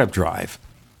startup drive.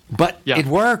 But it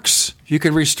works. You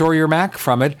can restore your Mac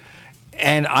from it.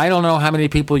 And I don't know how many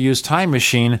people use Time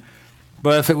Machine,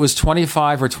 but if it was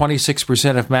 25 or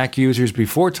 26% of Mac users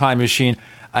before Time Machine,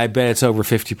 I bet it's over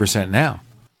 50% now.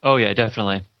 Oh, yeah,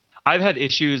 definitely. I've had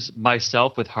issues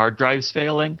myself with hard drives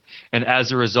failing, and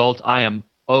as a result, I am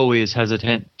always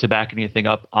hesitant to back anything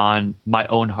up on my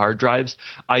own hard drives.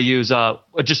 I use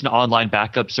just an online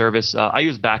backup service. I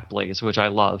use Backblaze, which I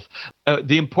love.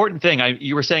 The important thing,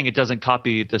 you were saying it doesn't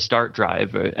copy the start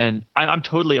drive, and I'm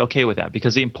totally okay with that,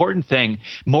 because the important thing,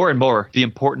 more and more, the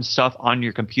important stuff on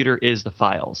your computer is the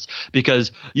files,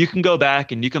 because you can go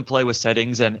back and you can play with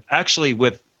settings. And actually,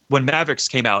 when Mavericks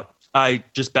came out, I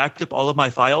just backed up all of my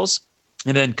files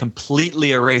and then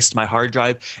completely erased my hard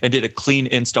drive and did a clean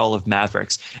install of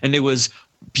Mavericks. And it was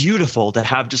beautiful to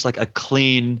have just like a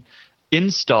clean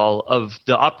install of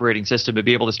the operating system to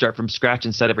be able to start from scratch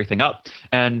and set everything up.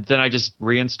 And then I just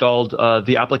reinstalled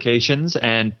the applications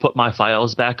and put my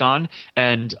files back on,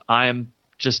 and I'm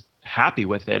just happy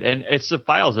with it. And it's the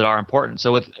files that are important.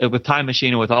 So with Time Machine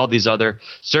and with all these other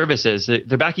services,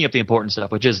 they're backing up the important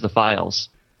stuff, which is the files.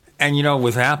 And,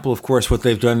 with Apple, of course, what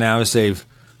they've done now is they've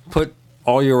put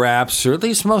all your apps, or at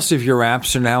least most of your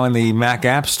apps, are now in the Mac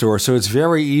App Store, so it's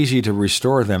very easy to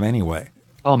restore them anyway.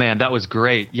 Oh, man, that was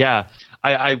great. Yeah,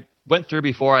 I went through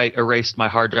before I erased my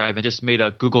hard drive and just made a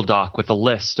Google Doc with a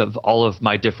list of all of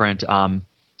my different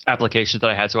applications that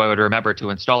I had, so I would remember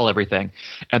to install everything.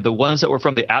 And the ones that were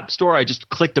from the App Store, I just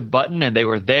clicked a button and they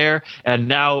were there, and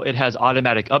now it has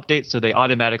automatic updates, so they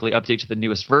automatically update to the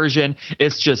newest version.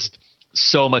 It's just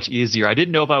so much easier. I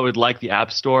didn't know if I would like the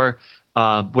App Store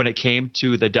when it came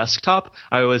to the desktop.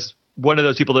 I was one of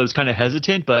those people that was kind of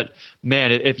hesitant, but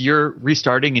man, if you're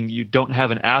restarting and you don't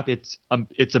have an app, it's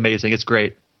amazing. It's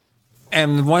great.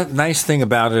 And one nice thing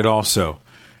about it also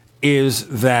is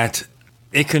that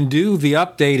it can do the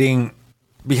updating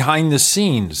behind the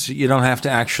scenes. You don't have to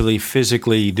actually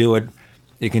physically do it.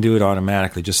 You can do it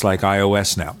automatically, just like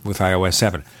iOS now with iOS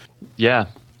 7. Yeah.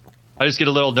 I just get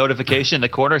a little notification in the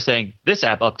corner saying, this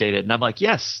app updated. And I'm like,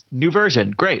 yes, new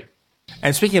version. Great.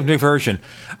 And speaking of new version,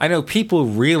 I know people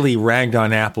really ragged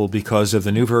on Apple because of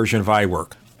the new version of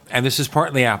iWork. And this is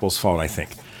partly Apple's fault, I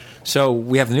think. So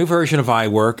we have the new version of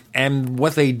iWork, and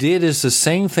what they did is the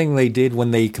same thing they did when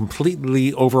they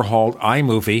completely overhauled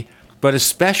iMovie, but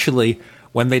especially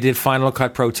when they did Final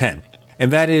Cut Pro 10.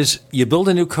 And that is, you build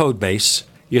a new code base,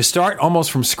 you start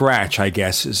almost from scratch, I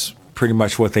guess, is pretty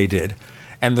much what they did.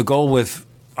 And the goal with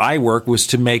iWork was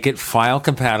to make it file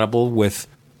compatible with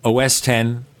OS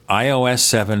 10, iOS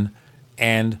 7,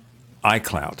 and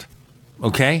iCloud.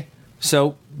 Okay?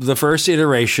 So the first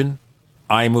iteration,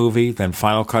 iMovie, then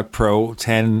Final Cut Pro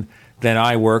 10, then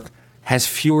iWork, has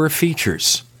fewer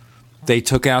features. They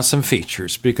took out some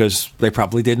features because they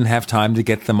probably didn't have time to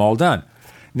get them all done.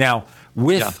 Now,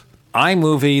 with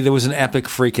iMovie, there was an epic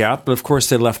freakout, but of course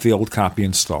they left the old copy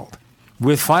installed.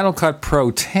 With Final Cut Pro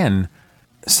 10,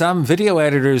 some video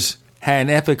editors had an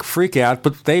epic freakout,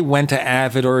 but they went to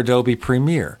Avid or Adobe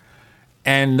Premiere.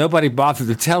 And nobody bothered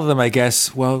to tell them, I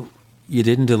guess, well, you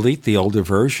didn't delete the older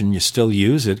version, you still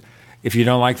use it. If you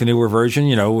don't like the newer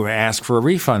version, ask for a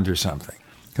refund or something.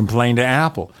 Complain to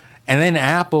Apple. And then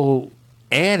Apple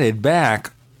added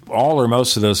back all or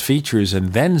most of those features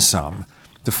and then some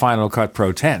to Final Cut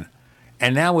Pro 10.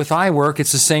 And now with iWork,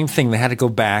 it's the same thing. They had to go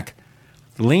back,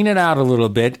 lean it out a little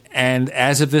bit, and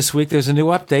as of this week, there's a new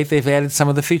update. They've added some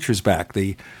of the features back.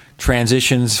 The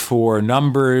transitions for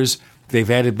numbers, they've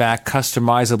added back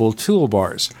customizable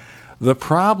toolbars. The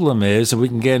problem is, and we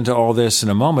can get into all this in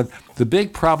a moment, the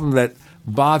big problem that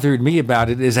bothered me about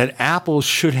it is that Apple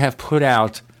should have put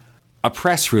out a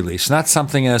press release, not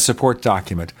something in a support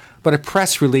document, but a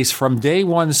press release from day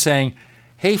one saying,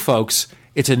 hey folks,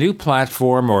 it's a new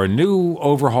platform or a new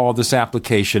overhaul of this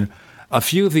application. A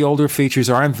few of the older features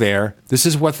aren't there. This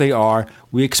is what they are.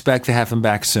 We expect to have them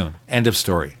back soon. End of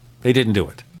story. They didn't do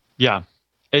it. Yeah.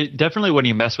 It definitely, when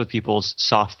you mess with people's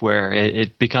software,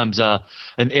 it becomes an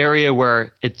area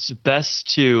where it's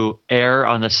best to err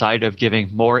on the side of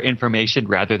giving more information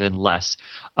rather than less.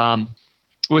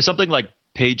 With something like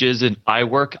Pages and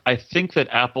iWork, I think that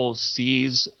Apple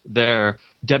sees their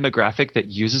demographic that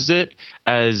uses it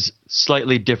as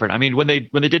slightly different. I mean, when they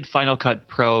did Final Cut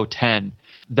Pro 10,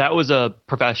 that was a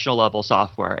professional level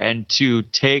software, and to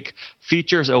take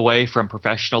features away from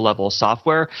professional level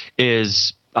software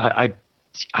is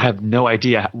I have no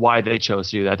idea why they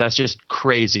chose to do that. That's just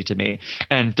crazy to me.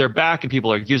 And they're back and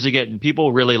people are using it, and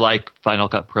people really like Final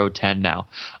Cut Pro 10 now.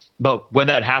 But when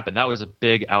that happened, that was a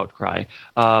big outcry.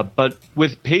 But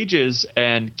with Pages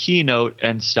and Keynote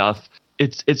and stuff,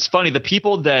 it's funny. The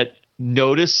people that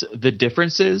notice the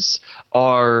differences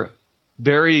are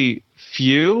very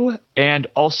few and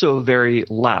also very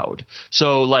loud.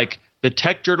 So like the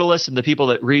tech journalists and the people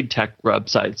that read tech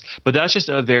websites, but that's just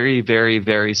a very, very,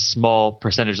 very small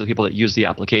percentage of the people that use the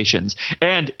applications.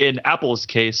 And in Apple's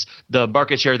case, the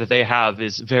market share that they have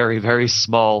is very, very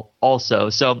small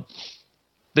also. So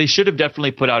they should have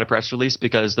definitely put out a press release,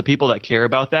 because the people that care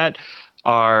about that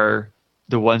are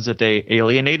the ones that they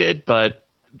alienated. But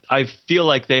I feel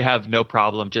like they have no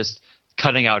problem just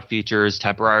cutting out features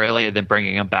temporarily and then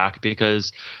bringing them back,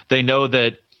 because they know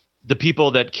that the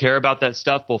people that care about that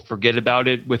stuff will forget about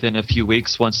it within a few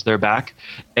weeks once they're back.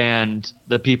 And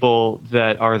the people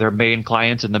that are their main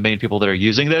clients and the main people that are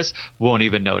using this won't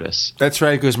even notice. That's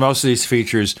right, because most of these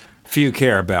features few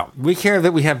care about. We care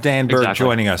that we have Dan Berg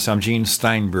joining us. I'm Gene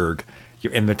Steinberg.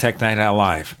 You're in the Tech Night Owl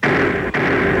Live.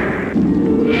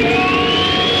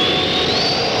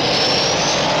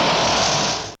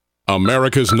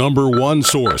 America's #1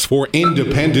 source for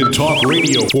independent talk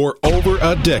radio for over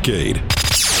a decade.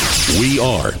 We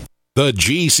are the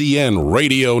GCN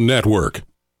Radio Network.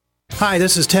 Hi,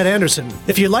 this is Ted Anderson.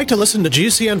 If you'd like to listen to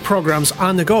GCN programs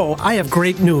on the go, I have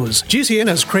great news. GCN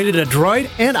has created a Droid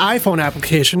and iPhone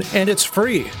application, and it's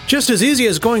free. Just as easy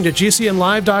as going to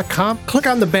GCNlive.com, click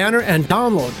on the banner, and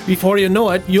download. Before you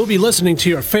know it, you'll be listening to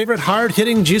your favorite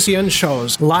hard-hitting GCN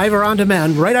shows, live or on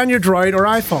demand, right on your Droid or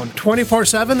iPhone,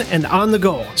 24/7 and on the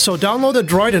go. So download the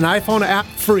Droid and iPhone app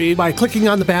free by clicking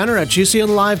on the banner at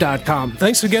GCNlive.com.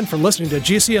 Thanks again for listening to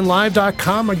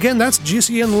GCNlive.com. Again, that's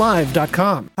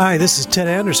GCNlive.com. Hi, this is Ted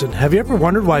Anderson. Have you ever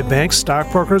wondered why banks,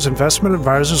 stockbrokers, investment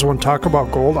advisors won't talk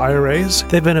about gold IRAs?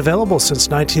 They've been available since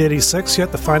 1986,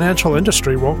 yet the financial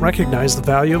industry won't recognize the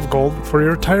value of gold for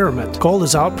your retirement. Gold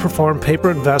has outperformed paper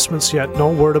investments, yet no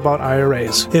word about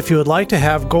IRAs. If you would like to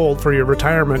have gold for your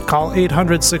retirement, call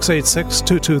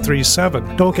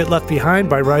 800-686-2237. Don't get left behind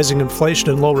by rising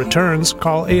inflation and low returns.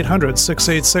 Call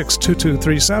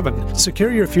 800-686-2237.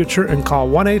 Secure your future and call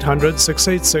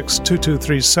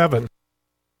 1-800-686-2237.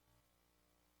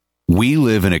 We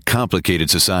live in a complicated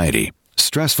society.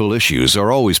 Stressful issues are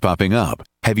always popping up.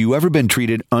 Have you ever been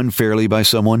treated unfairly by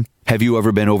someone? Have you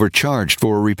ever been overcharged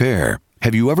for a repair?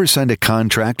 Have you ever signed a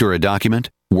contract or a document?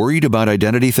 Worried about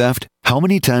identity theft? How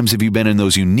many times have you been in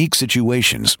those unique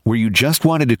situations where you just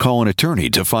wanted to call an attorney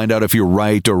to find out if you're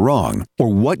right or wrong, or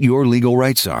what your legal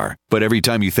rights are? But every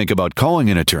time you think about calling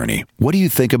an attorney, what do you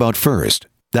think about first?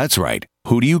 That's right.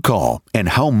 Who do you call, and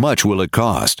how much will it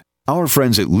cost? Our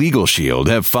friends at Legal Shield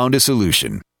have found a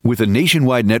solution. With a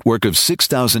nationwide network of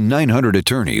 6,900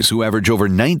 attorneys who average over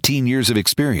 19 years of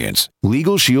experience,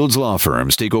 Legal Shield's law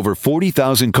firms take over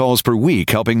 40,000 calls per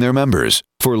week helping their members.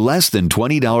 For less than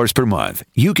 $20 per month,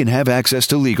 you can have access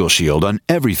to Legal Shield on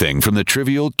everything from the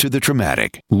trivial to the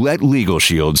traumatic. Let Legal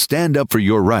Shield stand up for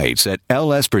your rights at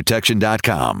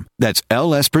lsprotection.com. That's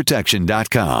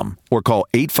lsprotection.com. Or call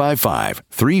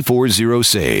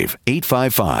 855-340-SAVE,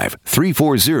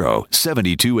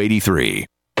 855-340-7283.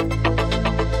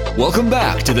 Welcome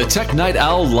back to the Tech Night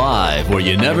Owl Live, where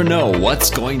you never know what's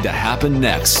going to happen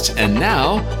next. And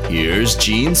now, here's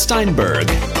Gene Steinberg.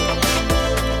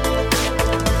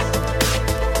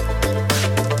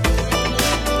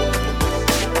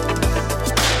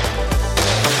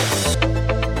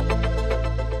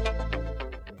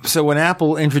 So when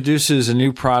Apple introduces a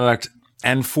new product,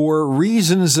 and for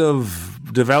reasons of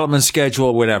development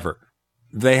schedule, whatever,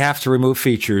 they have to remove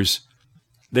features,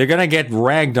 they're going to get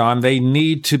ragged on. They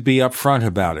need to be upfront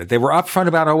about it. They were upfront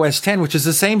about OS X, which is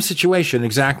the same situation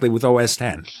exactly with OS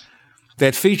X.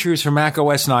 That features for Mac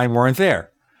OS 9 weren't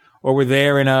there, or were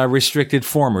there in a restricted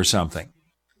form or something.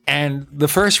 And the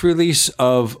first release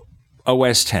of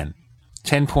OS X,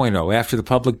 10.0, after the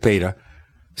public beta,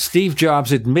 Steve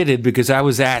Jobs admitted, because I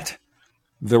was at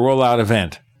the rollout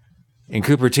event in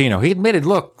Cupertino, he admitted,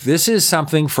 look, this is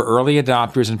something for early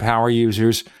adopters and power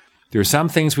users. There are some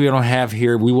things we don't have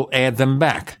here. We will add them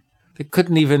back. They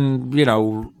couldn't even,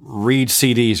 read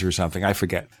CDs or something. I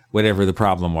forget whatever the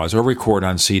problem was, or record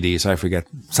on CDs. I forget,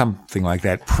 something like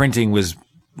that. Printing was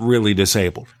really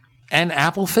disabled. And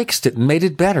Apple fixed it and made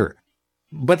it better.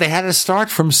 But they had to start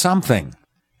from something.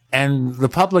 And the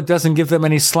public doesn't give them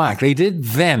any slack. They did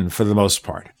then, for the most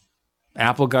part.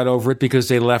 Apple got over it because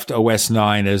they left OS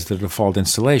 9 as the default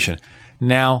installation.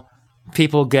 Now,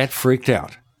 people get freaked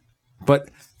out. But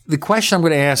the question I'm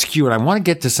going to ask you, and I want to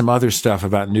get to some other stuff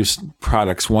about new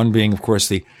products, one being, of course,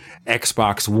 the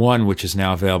Xbox One, which is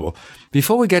now available.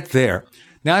 Before we get there,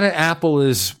 now that Apple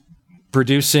is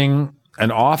producing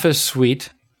an Office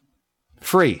suite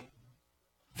free,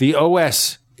 the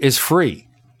OS is free,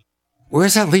 where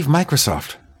does that leave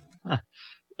Microsoft?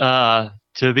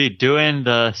 To be doing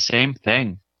the same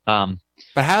thing. But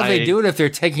how do they do it if they're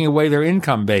taking away their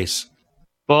income base?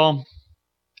 Well,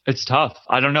 it's tough.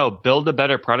 I don't know. Build a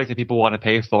better product that people want to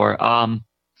pay for. I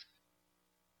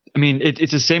mean,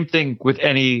 it's the same thing with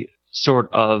any sort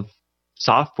of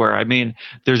software. I mean,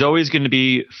 there's always going to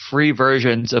be free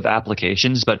versions of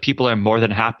applications, but people are more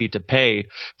than happy to pay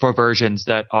for versions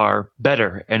that are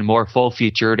better and more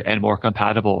full-featured and more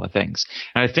compatible with things.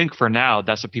 And I think for now,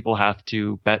 that's what people have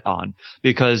to bet on,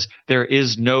 because there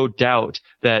is no doubt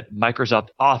that Microsoft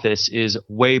Office is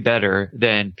way better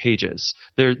than Pages.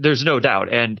 There's no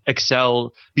doubt. And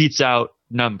Excel beats out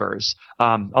Numbers,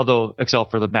 although Excel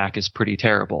for the Mac is pretty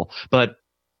terrible. But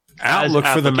Outlook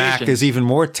for the Mac is even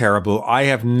more terrible. I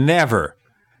have never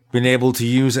been able to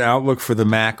use Outlook for the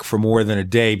Mac for more than a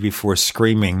day before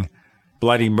screaming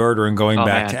bloody murder and going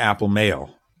back to Apple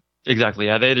Mail. Exactly.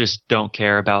 Yeah, they just don't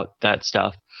care about that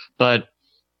stuff. But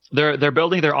they're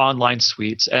building their online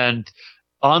suites, and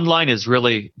online is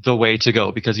really the way to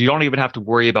go because you don't even have to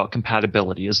worry about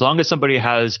compatibility. As long as somebody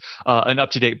has an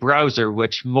up-to-date browser,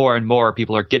 which more and more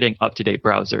people are getting up-to-date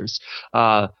browsers,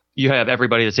 you have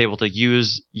everybody that's able to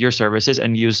use your services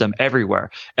and use them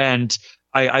everywhere. And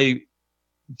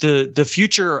the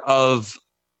future of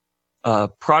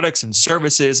products and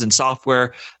services and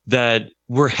software that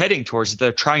we're heading towards, that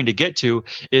they're trying to get to,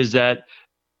 is that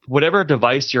whatever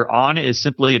device you're on is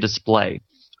simply a display.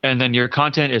 And then your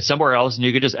content is somewhere else, and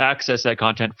you can just access that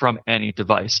content from any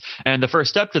device. And the first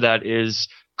step to that is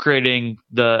creating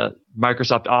the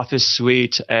Microsoft Office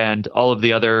suite and all of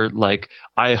the other like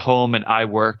iHome and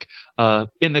iWork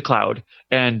in the cloud.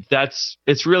 And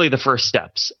it's really the first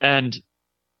steps. And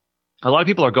a lot of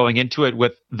people are going into it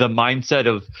with the mindset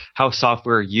of how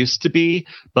software used to be,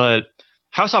 but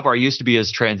how software used to be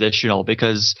is transitional,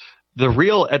 because the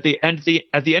real at the end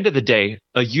of the day,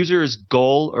 a user's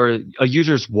goal or a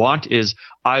user's want is,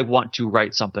 I want to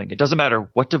write something. It doesn't matter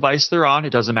what device they're on. It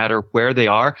doesn't matter where they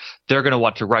are. They're going to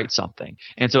want to write something.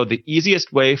 And so the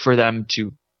easiest way for them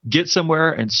to get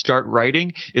somewhere and start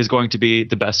writing is going to be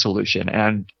the best solution.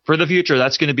 And for the future,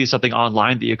 that's going to be something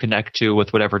online that you connect to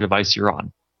with whatever device you're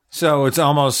on. So it's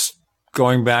almost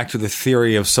going back to the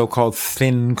theory of so-called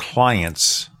thin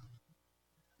clients,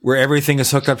 where everything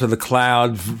is hooked up to the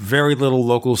cloud, very little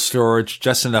local storage,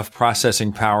 just enough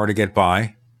processing power to get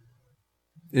by.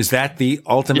 Is that the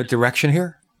ultimate direction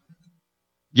here?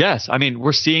 Yes. I mean,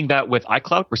 we're seeing that with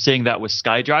iCloud. We're seeing that with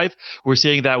SkyDrive. We're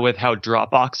seeing that with how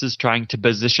Dropbox is trying to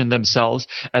position themselves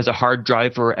as a hard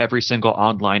drive for every single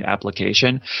online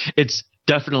application. It's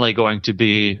definitely going to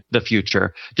be the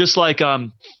future. Just like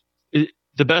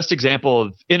the best example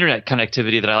of internet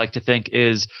connectivity that I like to think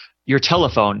is your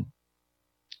telephone.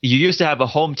 You used to have a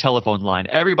home telephone line.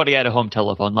 Everybody had a home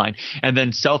telephone line. And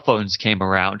then cell phones came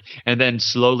around. And then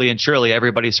slowly and surely,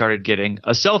 everybody started getting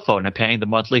a cell phone and paying the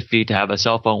monthly fee to have a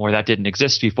cell phone where that didn't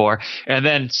exist before. And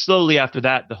then slowly after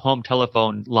that, the home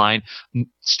telephone line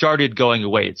started going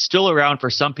away. It's still around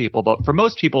for some people, but for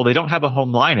most people, they don't have a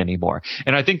home line anymore.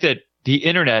 And I think that the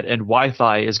internet and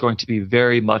Wi-Fi is going to be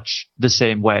very much the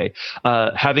same way.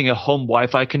 Having a home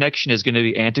Wi-Fi connection is going to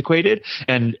be antiquated,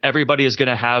 and everybody is going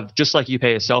to have, just like you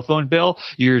pay a cell phone bill,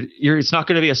 it's not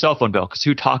going to be a cell phone bill, because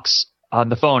who talks on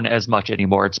the phone as much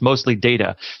anymore? It's mostly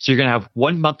data. So you're going to have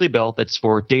one monthly bill that's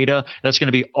for data. That's going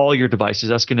to be all your devices.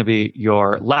 That's going to be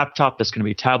your laptop. That's going to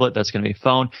be tablet. That's going to be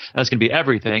phone. That's going to be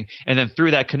everything. And then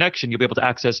through that connection, you'll be able to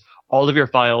access all of your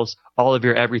files, all of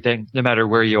your everything, no matter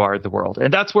where you are in the world.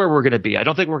 And that's where we're going to be. I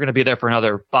don't think we're going to be there for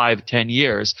another 5-10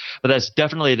 years, but that's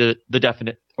definitely the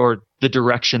definite, or the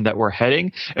direction that we're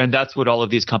heading. And that's what all of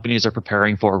these companies are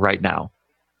preparing for right now.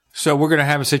 So we're going to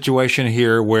have a situation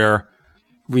here where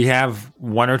we have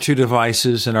one or two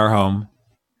devices in our home.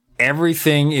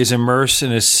 Everything is immersed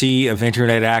in a sea of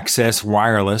internet access,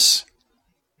 wireless.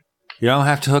 You don't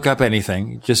have to hook up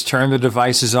anything. Just turn the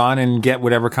devices on and get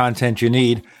whatever content you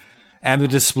need. And the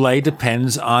display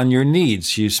depends on your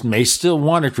needs. You may still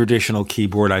want a traditional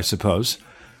keyboard, I suppose,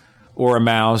 or a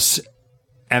mouse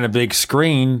and a big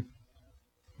screen,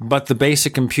 but the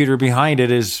basic computer behind it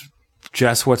is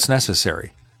just what's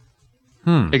necessary.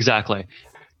 Exactly.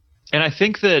 And I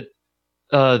think that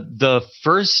the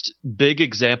first big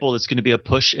example that's going to be a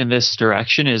push in this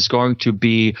direction is going to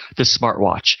be the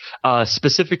smartwatch,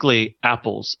 specifically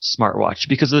Apple's smartwatch,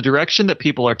 because the direction that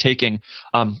people are taking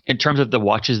in terms of the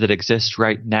watches that exist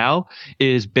right now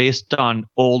is based on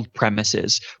old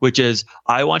premises, which is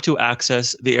I want to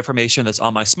access the information that's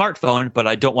on my smartphone, but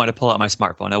I don't want to pull out my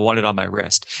smartphone. I want it on my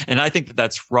wrist. And I think that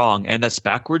that's wrong. And that's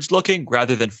backwards looking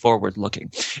rather than forward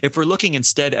looking. If we're looking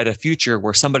instead at a future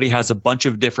where somebody has a bunch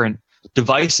of different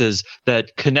devices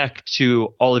that connect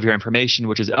to all of your information,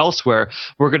 which is elsewhere,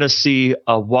 we're going to see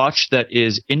a watch that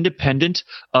is independent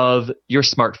of your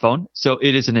smartphone. So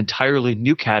it is an entirely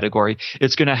new category.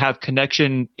 It's going to have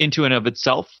connection into and of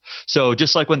itself. So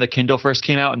just like when the Kindle first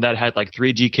came out and that had like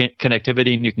 3G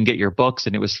connectivity and you can get your books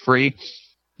and it was free,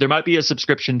 there might be a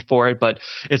subscription for it, but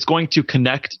it's going to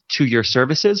connect to your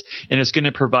services and it's going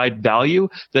to provide value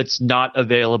that's not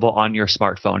available on your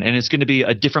smartphone. And it's going to be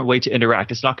a different way to interact.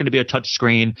 It's not going to be a touch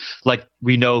screen like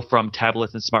we know from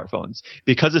tablets and smartphones.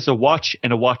 Because it's a watch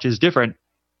and a watch is different,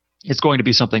 it's going to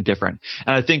be something different.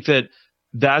 And I think that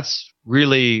that's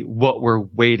really what we're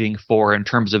waiting for in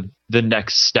terms of the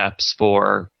next steps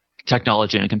for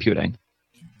technology and computing.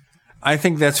 I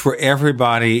think that's where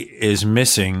everybody is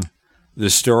missing the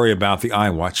story about the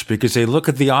iWatch, because they look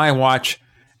at the iWatch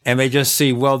and they just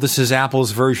see, well, this is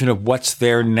Apple's version of what's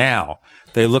there now.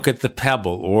 They look at the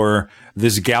Pebble or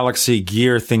this Galaxy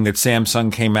Gear thing that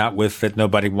Samsung came out with that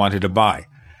nobody wanted to buy.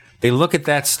 They look at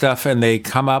that stuff and they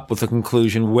come up with a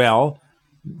conclusion, well,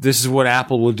 this is what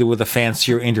Apple will do with a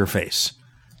fancier interface.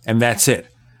 And that's it.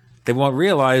 They won't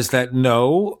realize that,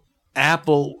 no,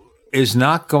 Apple is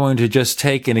not going to just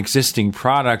take an existing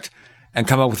product and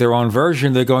come up with their own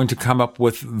version. They're going to come up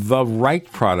with the right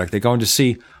product. They're going to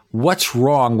see what's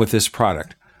wrong with this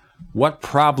product. What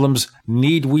problems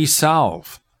need we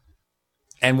solve?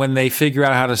 And when they figure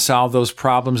out how to solve those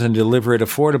problems and deliver it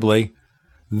affordably,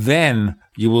 then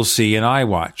you will see an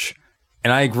iWatch.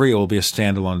 And I agree, it will be a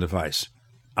standalone device.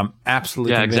 I'm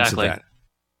absolutely convinced of that.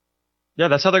 Yeah,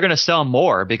 that's how they're going to sell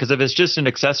more, because if it's just an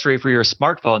accessory for your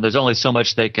smartphone, there's only so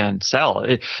much they can sell.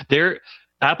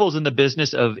 Apple's in the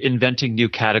business of inventing new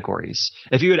categories.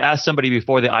 If you had asked somebody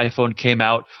before the iPhone came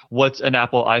out, what's an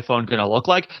Apple iPhone going to look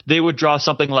like? They would draw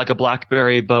something like a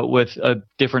BlackBerry, but with a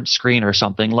different screen or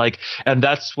something like, and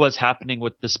that's what's happening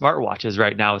with the smartwatches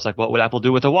right now. It's like, what would Apple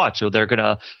do with a watch? So they're going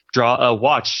to draw a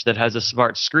watch that has a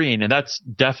smart screen. And that's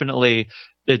definitely,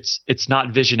 it's not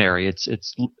visionary.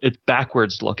 It's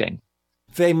backwards looking.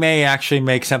 They may actually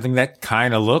make something that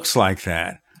kind of looks like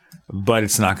that, but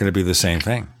it's not going to be the same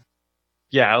thing.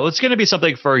 Yeah, well, it's going to be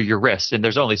something for your wrist, and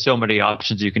there's only so many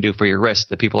options you can do for your wrist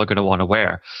that people are going to want to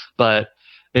wear. But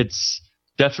it's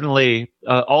definitely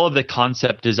all of the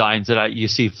concept designs that you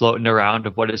see floating around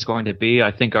of what it's going to be,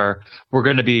 I think we're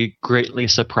going to be greatly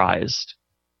surprised.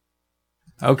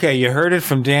 Okay, you heard it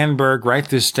from Dan Berg. Write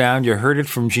this down. You heard it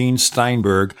from Gene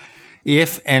Steinberg.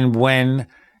 If and when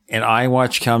an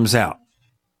iWatch comes out,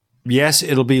 yes,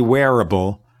 it'll be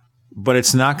wearable, but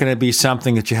it's not going to be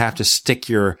something that you have to stick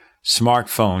your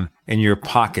smartphone in your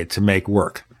pocket to make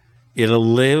work. It'll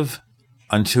live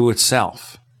unto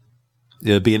itself.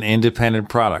 It'll be an independent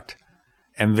product.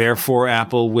 And therefore,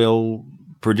 Apple will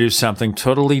produce something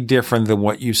totally different than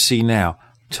what you see now.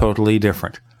 Totally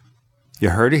different.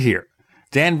 You heard it here.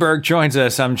 Dan Berg joins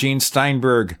us. I'm Gene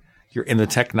Steinberg. You're in the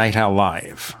Tech Night Owl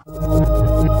Live.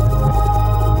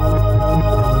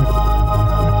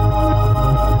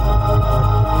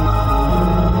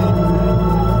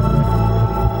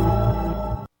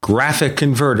 Graphic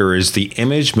Converter is the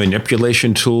image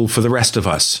manipulation tool for the rest of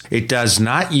us. It does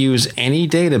not use any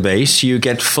database. You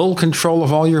get full control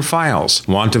of all your files.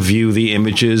 Want to view the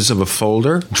images of a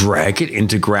folder? Drag it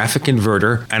into Graphic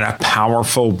Converter and a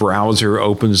powerful browser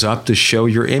opens up to show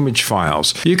your image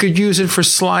files. You could use it for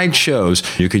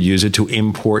slideshows. You could use it to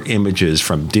import images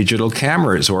from digital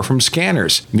cameras or from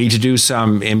scanners. Need to do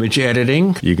some image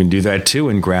editing? You can do that too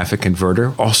in Graphic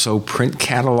Converter. Also print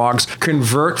catalogs.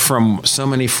 Convert from so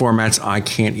many formats I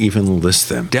can't even list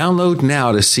them. Download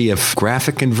now to see if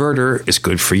Graphic Converter is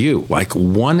good for you, like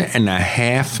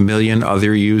 1.5 million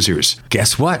other users.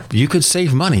 Guess what? You could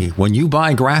save money when you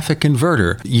buy Graphic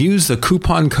Converter. Use the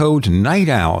coupon code Night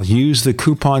Owl. Use the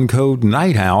coupon code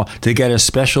Night Owl to get a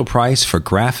special price for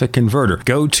Graphic Converter.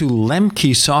 Go to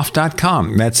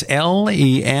lemkesoft.com. That's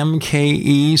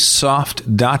LEMKE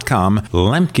soft.com.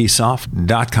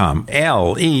 lemkesoft.com.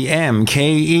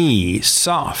 LEMKE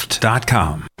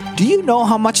soft.com. Do you know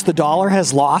how much the dollar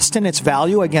has lost in its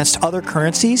value against other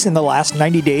currencies in the last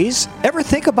 90 days? Ever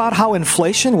think about how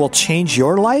inflation will change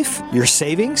your life, your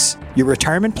savings, your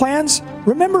retirement plans?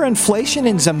 Remember inflation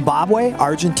in Zimbabwe,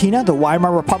 Argentina, the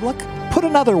Weimar Republic? Put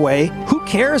another way, who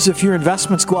cares if your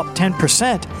investments go up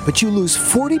 10%, but you lose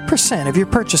 40% of your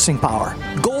purchasing power?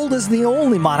 Gold is the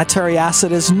only monetary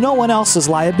asset as no one else's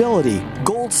liability.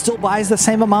 Gold still buys the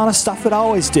same amount of stuff it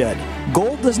always did.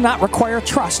 Gold does not require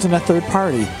trust in a third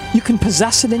party. You can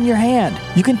possess it in your hand.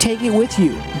 You can take it with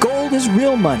you. Gold is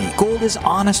real money. Gold is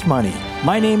honest money.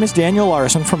 My name is Daniel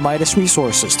Larson from Midas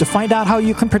Resources. To find out how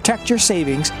you can protect your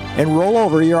savings and roll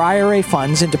over your IRA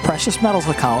funds into precious metals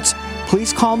accounts,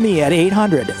 please call me at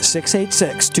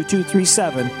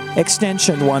 800-686-2237,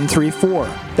 extension 134.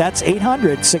 That's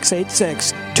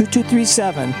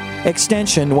 800-686-2237,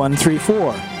 extension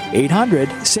 134.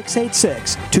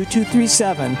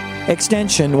 800-686-2237,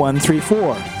 extension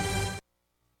 134.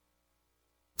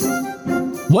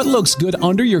 What looks good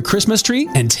under your Christmas tree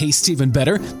and tastes even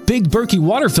better? Big Berkey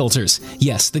water filters.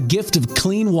 Yes, the gift of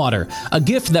clean water. A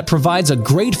gift that provides a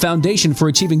great foundation for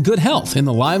achieving good health in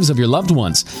the lives of your loved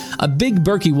ones. A Big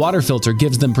Berkey water filter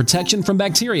gives them protection from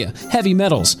bacteria, heavy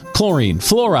metals, chlorine,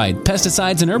 fluoride,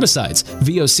 pesticides and herbicides,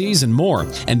 VOCs and more.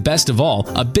 And best of all,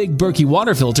 a Big Berkey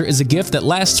water filter is a gift that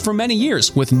lasts for many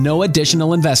years with no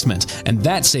additional investment. And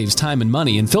that saves time and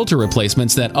money in filter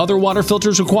replacements that other water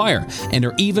filters require and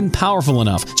are even powerful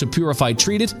enough to purify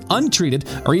treated, untreated,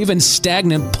 or even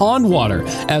stagnant pond water.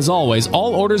 As always,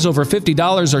 all orders over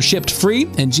 $50 are shipped free,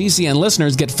 and GCN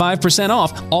listeners get 5%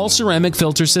 off all ceramic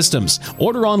filter systems.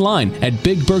 Order online at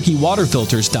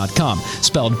BigBerkeyWaterFilters.com,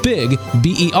 spelled Big,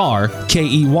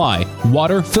 B-E-R-K-E-Y,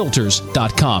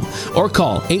 waterfilters.com, or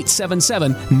call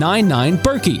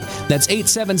 877-99-BERKEY. That's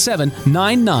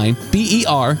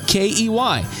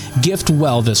 877-99-BERKEY. Gift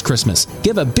well this Christmas.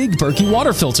 Give a Big Berkey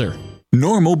water filter.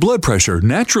 Normal blood pressure,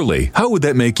 naturally. How would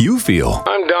that make you feel?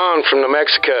 I'm Don from New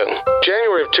Mexico.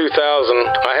 January of 2000,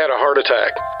 I had a heart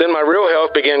attack. Then my real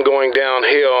health began going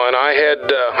downhill, and I had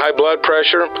high blood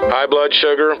pressure, high blood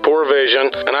sugar, poor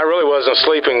vision, and I really wasn't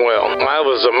sleeping well. I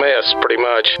was a mess, pretty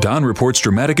much. Don reports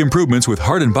dramatic improvements with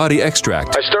Heart and Body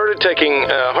Extract. I started taking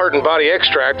Heart and Body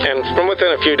Extract, and from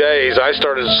within a few days, I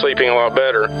started sleeping a lot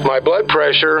better. My blood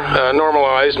pressure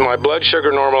normalized, my blood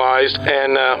sugar normalized,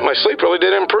 and my sleep really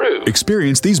did improve.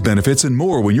 Experience these benefits and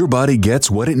more when your body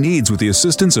gets what it needs with the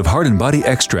assistance of Heart and Body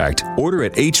Extract. Order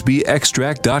at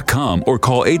hbextract.com or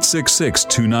call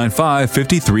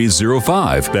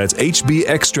 866-295-5305. That's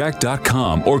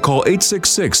hbextract.com or call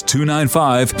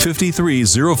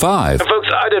 866-295-5305. And folks,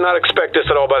 I did not expect this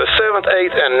at all. By the 7th,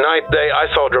 8th, and 9th day, I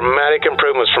saw dramatic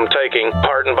improvements from taking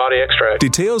Heart and Body Extract.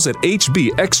 Details at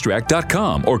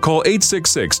hbextract.com or call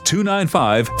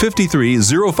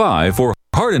 866-295-5305 for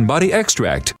Heart and Body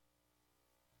Extract.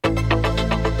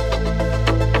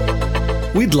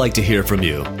 We'd like to hear from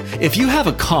you. If you have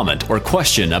a comment or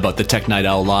question about the Tech Night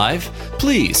Owl Live,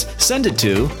 please send it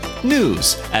to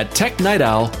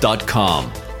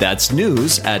news@technightowl.com. That's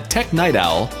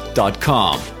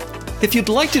news@technightowl.com. If you'd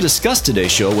like to discuss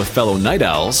today's show with fellow night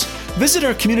owls, visit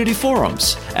our community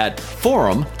forums at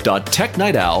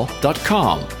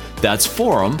forum.technightowl.com. That's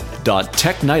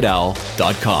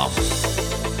forum.technightowl.com.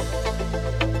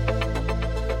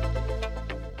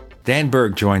 Dan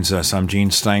Berg joins us. I'm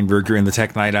Gene Steinberger in the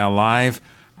Tech Night Owl Live.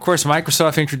 Of course,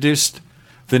 Microsoft introduced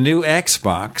the new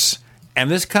Xbox,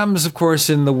 and this comes, of course,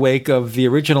 in the wake of the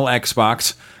original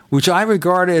Xbox, which I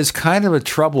regard as kind of a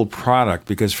troubled product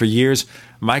because for years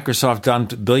Microsoft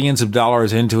dumped billions of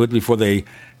dollars into it before they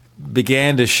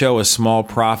began to show a small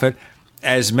profit.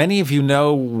 As many of you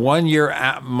know, 1 year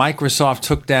Microsoft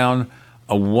took down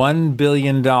a $1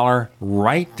 billion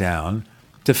write-down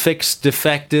to fix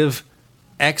defective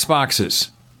Xboxes,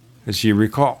 as you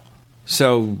recall.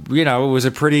 So, it was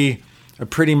a pretty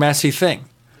messy thing.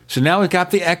 So now we've got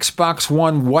the Xbox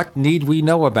One. What need we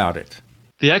know about it?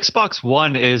 The Xbox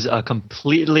One is a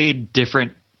completely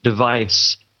different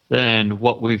device than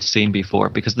what we've seen before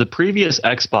because the previous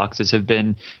Xboxes have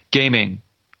been gaming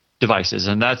devices,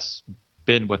 and that's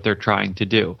been what they're trying to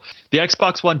do. The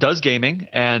Xbox One does gaming,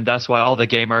 and that's why all the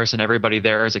gamers and everybody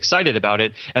there is excited about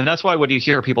it. And that's why when you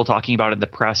hear people talking about it in the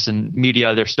press and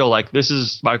media, they're still like, this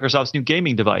is Microsoft's new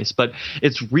gaming device. But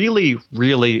it's really,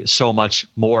 really so much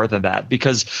more than that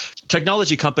because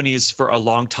technology companies for a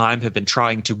long time have been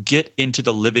trying to get into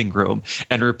the living room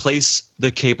and replace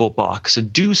the cable box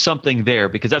and do something there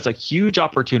because that's a huge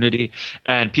opportunity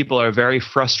and people are very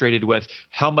frustrated with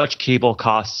how much cable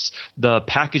costs, the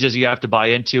packages you have to buy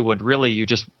into when really you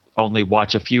just only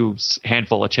watch a few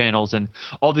handful of channels and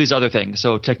all these other things.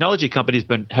 So technology companies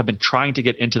have been trying to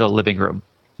get into the living room.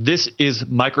 This is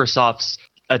Microsoft's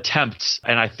attempt,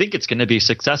 and I think it's going to be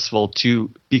successful,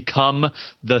 to become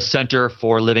the center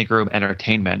for living room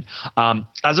entertainment.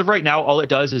 As of right now, all it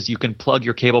does is you can plug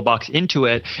your cable box into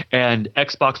it, and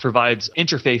Xbox provides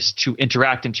interface to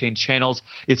interact and change channels.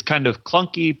 It's kind of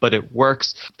clunky, but it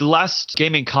works. The last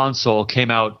gaming console came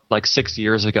out like 6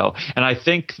 years ago, and I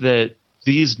think that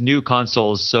these new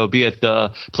consoles, so be it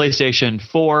the PlayStation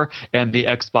 4 and the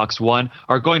Xbox One,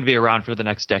 are going to be around for the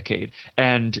next decade.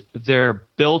 And they're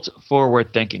built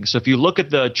forward thinking. So if you look at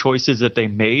the choices that they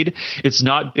made, it's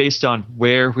not based on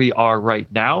where we are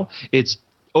right now. It's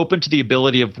open to the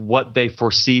ability of what they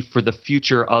foresee for the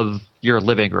future of your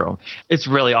living room. It's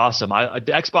really awesome.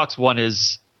 The Xbox One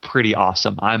is pretty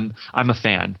awesome. I'm a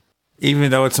fan.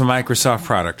 Even though it's a Microsoft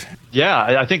product.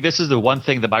 Yeah, I think this is the one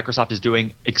thing that Microsoft is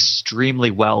doing extremely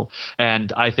well.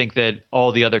 And I think that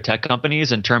all the other tech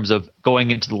companies, in terms of going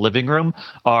into the living room,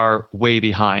 are way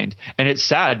behind. And it's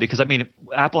sad because, I mean,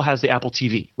 Apple has the Apple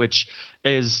TV, which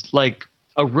is like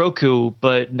a Roku,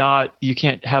 but not, you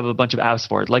can't have a bunch of apps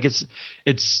for it. Like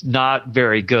it's not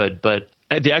very good, but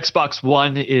the Xbox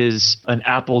One is an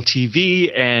Apple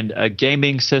TV and a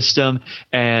gaming system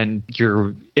and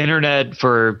your internet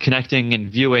for connecting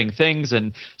and viewing things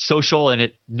and social, and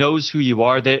it knows who you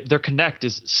are. Their Connect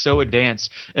is so advanced.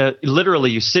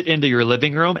 Literally, you sit into your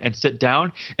living room and sit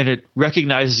down, and it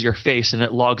recognizes your face and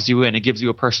it logs you in. It gives you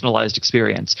a personalized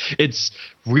experience. It's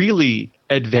really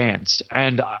advanced,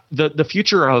 and the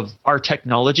future of our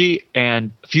technology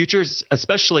and futures,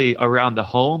 especially around the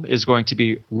home, is going to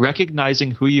be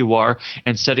recognizing who you are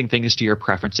and setting things to your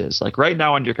preferences. Like right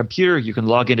now on your computer, you can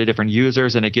log into different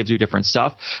users and it gives you different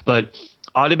stuff, but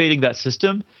automating that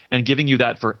system and giving you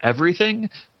that for everything,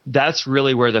 that's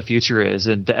really where the future is,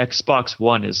 and the Xbox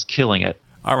One is killing it.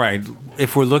 All right,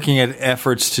 if we're looking at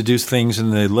efforts to do things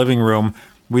in the living room,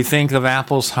 we think of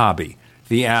Apple's hobby,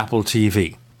 the Apple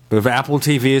TV. But if Apple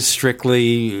TV is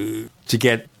strictly to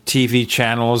get TV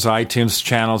channels, iTunes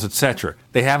channels, etc.,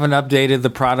 they haven't updated the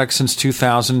product since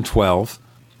 2012,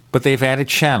 but they've added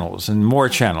channels and more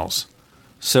channels.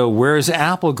 So where is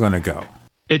Apple going to go?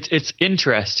 It's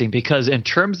interesting because in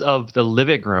terms of the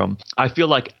living room, I feel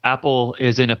like Apple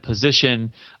is in a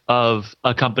position of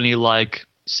a company like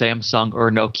Samsung or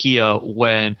Nokia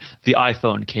when the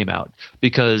iPhone came out,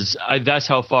 because that's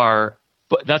how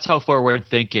forward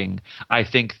thinking I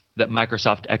think that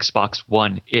Microsoft Xbox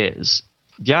One is.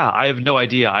 Yeah, I have no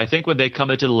idea. I think when they come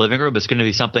into the living room, it's going to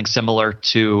be something similar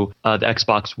to the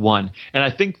Xbox One. And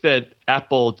I think that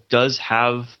Apple does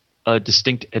have a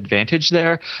distinct advantage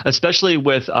there, especially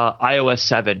with iOS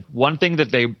 7. One thing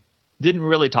that they didn't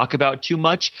really talk about too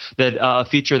much, that a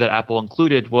feature that Apple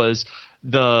included, was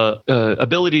the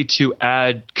ability to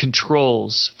add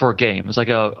controls for games, like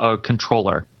a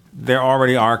controller. There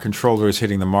already are controllers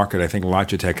hitting the market. I think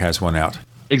Logitech has one out.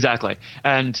 Exactly.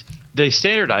 And they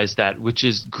standardized that, which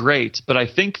is great. But I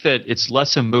think that it's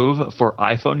less a move for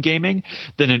iPhone gaming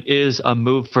than it is a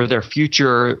move for their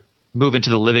future move into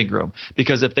the living room.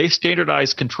 Because if they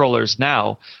standardize controllers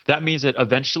now, that means that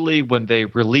eventually when they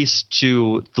release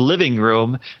to the living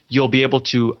room, you'll be able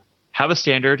to have a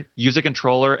standard, use a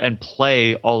controller, and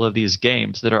play all of these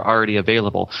games that are already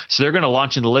available. So they're going to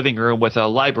launch in the living room with a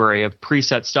library of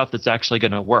preset stuff that's actually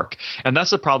going to work. And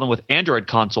that's the problem with Android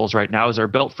consoles right now, is they're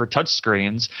built for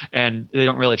touchscreens, and they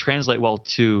don't really translate well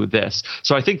to this.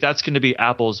 So I think that's going to be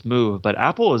Apple's move. But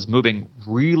Apple is moving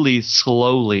really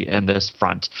slowly in this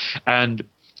front. And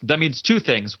that means two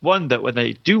things. One, that when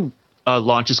they do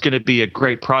launch, is going to be a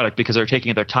great product because they're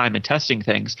taking their time and testing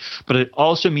things. But it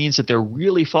also means that they're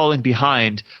really falling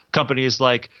behind companies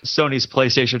like Sony's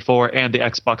PlayStation 4 and the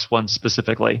Xbox One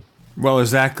specifically. Well,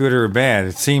 is that good or bad?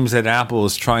 It seems that Apple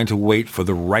is trying to wait for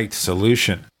the right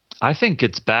solution. I think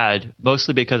it's bad,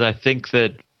 mostly because I think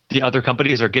that the other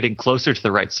companies are getting closer to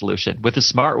the right solution. With the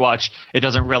smartwatch, it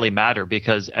doesn't really matter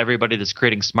because everybody that's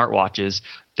creating smartwatches,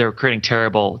 they're creating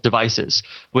terrible devices.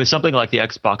 With something like the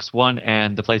Xbox One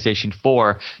and the PlayStation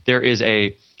 4, there is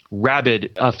a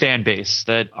rabid fan base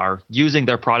that are using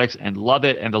their products and love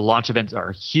it, and the launch events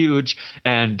are huge,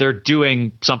 and they're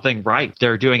doing something right.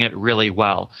 They're doing it really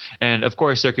well. And of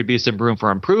course, there could be some room for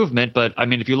improvement, but I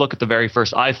mean, if you look at the very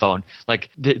first iPhone, like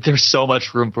there's so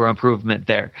much room for improvement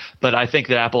there. But I think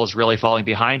that Apple is really falling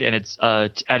behind, and it's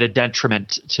at a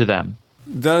detriment to them.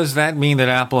 Does that mean that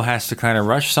Apple has to kind of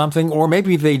rush something, or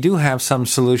maybe they do have some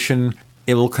solution,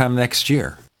 it will come next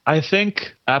year? I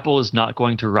think Apple is not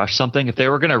going to rush something. If they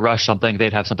were going to rush something,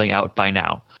 they'd have something out by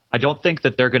now. I don't think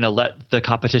that they're going to let the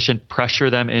competition pressure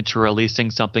them into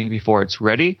releasing something before it's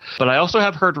ready. But I also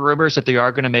have heard rumors that they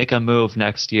are going to make a move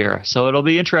next year. So it'll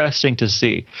be interesting to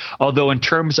see. Although in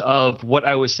terms of what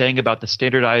I was saying about the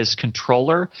standardized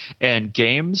controller and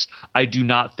games, I do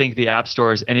not think the App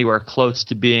Store is anywhere close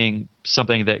to being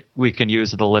something that we can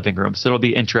use in the living room. So it'll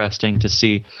be interesting to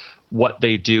see what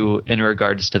they do in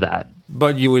regards to that.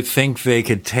 But you would think they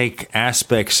could take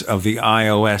aspects of the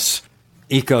iOS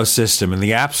ecosystem in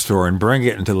the App Store and bring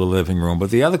it into the living room.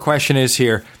 But the other question is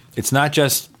here, it's not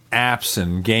just apps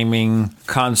and gaming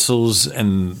consoles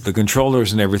and the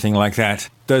controllers and everything like that.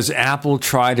 Does Apple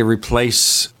try to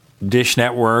replace Dish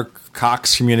Network,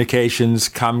 Cox Communications,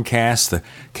 Comcast, the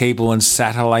cable and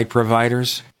satellite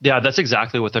providers? Yeah, that's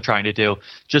exactly what they're trying to do.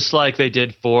 Just like they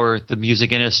did for the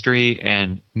music industry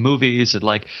and movies, and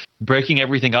like breaking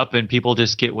everything up and people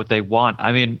just get what they want.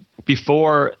 I mean,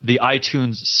 before the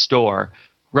iTunes store,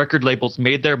 record labels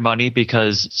made their money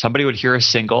because somebody would hear a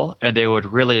single and they would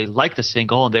really like the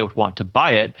single and they would want to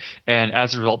buy it. And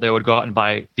as a result, they would go out and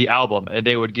buy the album, and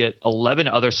they would get 11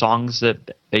 other songs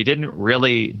that they didn't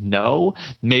really know.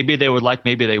 Maybe they would like,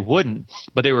 maybe they wouldn't,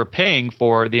 but they were paying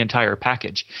for the entire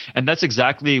package. And that's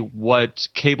exactly what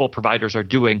cable providers are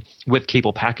doing with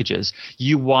cable packages.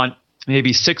 You want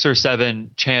maybe 6 or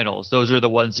 7 channels. Those are the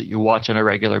ones that you watch on a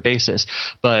regular basis.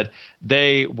 But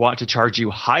they want to charge you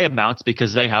high amounts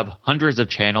because they have hundreds of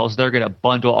channels. They're going to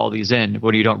bundle all these in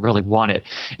when you don't really want it.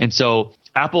 And so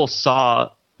Apple saw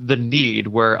the need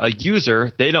where a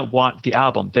user, they don't want the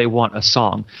album, they want a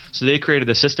song. So they created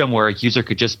a system where a user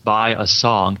could just buy a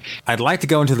song. I'd like to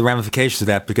go into the ramifications of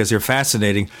that because they're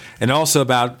fascinating, and also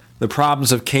about the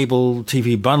problems of cable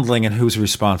TV bundling and who's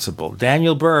responsible.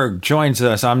 Daniel Berg joins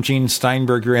us. I'm Gene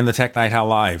Steinberg. You're in the Tech Night Owl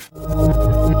Live.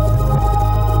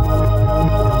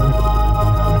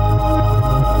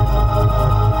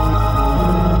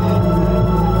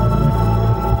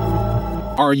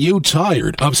 Are you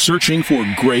tired of searching for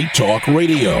great talk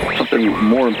radio? Something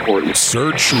more important.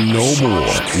 Search no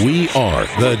more. We are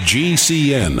the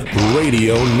GCN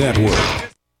Radio Network.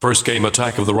 First came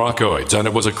Attack of the Rockoids, and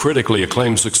it was a critically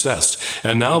acclaimed success.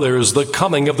 And now there's The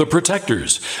Coming of the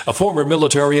Protectors. A former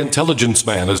military intelligence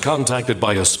man is contacted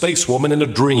by a space woman in a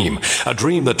dream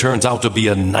that turns out to be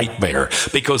a nightmare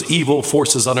because evil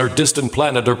forces on her distant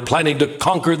planet are planning to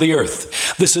conquer the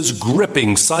Earth. This is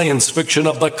gripping science fiction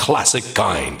of the classic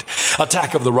kind.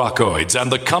 Attack of the Rockoids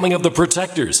and The Coming of the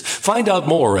Protectors. Find out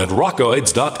more at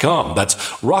rockoids.com. That's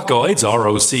Rockoids,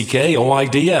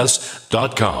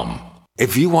 ROCKOIDS.com.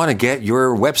 If you want to get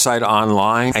your website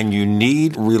online and you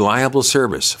need reliable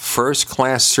service,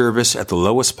 first-class service at the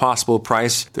lowest possible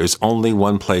price, there's only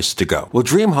one place to go. Well,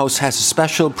 DreamHost has a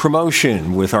special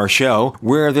promotion with our show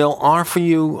where they'll offer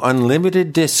you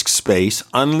unlimited disk space,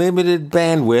 unlimited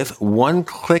bandwidth,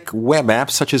 one-click web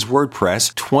apps such as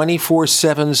WordPress,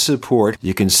 24/7 support.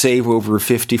 You can save over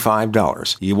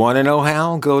 $55. You want to know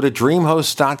how? Go to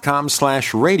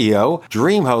dreamhost.com/radio,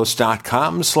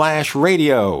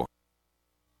 dreamhost.com/radio.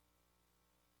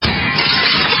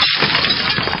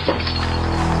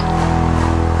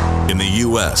 In the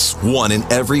U.S., 1 in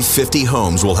every 50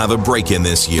 homes will have a break-in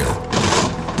this year.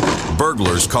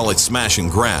 Burglars call it smash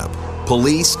and grab.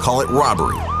 Police call it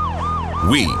robbery.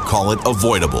 We call it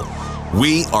avoidable.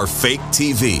 We are Fake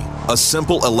TV, a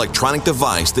simple electronic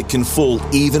device that can fool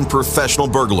even professional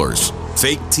burglars.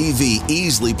 Fake TV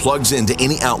easily plugs into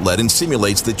any outlet and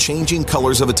simulates the changing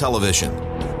colors of a television.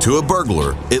 To a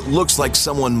burglar, it looks like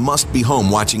someone must be home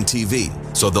watching TV,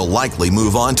 so they'll likely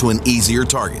move on to an easier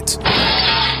target.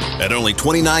 At only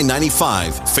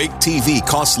 $29.95, Fake TV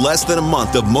costs less than a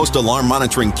month of most alarm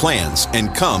monitoring plans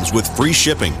and comes with free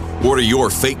shipping. Order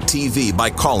your Fake TV by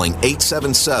calling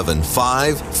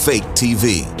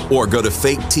 877-5-FAKE-TV or go to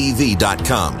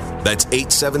faketv.com. That's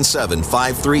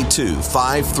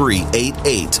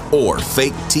 877-532-5388 or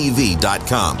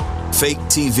faketv.com. Fake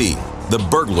TV, the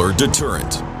burglar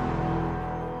deterrent.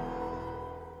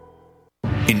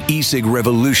 An e-cig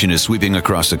revolution is sweeping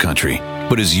across the country.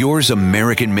 But is yours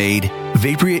American-made?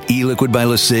 Vaporite e-liquid by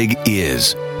LeSig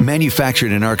is.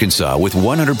 Manufactured in Arkansas with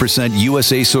 100%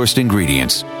 USA-sourced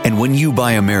ingredients. And when you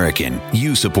buy American,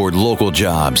 you support local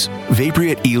jobs.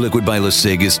 Vaporite e-liquid by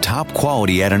LeSig is top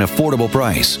quality at an affordable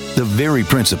price. The very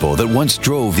principle that once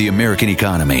drove the American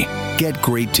economy. Get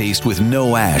great taste with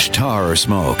no ash, tar, or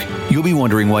smoke. You'll be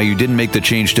wondering why you didn't make the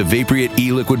change to Vaporite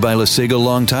e-liquid by LeSig a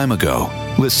long time ago.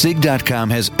 LeSig.com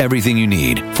has everything you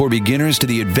need, for beginners to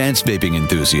the advanced vaping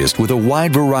enthusiast, with a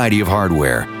wide variety of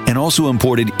hardware and also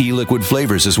imported e-liquid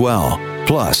flavors as well.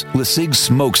 Plus, LeSig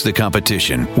smokes the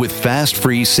competition with fast,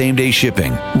 free, same-day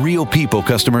shipping, real people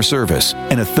customer service,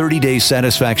 and a 30-day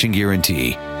satisfaction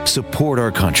guarantee. Support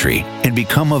our country and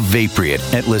become a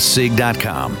Vapriot at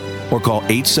LeSig.com. Or call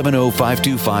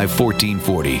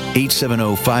 870-525-1440,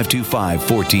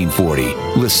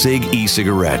 870-525-1440. LeSig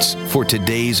e-cigarettes for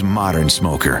today's modern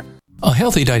smoker. A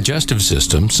healthy digestive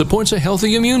system supports a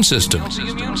healthy immune system.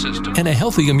 And a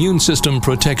healthy immune system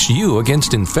protects you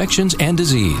against infections and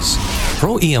disease.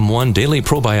 Pro EM1 Daily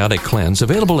Probiotic Cleanse,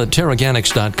 available at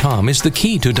Teraganix.com, is the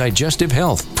key to digestive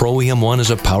health. Pro EM1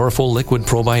 is a powerful liquid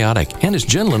probiotic and is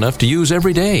gentle enough to use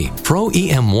every day. Pro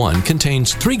EM1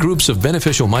 contains 3 groups of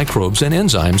beneficial microbes and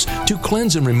enzymes to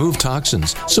cleanse and remove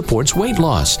toxins, supports weight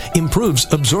loss,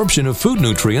 improves absorption of food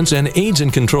nutrients, and aids in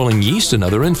controlling yeast and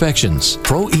other infections.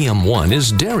 Pro EM1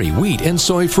 is dairy, wheat, and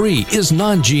soy-free, is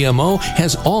non-GMO,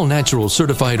 has all natural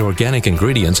certified organic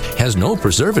ingredients, has no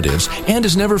preservatives, and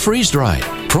is never freeze-dried.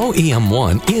 Pro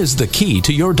EM1 is the key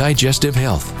to your digestive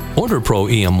health. Order Pro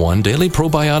EM1 Daily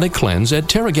Probiotic Cleanse at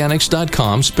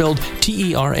Teraganix.com, spelled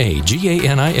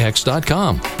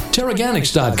Teraganix.com.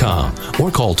 Teraganix.com,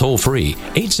 or call toll-free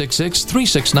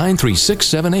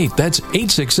 866-369-3678. That's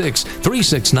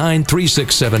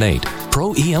 866-369-3678.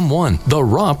 Pro EM1, the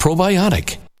raw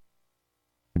probiotic.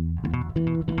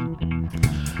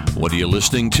 What are you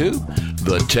listening to?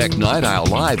 The Tech Night Owl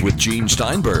Live with Gene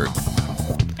Steinberg.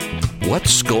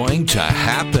 What's going to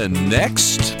happen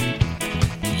next?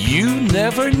 You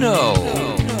never know.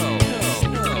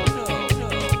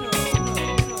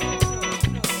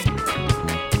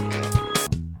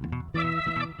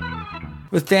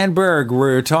 With Dan Berg,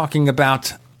 we're talking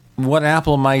about what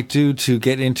Apple might do to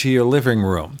get into your living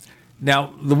room.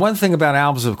 Now, the one thing about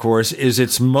albums, of course, is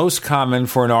it's most common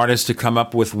for an artist to come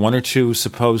up with 1 or 2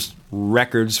 supposed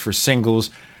records for singles,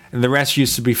 and the rest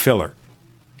used to be filler.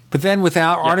 But then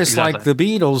without artists like the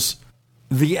Beatles,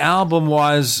 the album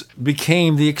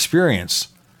became the experience.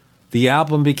 The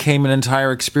album became an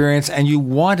entire experience, and you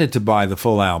wanted to buy the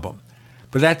full album.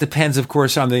 But that depends, of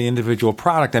course, on the individual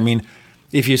product. I mean,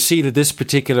 if you see that this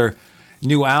particular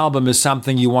new album is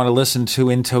something you want to listen to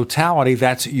in totality,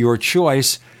 that's your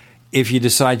choice. If you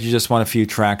decide you just want a few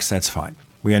tracks, that's fine.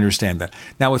 We understand that.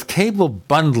 Now, with cable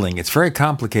bundling, it's very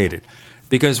complicated,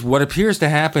 because what appears to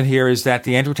happen here is that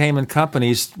the entertainment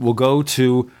companies will go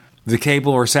to the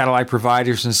cable or satellite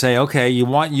providers and say, okay, you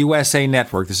want USA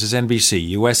Network. This is NBC.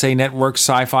 USA Network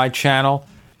Sci-Fi Channel.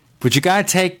 But you got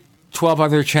to take 12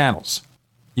 other channels.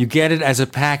 You get it as a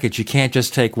package. You can't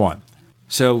just take one.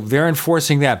 So they're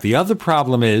enforcing that. The other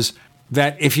problem is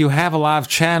that if you have a lot of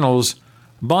channels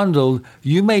bundled,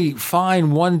 you may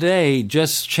find one day,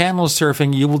 just channel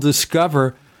surfing, you will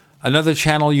discover another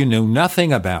channel you knew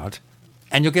nothing about,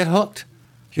 and you'll get hooked.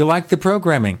 You'll like the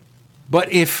programming.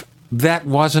 But if that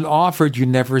wasn't offered, you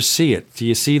never see it. Do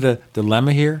you see the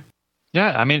dilemma here?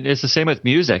 Yeah, I mean, it's the same with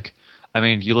music. I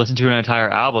mean, you listen to an entire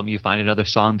album, you find another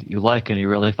song that you like, and you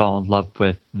really fall in love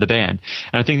with the band.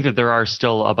 And I think that there are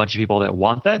still a bunch of people that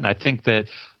want that, and I think that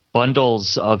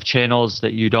bundles of channels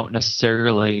that you don't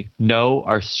necessarily know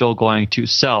are still going to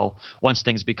sell once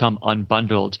things become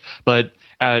unbundled. But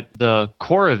at the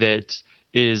core of it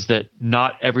is that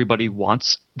not everybody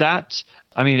wants that.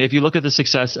 I mean, if you look at the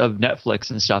success of Netflix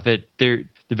and stuff, the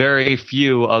very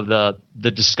few of the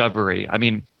discovery. I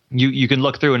mean, you can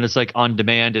look through and it's like on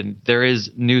demand and there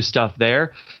is new stuff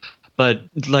there. But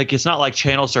like, it's not like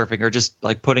channel surfing or just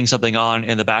like putting something on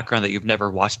in the background that you've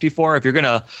never watched before. If you're going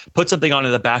to put something on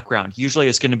in the background, usually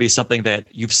it's going to be something that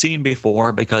you've seen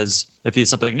before, because if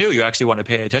it's something new, you actually want to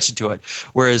pay attention to it.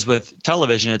 Whereas with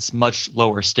television, it's much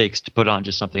lower stakes to put on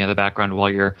just something in the background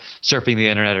while you're surfing the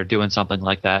internet or doing something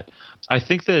like that. I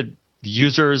think that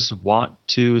users want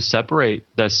to separate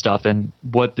that stuff, and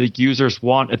what the users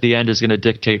want at the end is going to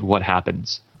dictate what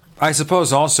happens. I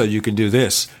suppose also you can do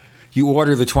this. You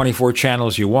order the 24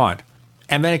 channels you want,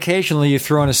 and then occasionally you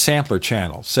throw in a sampler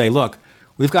channel. Say, look,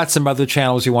 we've got some other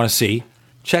channels you want to see.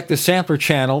 Check the sampler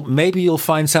channel. Maybe you'll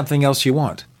find something else you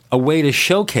want. A way to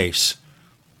showcase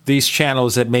these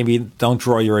channels that maybe don't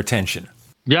draw your attention.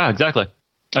 Yeah, exactly.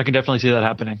 I can definitely see that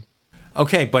happening.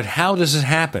 Okay, but how does it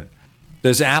happen?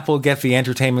 Does Apple get the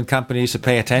entertainment companies to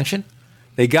pay attention?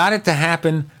 They got it to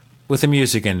happen with the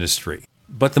music industry.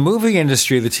 But the movie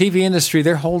industry, the TV industry,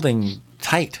 they're holding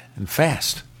tight and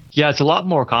fast. Yeah, it's a lot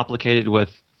more complicated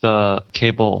with the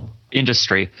cable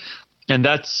industry. And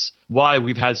that's why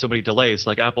we've had so many delays.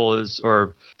 Like Apple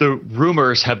or the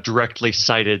rumors have directly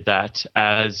cited that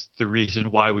as the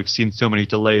reason why we've seen so many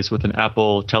delays with an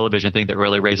Apple television thing that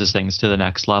really raises things to the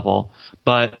next level.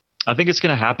 But I think it's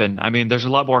going to happen. I mean, there's a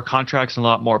lot more contracts and a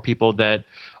lot more people that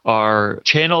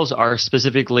channels are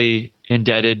specifically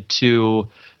indebted to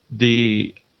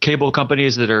the cable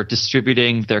companies that are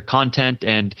distributing their content,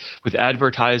 and with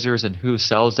advertisers and who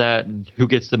sells that and who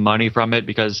gets the money from it.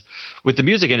 Because with the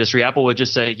music industry, Apple would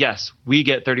just say, yes, we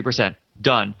get 30%,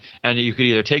 done. And you could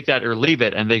either take that or leave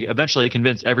it. And they eventually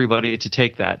convince everybody to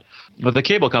take that. But the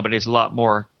cable company is a lot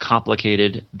more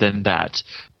complicated than that.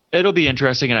 It'll be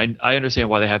interesting. And I understand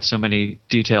why they have so many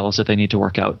details that they need to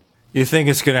work out. You think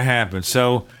it's going to happen.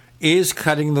 So is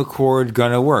cutting the cord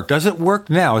going to work? Does it work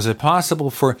now? Is it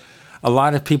possible for a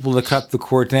lot of people to cut the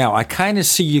cord now? I kind of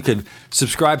see you could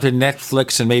subscribe to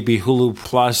Netflix and maybe Hulu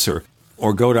Plus or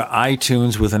go to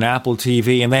iTunes with an Apple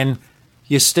TV, and then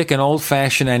you stick an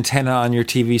old-fashioned antenna on your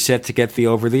TV set to get the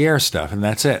over-the-air stuff, and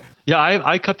that's it. Yeah,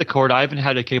 I cut the cord. I haven't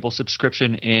had a cable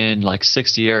subscription in like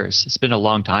 6 years. It's been a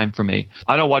long time for me.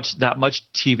 I don't watch that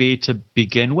much TV to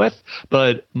begin with,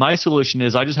 but my solution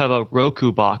is I just have a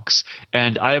Roku box,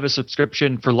 and I have a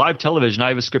subscription for live television. I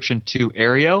have a subscription to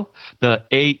Aereo, the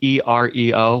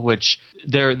AEREO, which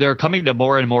they're coming to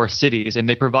more and more cities, and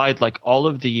they provide like all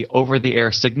of the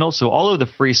over-the-air signals, so all of the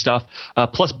free stuff,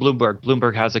 plus Bloomberg.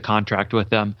 Bloomberg has a contract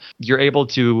with them. You're able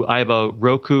to. I have a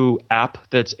Roku app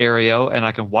that's Aereo, and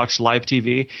I can watch live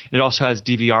TV. It also has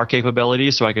DVR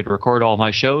capabilities, so I could record all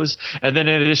my shows. And then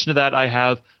in addition to that, I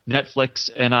have Netflix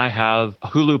and I have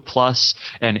Hulu Plus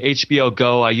and HBO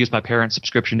Go. I use my parents'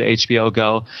 subscription to HBO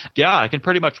Go. Yeah, I can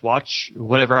pretty much watch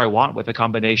whatever I want with a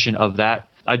combination of that.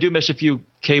 I do miss a few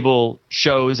cable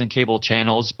shows and cable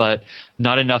channels, but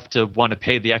not enough to want to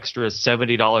pay the extra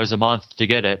 $70 a month to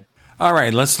get it. All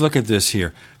right, let's look at this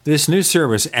here. This new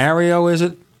service, Aereo, is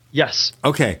it? Yes.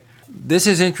 Okay. This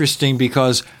is interesting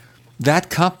because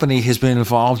that company has been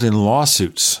involved in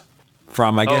lawsuits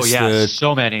from, I guess,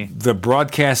 so many. The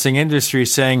broadcasting industry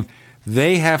saying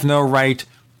they have no right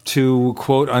to,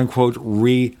 quote unquote,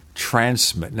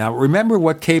 retransmit. Now, remember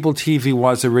what cable TV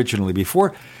was originally.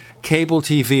 Before cable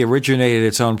TV originated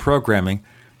its own programming,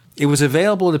 it was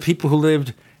available to people who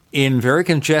lived in very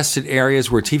congested areas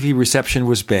where TV reception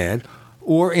was bad,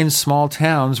 or in small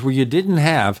towns where you didn't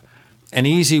have an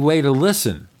easy way to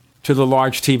listen to the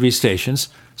large TV stations.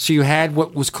 So you had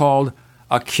what was called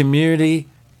a community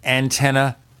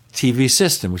antenna TV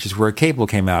system, which is where cable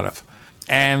came out of.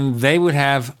 And they would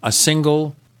have a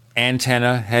single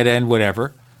antenna, head end,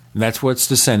 whatever, and that's what it's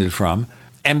descended from.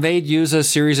 And they'd use a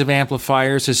series of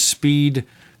amplifiers to speed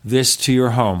this to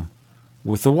your home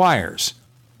with the wires.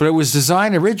 But it was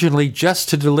designed originally just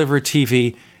to deliver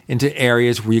TV into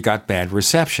areas where you got bad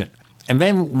reception. And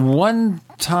then one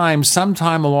time,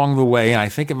 sometime along the way, I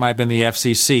think it might have been the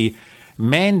FCC,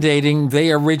 mandating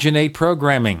they originate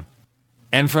programming.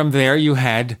 And from there you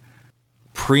had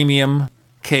premium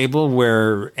cable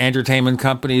where entertainment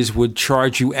companies would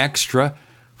charge you extra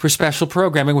for special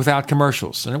programming without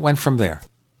commercials. And it went from there.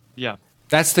 Yeah.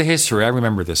 That's the history. I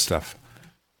remember this stuff.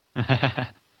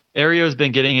 Aereo's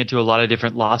been getting into a lot of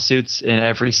different lawsuits in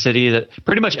every city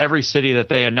pretty much every city that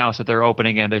they announce that they're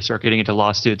opening in, they start getting into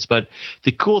lawsuits. But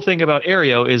the cool thing about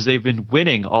Aereo is they've been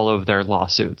winning all of their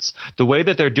lawsuits. The way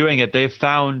that they're doing it, they've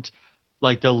found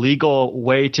like the legal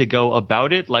way to go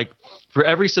about it. Like for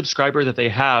every subscriber that they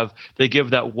have, they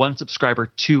give that one subscriber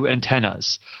 2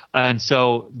 antennas. And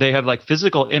so they have like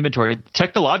physical inventory.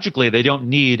 Technologically, they don't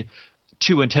need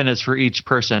 2 antennas for each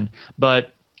person,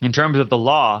 but in terms of the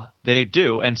law, they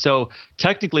do. And so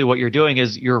technically what you're doing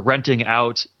is you're renting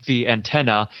out the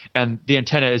antenna, and the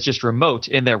antenna is just remote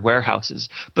in their warehouses.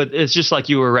 But it's just like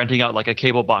you were renting out like a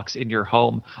cable box in your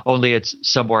home, only it's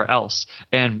somewhere else.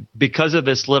 And because of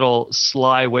this little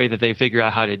sly way that they figure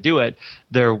out how to do it,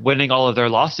 they're winning all of their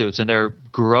lawsuits and they're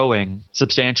growing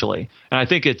substantially. And I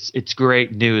think it's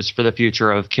great news for the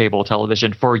future of cable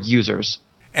television for users.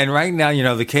 And right now, you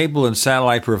know, the cable and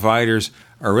satellite providers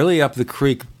are really up the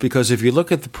creek because if you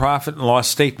look at the profit and loss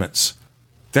statements,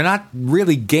 they're not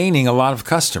really gaining a lot of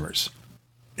customers.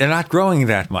 They're not growing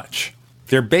that much.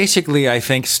 They're basically, I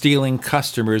think, stealing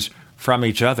customers from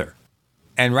each other.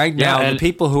 And right now, the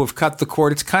people who have cut the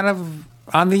cord, it's kind of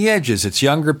on the edges. It's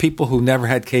younger people who never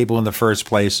had cable in the first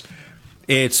place.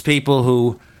 It's people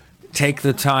who take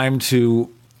the time to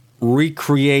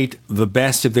recreate the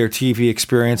best of their TV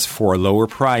experience for a lower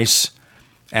price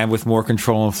and with more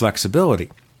control and flexibility.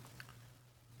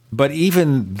 But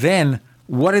even then,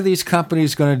 what are these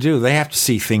companies going to do? They have to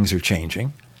see things are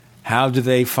changing. How do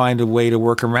they find a way to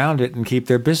work around it and keep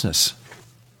their business?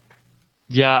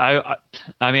 Yeah,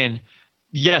 I mean,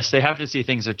 yes, they have to see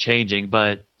things are changing,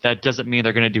 but that doesn't mean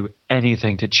they're going to do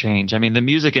anything to change. I mean, the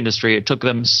music industry, it took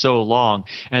them so long,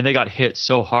 and they got hit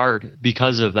so hard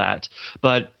because of that.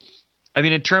 But I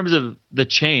mean, in terms of the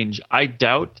change, I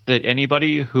doubt that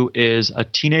anybody who is a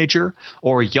teenager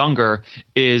or younger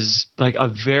is like a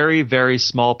very, very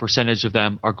small percentage of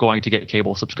them are going to get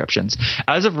cable subscriptions.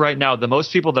 As of right now, the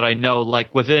most people that I know,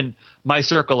 like within my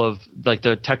circle of like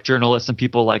the tech journalists and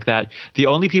people like that, the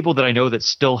only people that I know that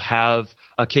still have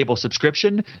a cable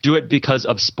subscription do it because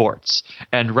of sports.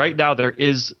 And right now there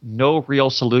is no real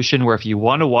solution where if you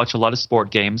want to watch a lot of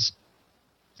sport games,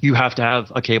 you have to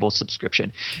have a cable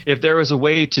subscription. If there is a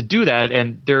way to do that,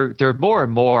 and there are more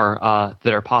and more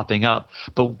that are popping up,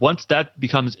 but once that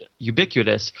becomes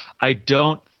ubiquitous, I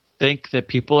don't think that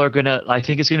people are going to – I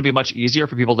think it's going to be much easier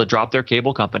for people to drop their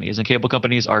cable companies, and cable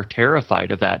companies are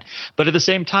terrified of that. But at the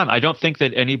same time, I don't think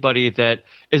that anybody that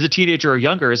is a teenager or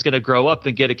younger is going to grow up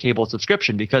and get a cable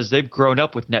subscription because they've grown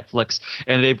up with Netflix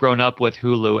and they've grown up with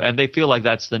Hulu, and they feel like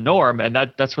that's the norm, and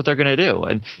that's what they're going to do.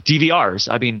 And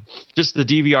DVRs, I mean, just the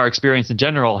DVR experience in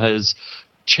general has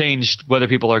changed whether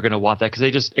people are going to want that because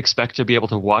they just expect to be able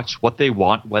to watch what they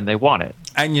want when they want it.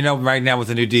 And you know, right now with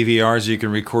the new DVRs, you can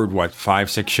record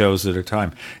 5-6 shows at a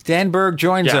time. Dan Berg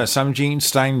joins us. I'm Gene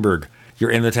Steinberg.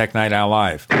 You're in the Tech Night Owl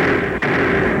Live.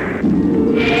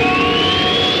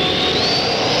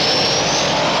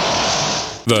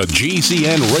 The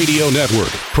GCN Radio Network,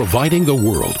 providing the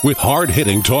world with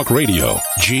hard-hitting talk radio.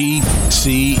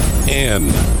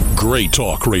 GCN. Great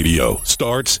talk radio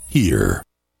starts here.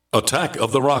 Attack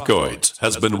of the Rockoids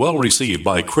has been well received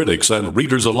by critics and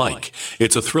readers alike.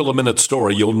 It's a thrill-a-minute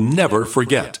story you'll never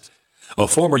forget. A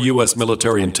former U.S.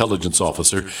 military intelligence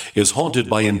officer is haunted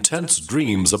by intense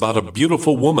dreams about a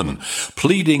beautiful woman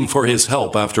pleading for his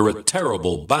help after a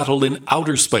terrible battle in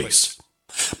outer space.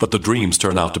 But the dreams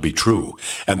turn out to be true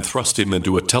and thrust him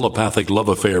into a telepathic love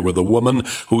affair with a woman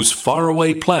whose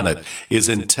faraway planet is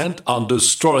intent on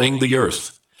destroying the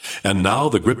Earth. And now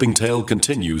the gripping tale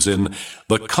continues in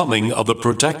The Coming of the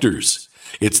Protectors.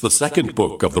 It's the second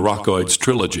book of the Rockoids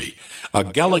trilogy, a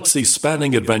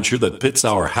galaxy-spanning adventure that pits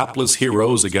our hapless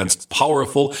heroes against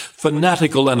powerful,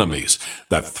 fanatical enemies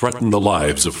that threaten the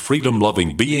lives of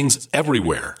freedom-loving beings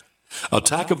everywhere.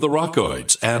 Attack of the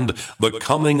Rockoids and The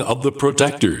Coming of the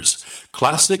Protectors.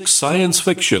 Classic science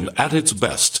fiction at its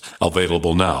best,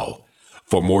 available now.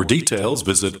 For more details,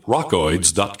 visit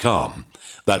rockoids.com.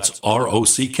 That's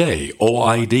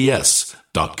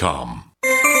ROCKOIDS.com.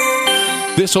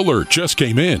 This alert just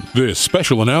came in. This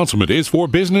special announcement is for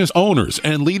business owners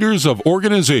and leaders of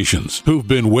organizations who've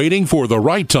been waiting for the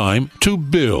right time to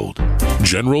build.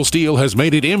 General Steel has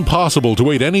made it impossible to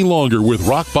wait any longer with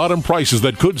rock-bottom prices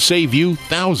that could save you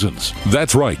thousands.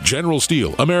 That's right, General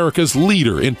Steel, America's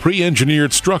leader in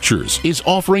pre-engineered structures, is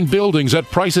offering buildings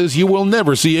at prices you will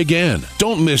never see again.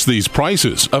 Don't miss these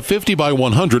prices. A 50 by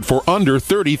 100 for under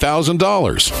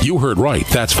 $30,000. You heard right.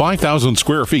 That's 5,000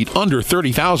 square feet under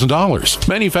 $30,000.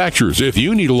 Manufacturers, if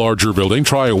you need a larger building,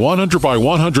 try a 100 by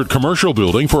 100 commercial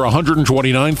building for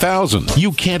 $129,000.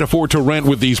 You can't afford to rent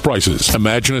with these prices.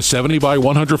 Imagine a 70 by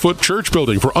 100-foot church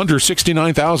building for under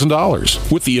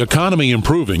 $69,000. With the economy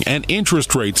improving and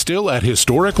interest rates still at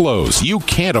historic lows, you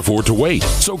can't afford to wait.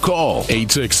 So call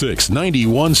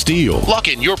 866-91-STEEL. Lock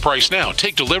in your price now.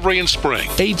 Take delivery in spring.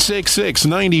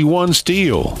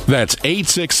 866-91-STEEL. That's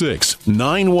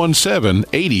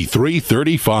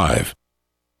 866-917-8335.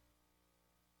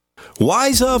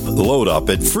 Wise up, load up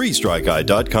at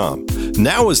freeze-dry-guy.com.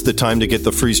 Now is the time to get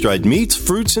the freeze-dried meats,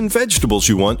 fruits, and vegetables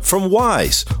you want from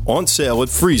Wise, on sale at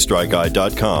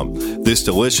freeze-dry-guy.com. This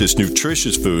delicious,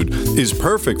 nutritious food is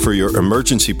perfect for your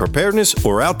emergency preparedness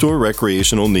or outdoor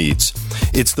recreational needs.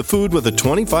 It's the food with a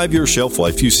 25-year shelf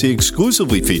life you see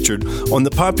exclusively featured on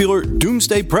the popular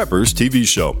Doomsday Preppers TV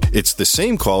show. It's the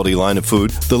same quality line of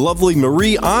food the lovely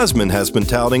Marie Osmond has been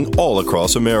touting all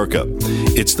across America.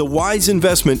 It's the wise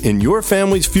investment in your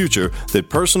family's future that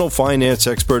personal finance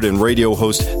expert and radio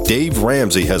host Dave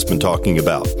Ramsey has been talking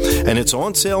about. And it's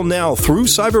on sale now through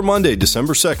Cyber Monday,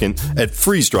 December 2nd at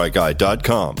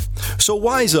freeze-dry-guy.com. So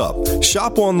wise up.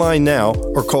 Shop online now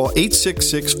or call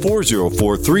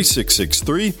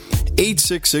 866-404-3663,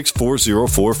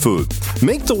 866-404-FOOD.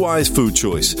 Make the wise food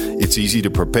choice. It's easy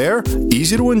to prepare,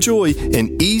 easy to enjoy,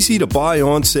 and easy to buy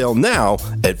on sale now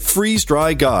at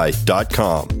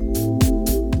freeze-dry-guy.com.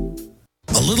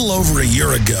 A little over a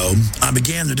year ago, I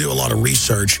began to do a lot of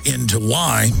research into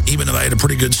why, even if I had a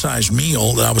pretty good-sized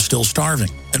meal, that I was still starving.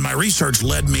 And my research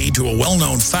led me to a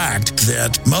well-known fact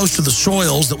that most of the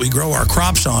soils that we grow our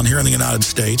crops on here in the United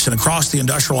States and across the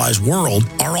industrialized world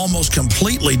are almost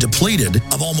completely depleted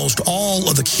of almost all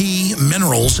of the key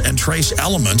minerals and trace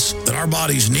elements that our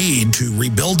bodies need to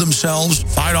rebuild themselves,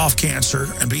 fight off cancer,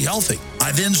 and be healthy.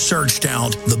 I then searched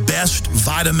out the best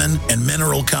vitamin and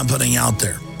mineral company out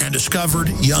there and discovered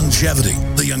Youngevity.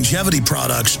 The Youngevity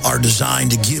products are designed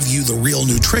to give you the real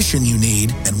nutrition you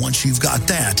need, and once you've got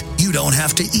that, you don't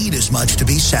have to eat as much to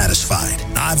be satisfied.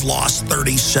 I've lost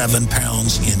 37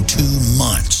 pounds in 2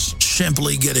 months,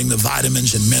 simply getting the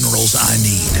vitamins and minerals I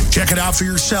need. Check it out for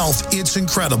yourself. It's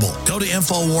incredible. Go to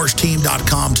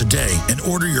InfoWarsTeam.com today and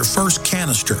order your first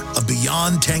canister of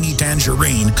Beyond Tangy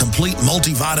Tangerine Complete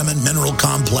Multivitamin Mineral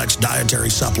Complex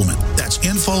Dietary Supplement. That's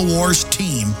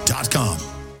InfoWarsTeam.com.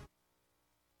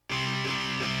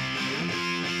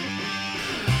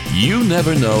 You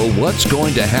never know what's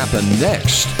going to happen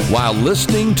next while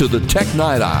listening to the Tech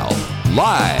Night Owl,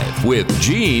 live with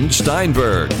Gene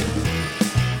Steinberg.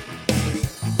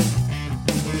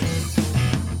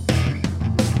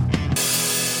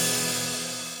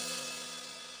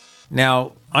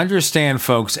 Now, understand,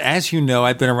 folks, as you know,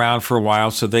 I've been around for a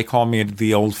while, so they call me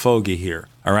the old fogey here,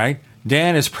 all right?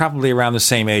 Dan is probably around the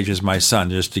same age as my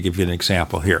son, just to give you an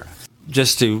example here.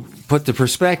 Just to put the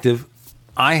perspective,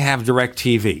 I have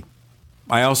DirecTV.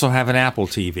 I also have an Apple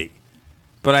TV.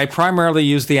 But I primarily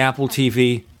use the Apple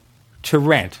TV to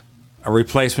rent, a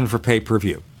replacement for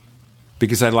pay-per-view,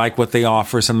 because I like what they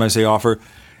offer. Sometimes they offer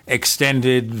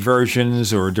extended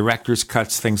versions or director's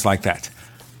cuts, things like that.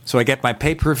 So I get my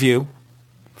pay-per-view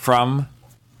from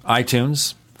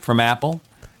iTunes, from Apple,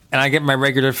 and I get my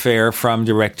regular fare from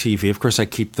DirecTV. Of course, I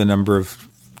keep the number of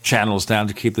channels down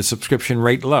to keep the subscription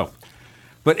rate low.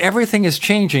 But everything is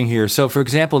changing here. So, for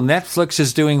example, Netflix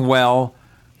is doing well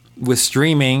with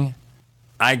streaming.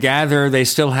 I gather they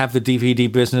still have the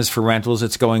DVD business for rentals.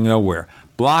 It's going nowhere.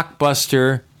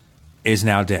 Blockbuster is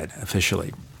now dead,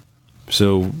 officially.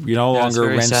 So you no longer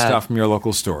rent stuff from your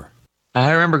local store.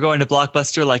 I remember going to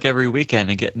Blockbuster like every weekend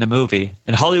and getting a movie.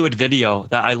 And Hollywood Video,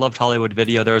 I loved Hollywood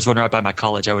Video. There was one right by my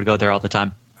college. I would go there all the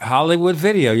time. Hollywood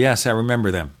Video, yes, I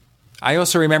remember them. I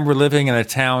also remember living in a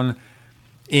town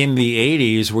in the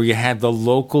 80s where you had the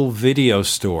local video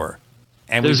store.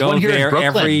 And we go there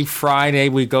every Friday.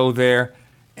 We go there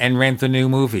and rent the new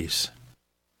movies.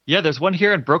 Yeah, there's one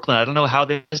here in Brooklyn. I don't know how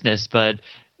the business, but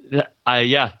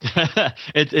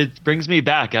it brings me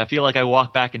back. I feel like I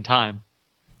walk back in time.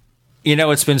 You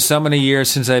know, it's been so many years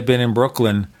since I've been in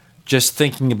Brooklyn. Just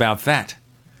thinking about that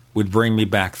would bring me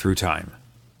back through time.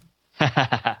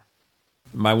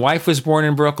 My wife was born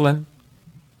in Brooklyn.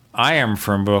 I am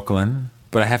from Brooklyn,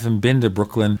 but I haven't been to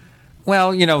Brooklyn.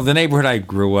 Well, you know, the neighborhood I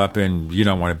grew up in, you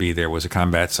don't want to be there, was a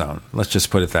combat zone. Let's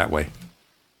just put it that way.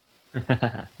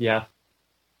 Yeah.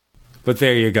 But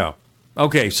there you go.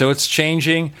 Okay, so it's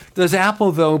changing. Does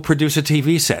Apple, though, produce a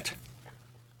TV set?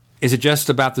 Is it just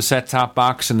about the set-top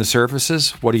box and the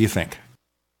services? What do you think?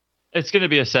 It's going to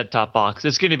be a set-top box.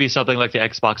 It's going to be something like the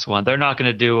Xbox One. They're not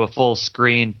going to do a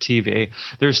full-screen TV.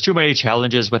 There's too many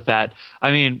challenges with that.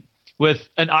 I mean, with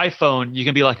an iPhone, you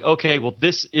can be like, okay, well,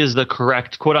 this is the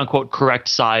correct, quote-unquote, correct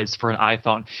size for an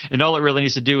iPhone. And all it really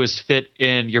needs to do is fit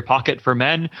in your pocket for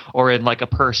men or in like a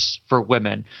purse for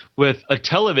women. With a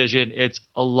television, it's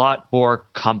a lot more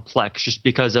complex just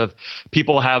because of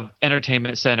people have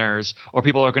entertainment centers or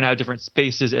people are going to have different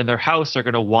spaces in their house. They're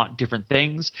going to want different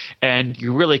things. And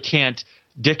you really can't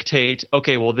dictate,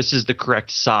 okay, well, this is the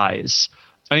correct size.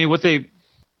 I mean, what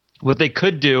they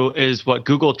could do is what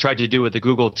Google tried to do with the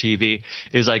Google TV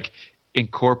is like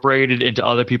incorporate it into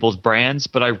other people's brands.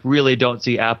 But I really don't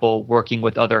see Apple working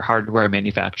with other hardware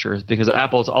manufacturers because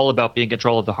Apple is all about being in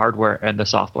control of the hardware and the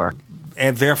software.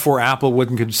 And therefore, Apple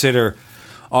wouldn't consider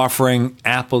offering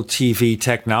Apple TV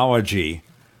technology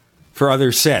for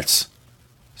other sets.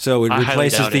 So it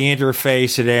replaces the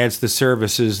interface, it adds the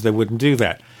services that wouldn't do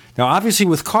that. Now, obviously,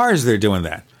 with cars, they're doing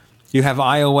that. You have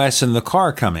iOS in the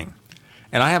car coming.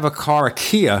 And I have a car, a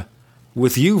Kia,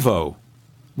 with Uvo,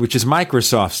 which is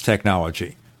Microsoft's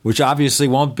technology, which obviously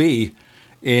won't be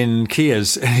in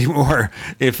Kias anymore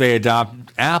if they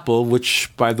adopt Apple, which,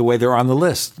 by the way, they're on the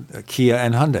list, Kia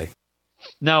and Hyundai.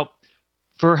 Now,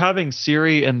 for having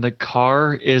Siri in the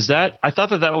car, I thought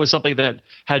that was something that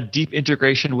had deep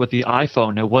integration with the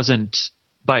iPhone. It wasn't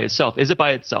by itself. Is it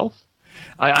by itself?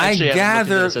 I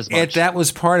gather that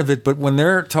was part of it, but when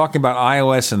they're talking about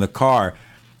iOS in the car,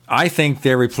 I think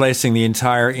they're replacing the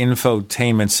entire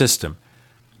infotainment system.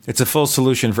 It's a full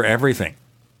solution for everything.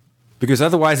 Because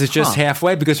otherwise it's just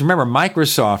halfway. Because remember,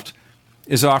 Microsoft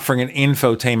is offering an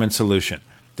infotainment solution.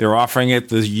 They're offering it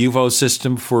the UVO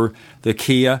system for the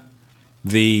Kia,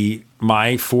 the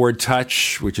My Ford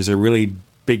Touch, which is a really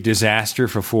big disaster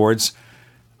for Fords.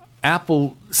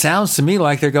 Apple sounds to me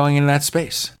like they're going into that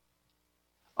space.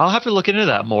 I'll have to look into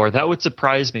that more. That would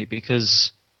surprise me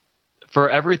because for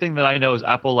everything that I know is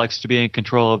Apple likes to be in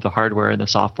control of the hardware and the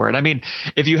software. And I mean,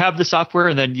 if you have the software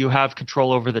and then you have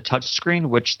control over the touch screen,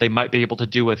 which they might be able to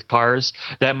do with cars,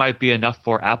 that might be enough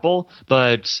for Apple.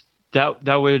 But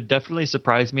that would definitely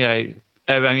surprise me.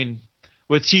 I mean,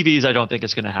 with TVs, I don't think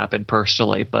it's going to happen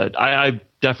personally, but I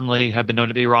definitely have been known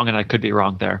to be wrong, and I could be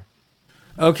wrong there.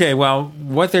 Okay, well,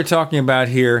 what they're talking about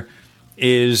here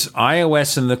is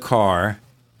iOS in the car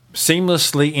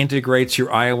seamlessly integrates your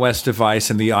iOS device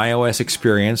and the iOS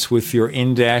experience with your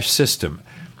in-dash system.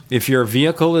 If your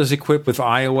vehicle is equipped with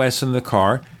iOS in the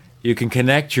car, you can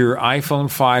connect your iPhone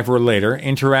 5 or later,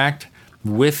 interact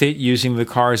with it using the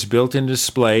car's built-in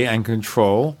display and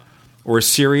control, or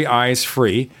Siri Eyes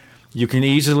Free. You can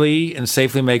easily and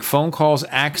safely make phone calls,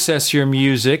 access your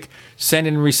music, send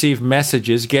and receive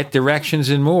messages, get directions,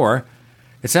 and more.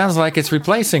 It sounds like it's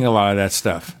replacing a lot of that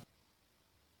stuff.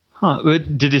 Huh.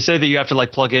 Did you say that you have to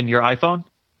like plug in your iPhone?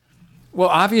 Well,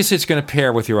 obviously it's going to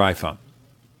pair with your iPhone.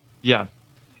 Yeah.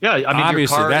 Yeah, I mean,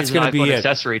 obviously, your car that's is an going to iPhone be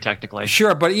accessory, technically.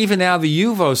 Sure, but even now the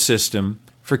UVO system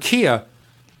for Kia,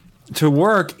 to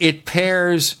work, it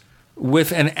pairs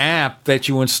with an app that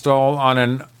you install on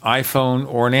an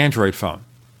iPhone or an Android phone.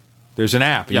 There's an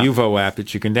app, a UVO app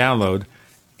that you can download,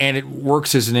 and it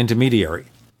works as an intermediary.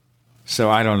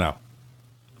 So I don't know.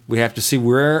 We have to see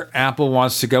where Apple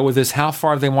wants to go with this, how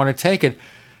far they want to take it,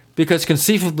 because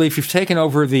conceivably, if you've taken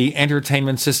over the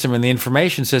entertainment system and the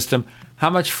information system, how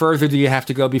much further do you have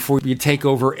to go before you take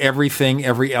over everything,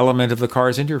 every element of the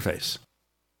car's interface?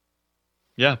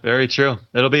 Yeah, very true.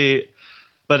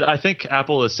 But I think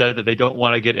Apple has said that they don't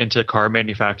want to get into car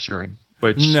manufacturing,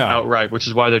 outright, which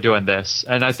is why they're doing this.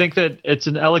 And I think that it's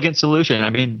an elegant solution. I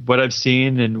mean, what I've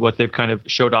seen and what they've kind of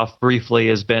showed off briefly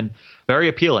has been very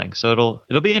appealing. So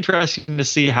it'll be interesting to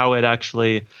see how it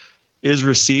actually is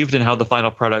received and how the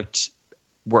final product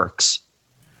works.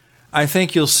 I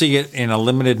think you'll see it in a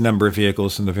limited number of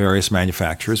vehicles in the various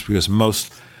manufacturers because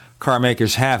most car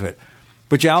makers have it.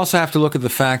 But you also have to look at the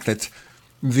fact that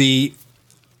the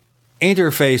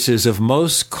interfaces of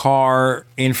most car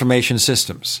information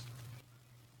systems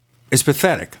is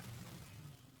pathetic.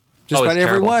 Just about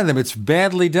every one of them. It's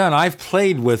badly done. I've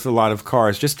played with a lot of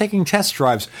cars, just taking test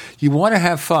drives. You want to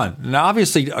have fun. Now,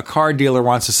 obviously, a car dealer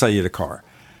wants to sell you the car.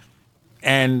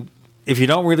 And if you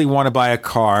don't really want to buy a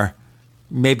car,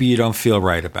 maybe you don't feel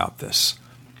right about this.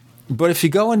 But if you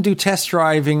go and do test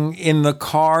driving in the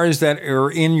cars that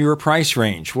are in your price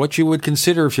range, what you would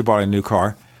consider if you bought a new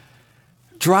car,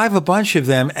 drive a bunch of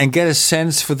them and get a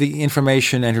sense for the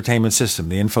information entertainment system,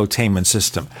 the infotainment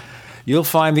system. You'll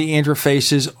find the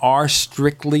interfaces are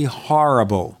strictly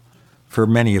horrible for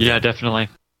many of them. Yeah, definitely.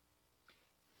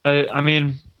 I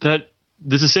mean, there's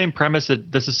the same premise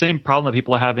that's the same problem that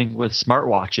people are having with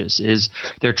smartwatches is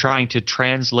they're trying to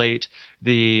translate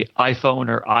the iPhone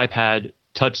or iPad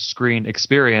touchscreen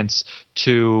experience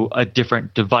to a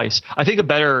different device. I think a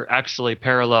better actually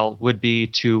parallel would be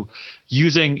to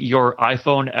using your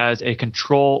iPhone as a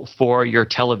control for your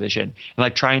television and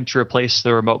like trying to replace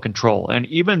the remote control. And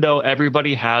even though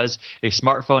everybody has a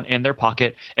smartphone in their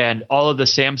pocket and all of the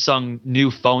Samsung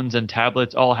new phones and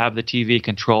tablets all have the TV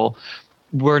control,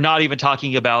 we're not even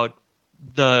talking about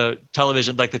the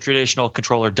television, like the traditional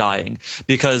controller dying,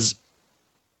 because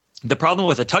the problem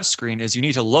with a touchscreen is you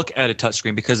need to look at a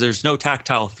touchscreen because there's no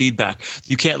tactile feedback.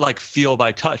 You can't like feel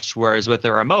by touch, whereas with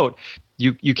a remote,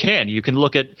 you can. You can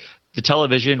look at the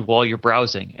television while you're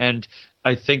browsing. And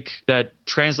I think that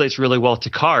translates really well to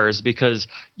cars because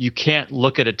you can't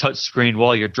look at a touchscreen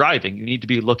while you're driving. You need to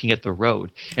be looking at the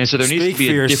road. And so there needs to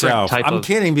be a different type of... I'm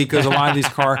kidding because a lot of these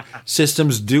car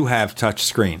systems do have touch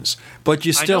screens. But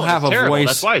you still have a voice...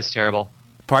 That's why it's terrible.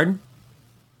 Pardon?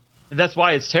 That's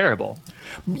why it's terrible.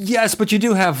 Yes, but you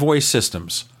do have voice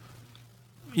systems.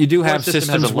 You do have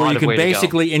systems where you can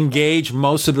basically engage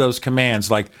most of those commands,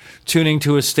 like tuning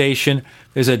to a station.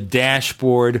 There's a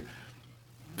dashboard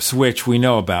switch we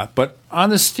know about. But on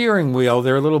the steering wheel,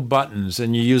 there are little buttons,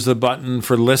 and you use the button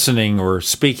for listening or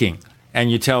speaking.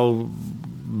 And you tell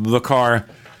the car,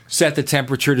 set the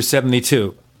temperature to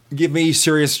 72. Give me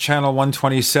Sirius Channel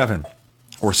 127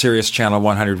 or Sirius Channel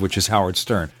 100, which is Howard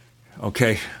Stern.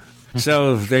 Okay,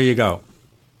 so there you go.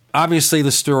 Obviously,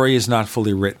 the story is not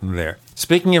fully written there.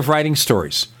 Speaking of writing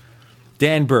stories,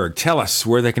 Dan Berg, tell us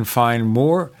where they can find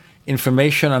more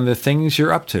information on the things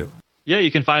you're up to. Yeah,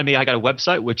 you can find me. I got a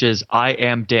website, which is I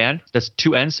Am Dan. That's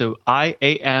 2 N's, so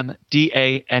IAMDANN.com,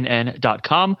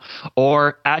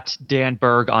 or at Dan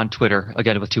Berg on Twitter,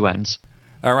 again with 2 N's.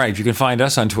 All right, you can find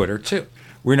us on Twitter, too.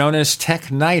 We're known as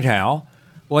Tech Night Owl.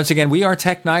 Once again, we are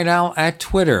Tech Night Owl at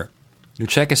Twitter. You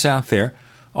check us out there.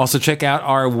 Also, check out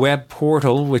our web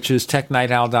portal, which is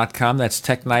technightowl.com. That's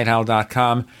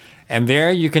technightowl.com. And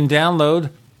there you can download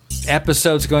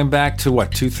episodes going back to,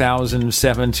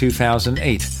 2007,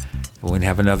 2008. We're going to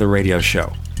have another radio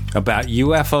show about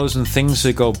UFOs and things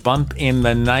that go bump in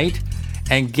the night.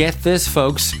 And get this,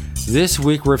 folks, this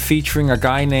week we're featuring a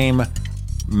guy named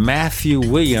Matthew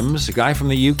Williams, a guy from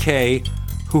the UK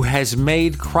who has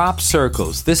made crop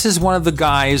circles. This is one of the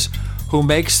guys who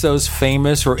makes those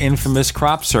famous or infamous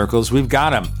crop circles. We've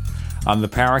got him on the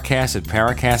Paracast at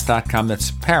Paracast.com.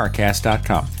 That's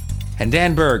Paracast.com. And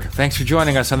Dan Berg, thanks for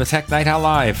joining us on the Tech Night Owl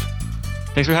Live.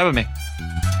 Thanks for having me.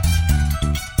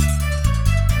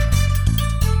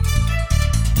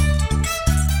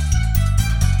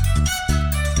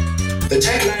 The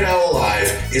Tech Night Owl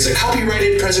Live is a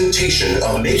copyrighted presentation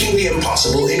of Making the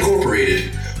Impossible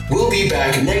Incorporated. We'll be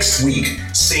back next week.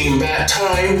 Same bat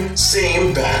time,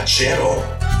 same bat channel.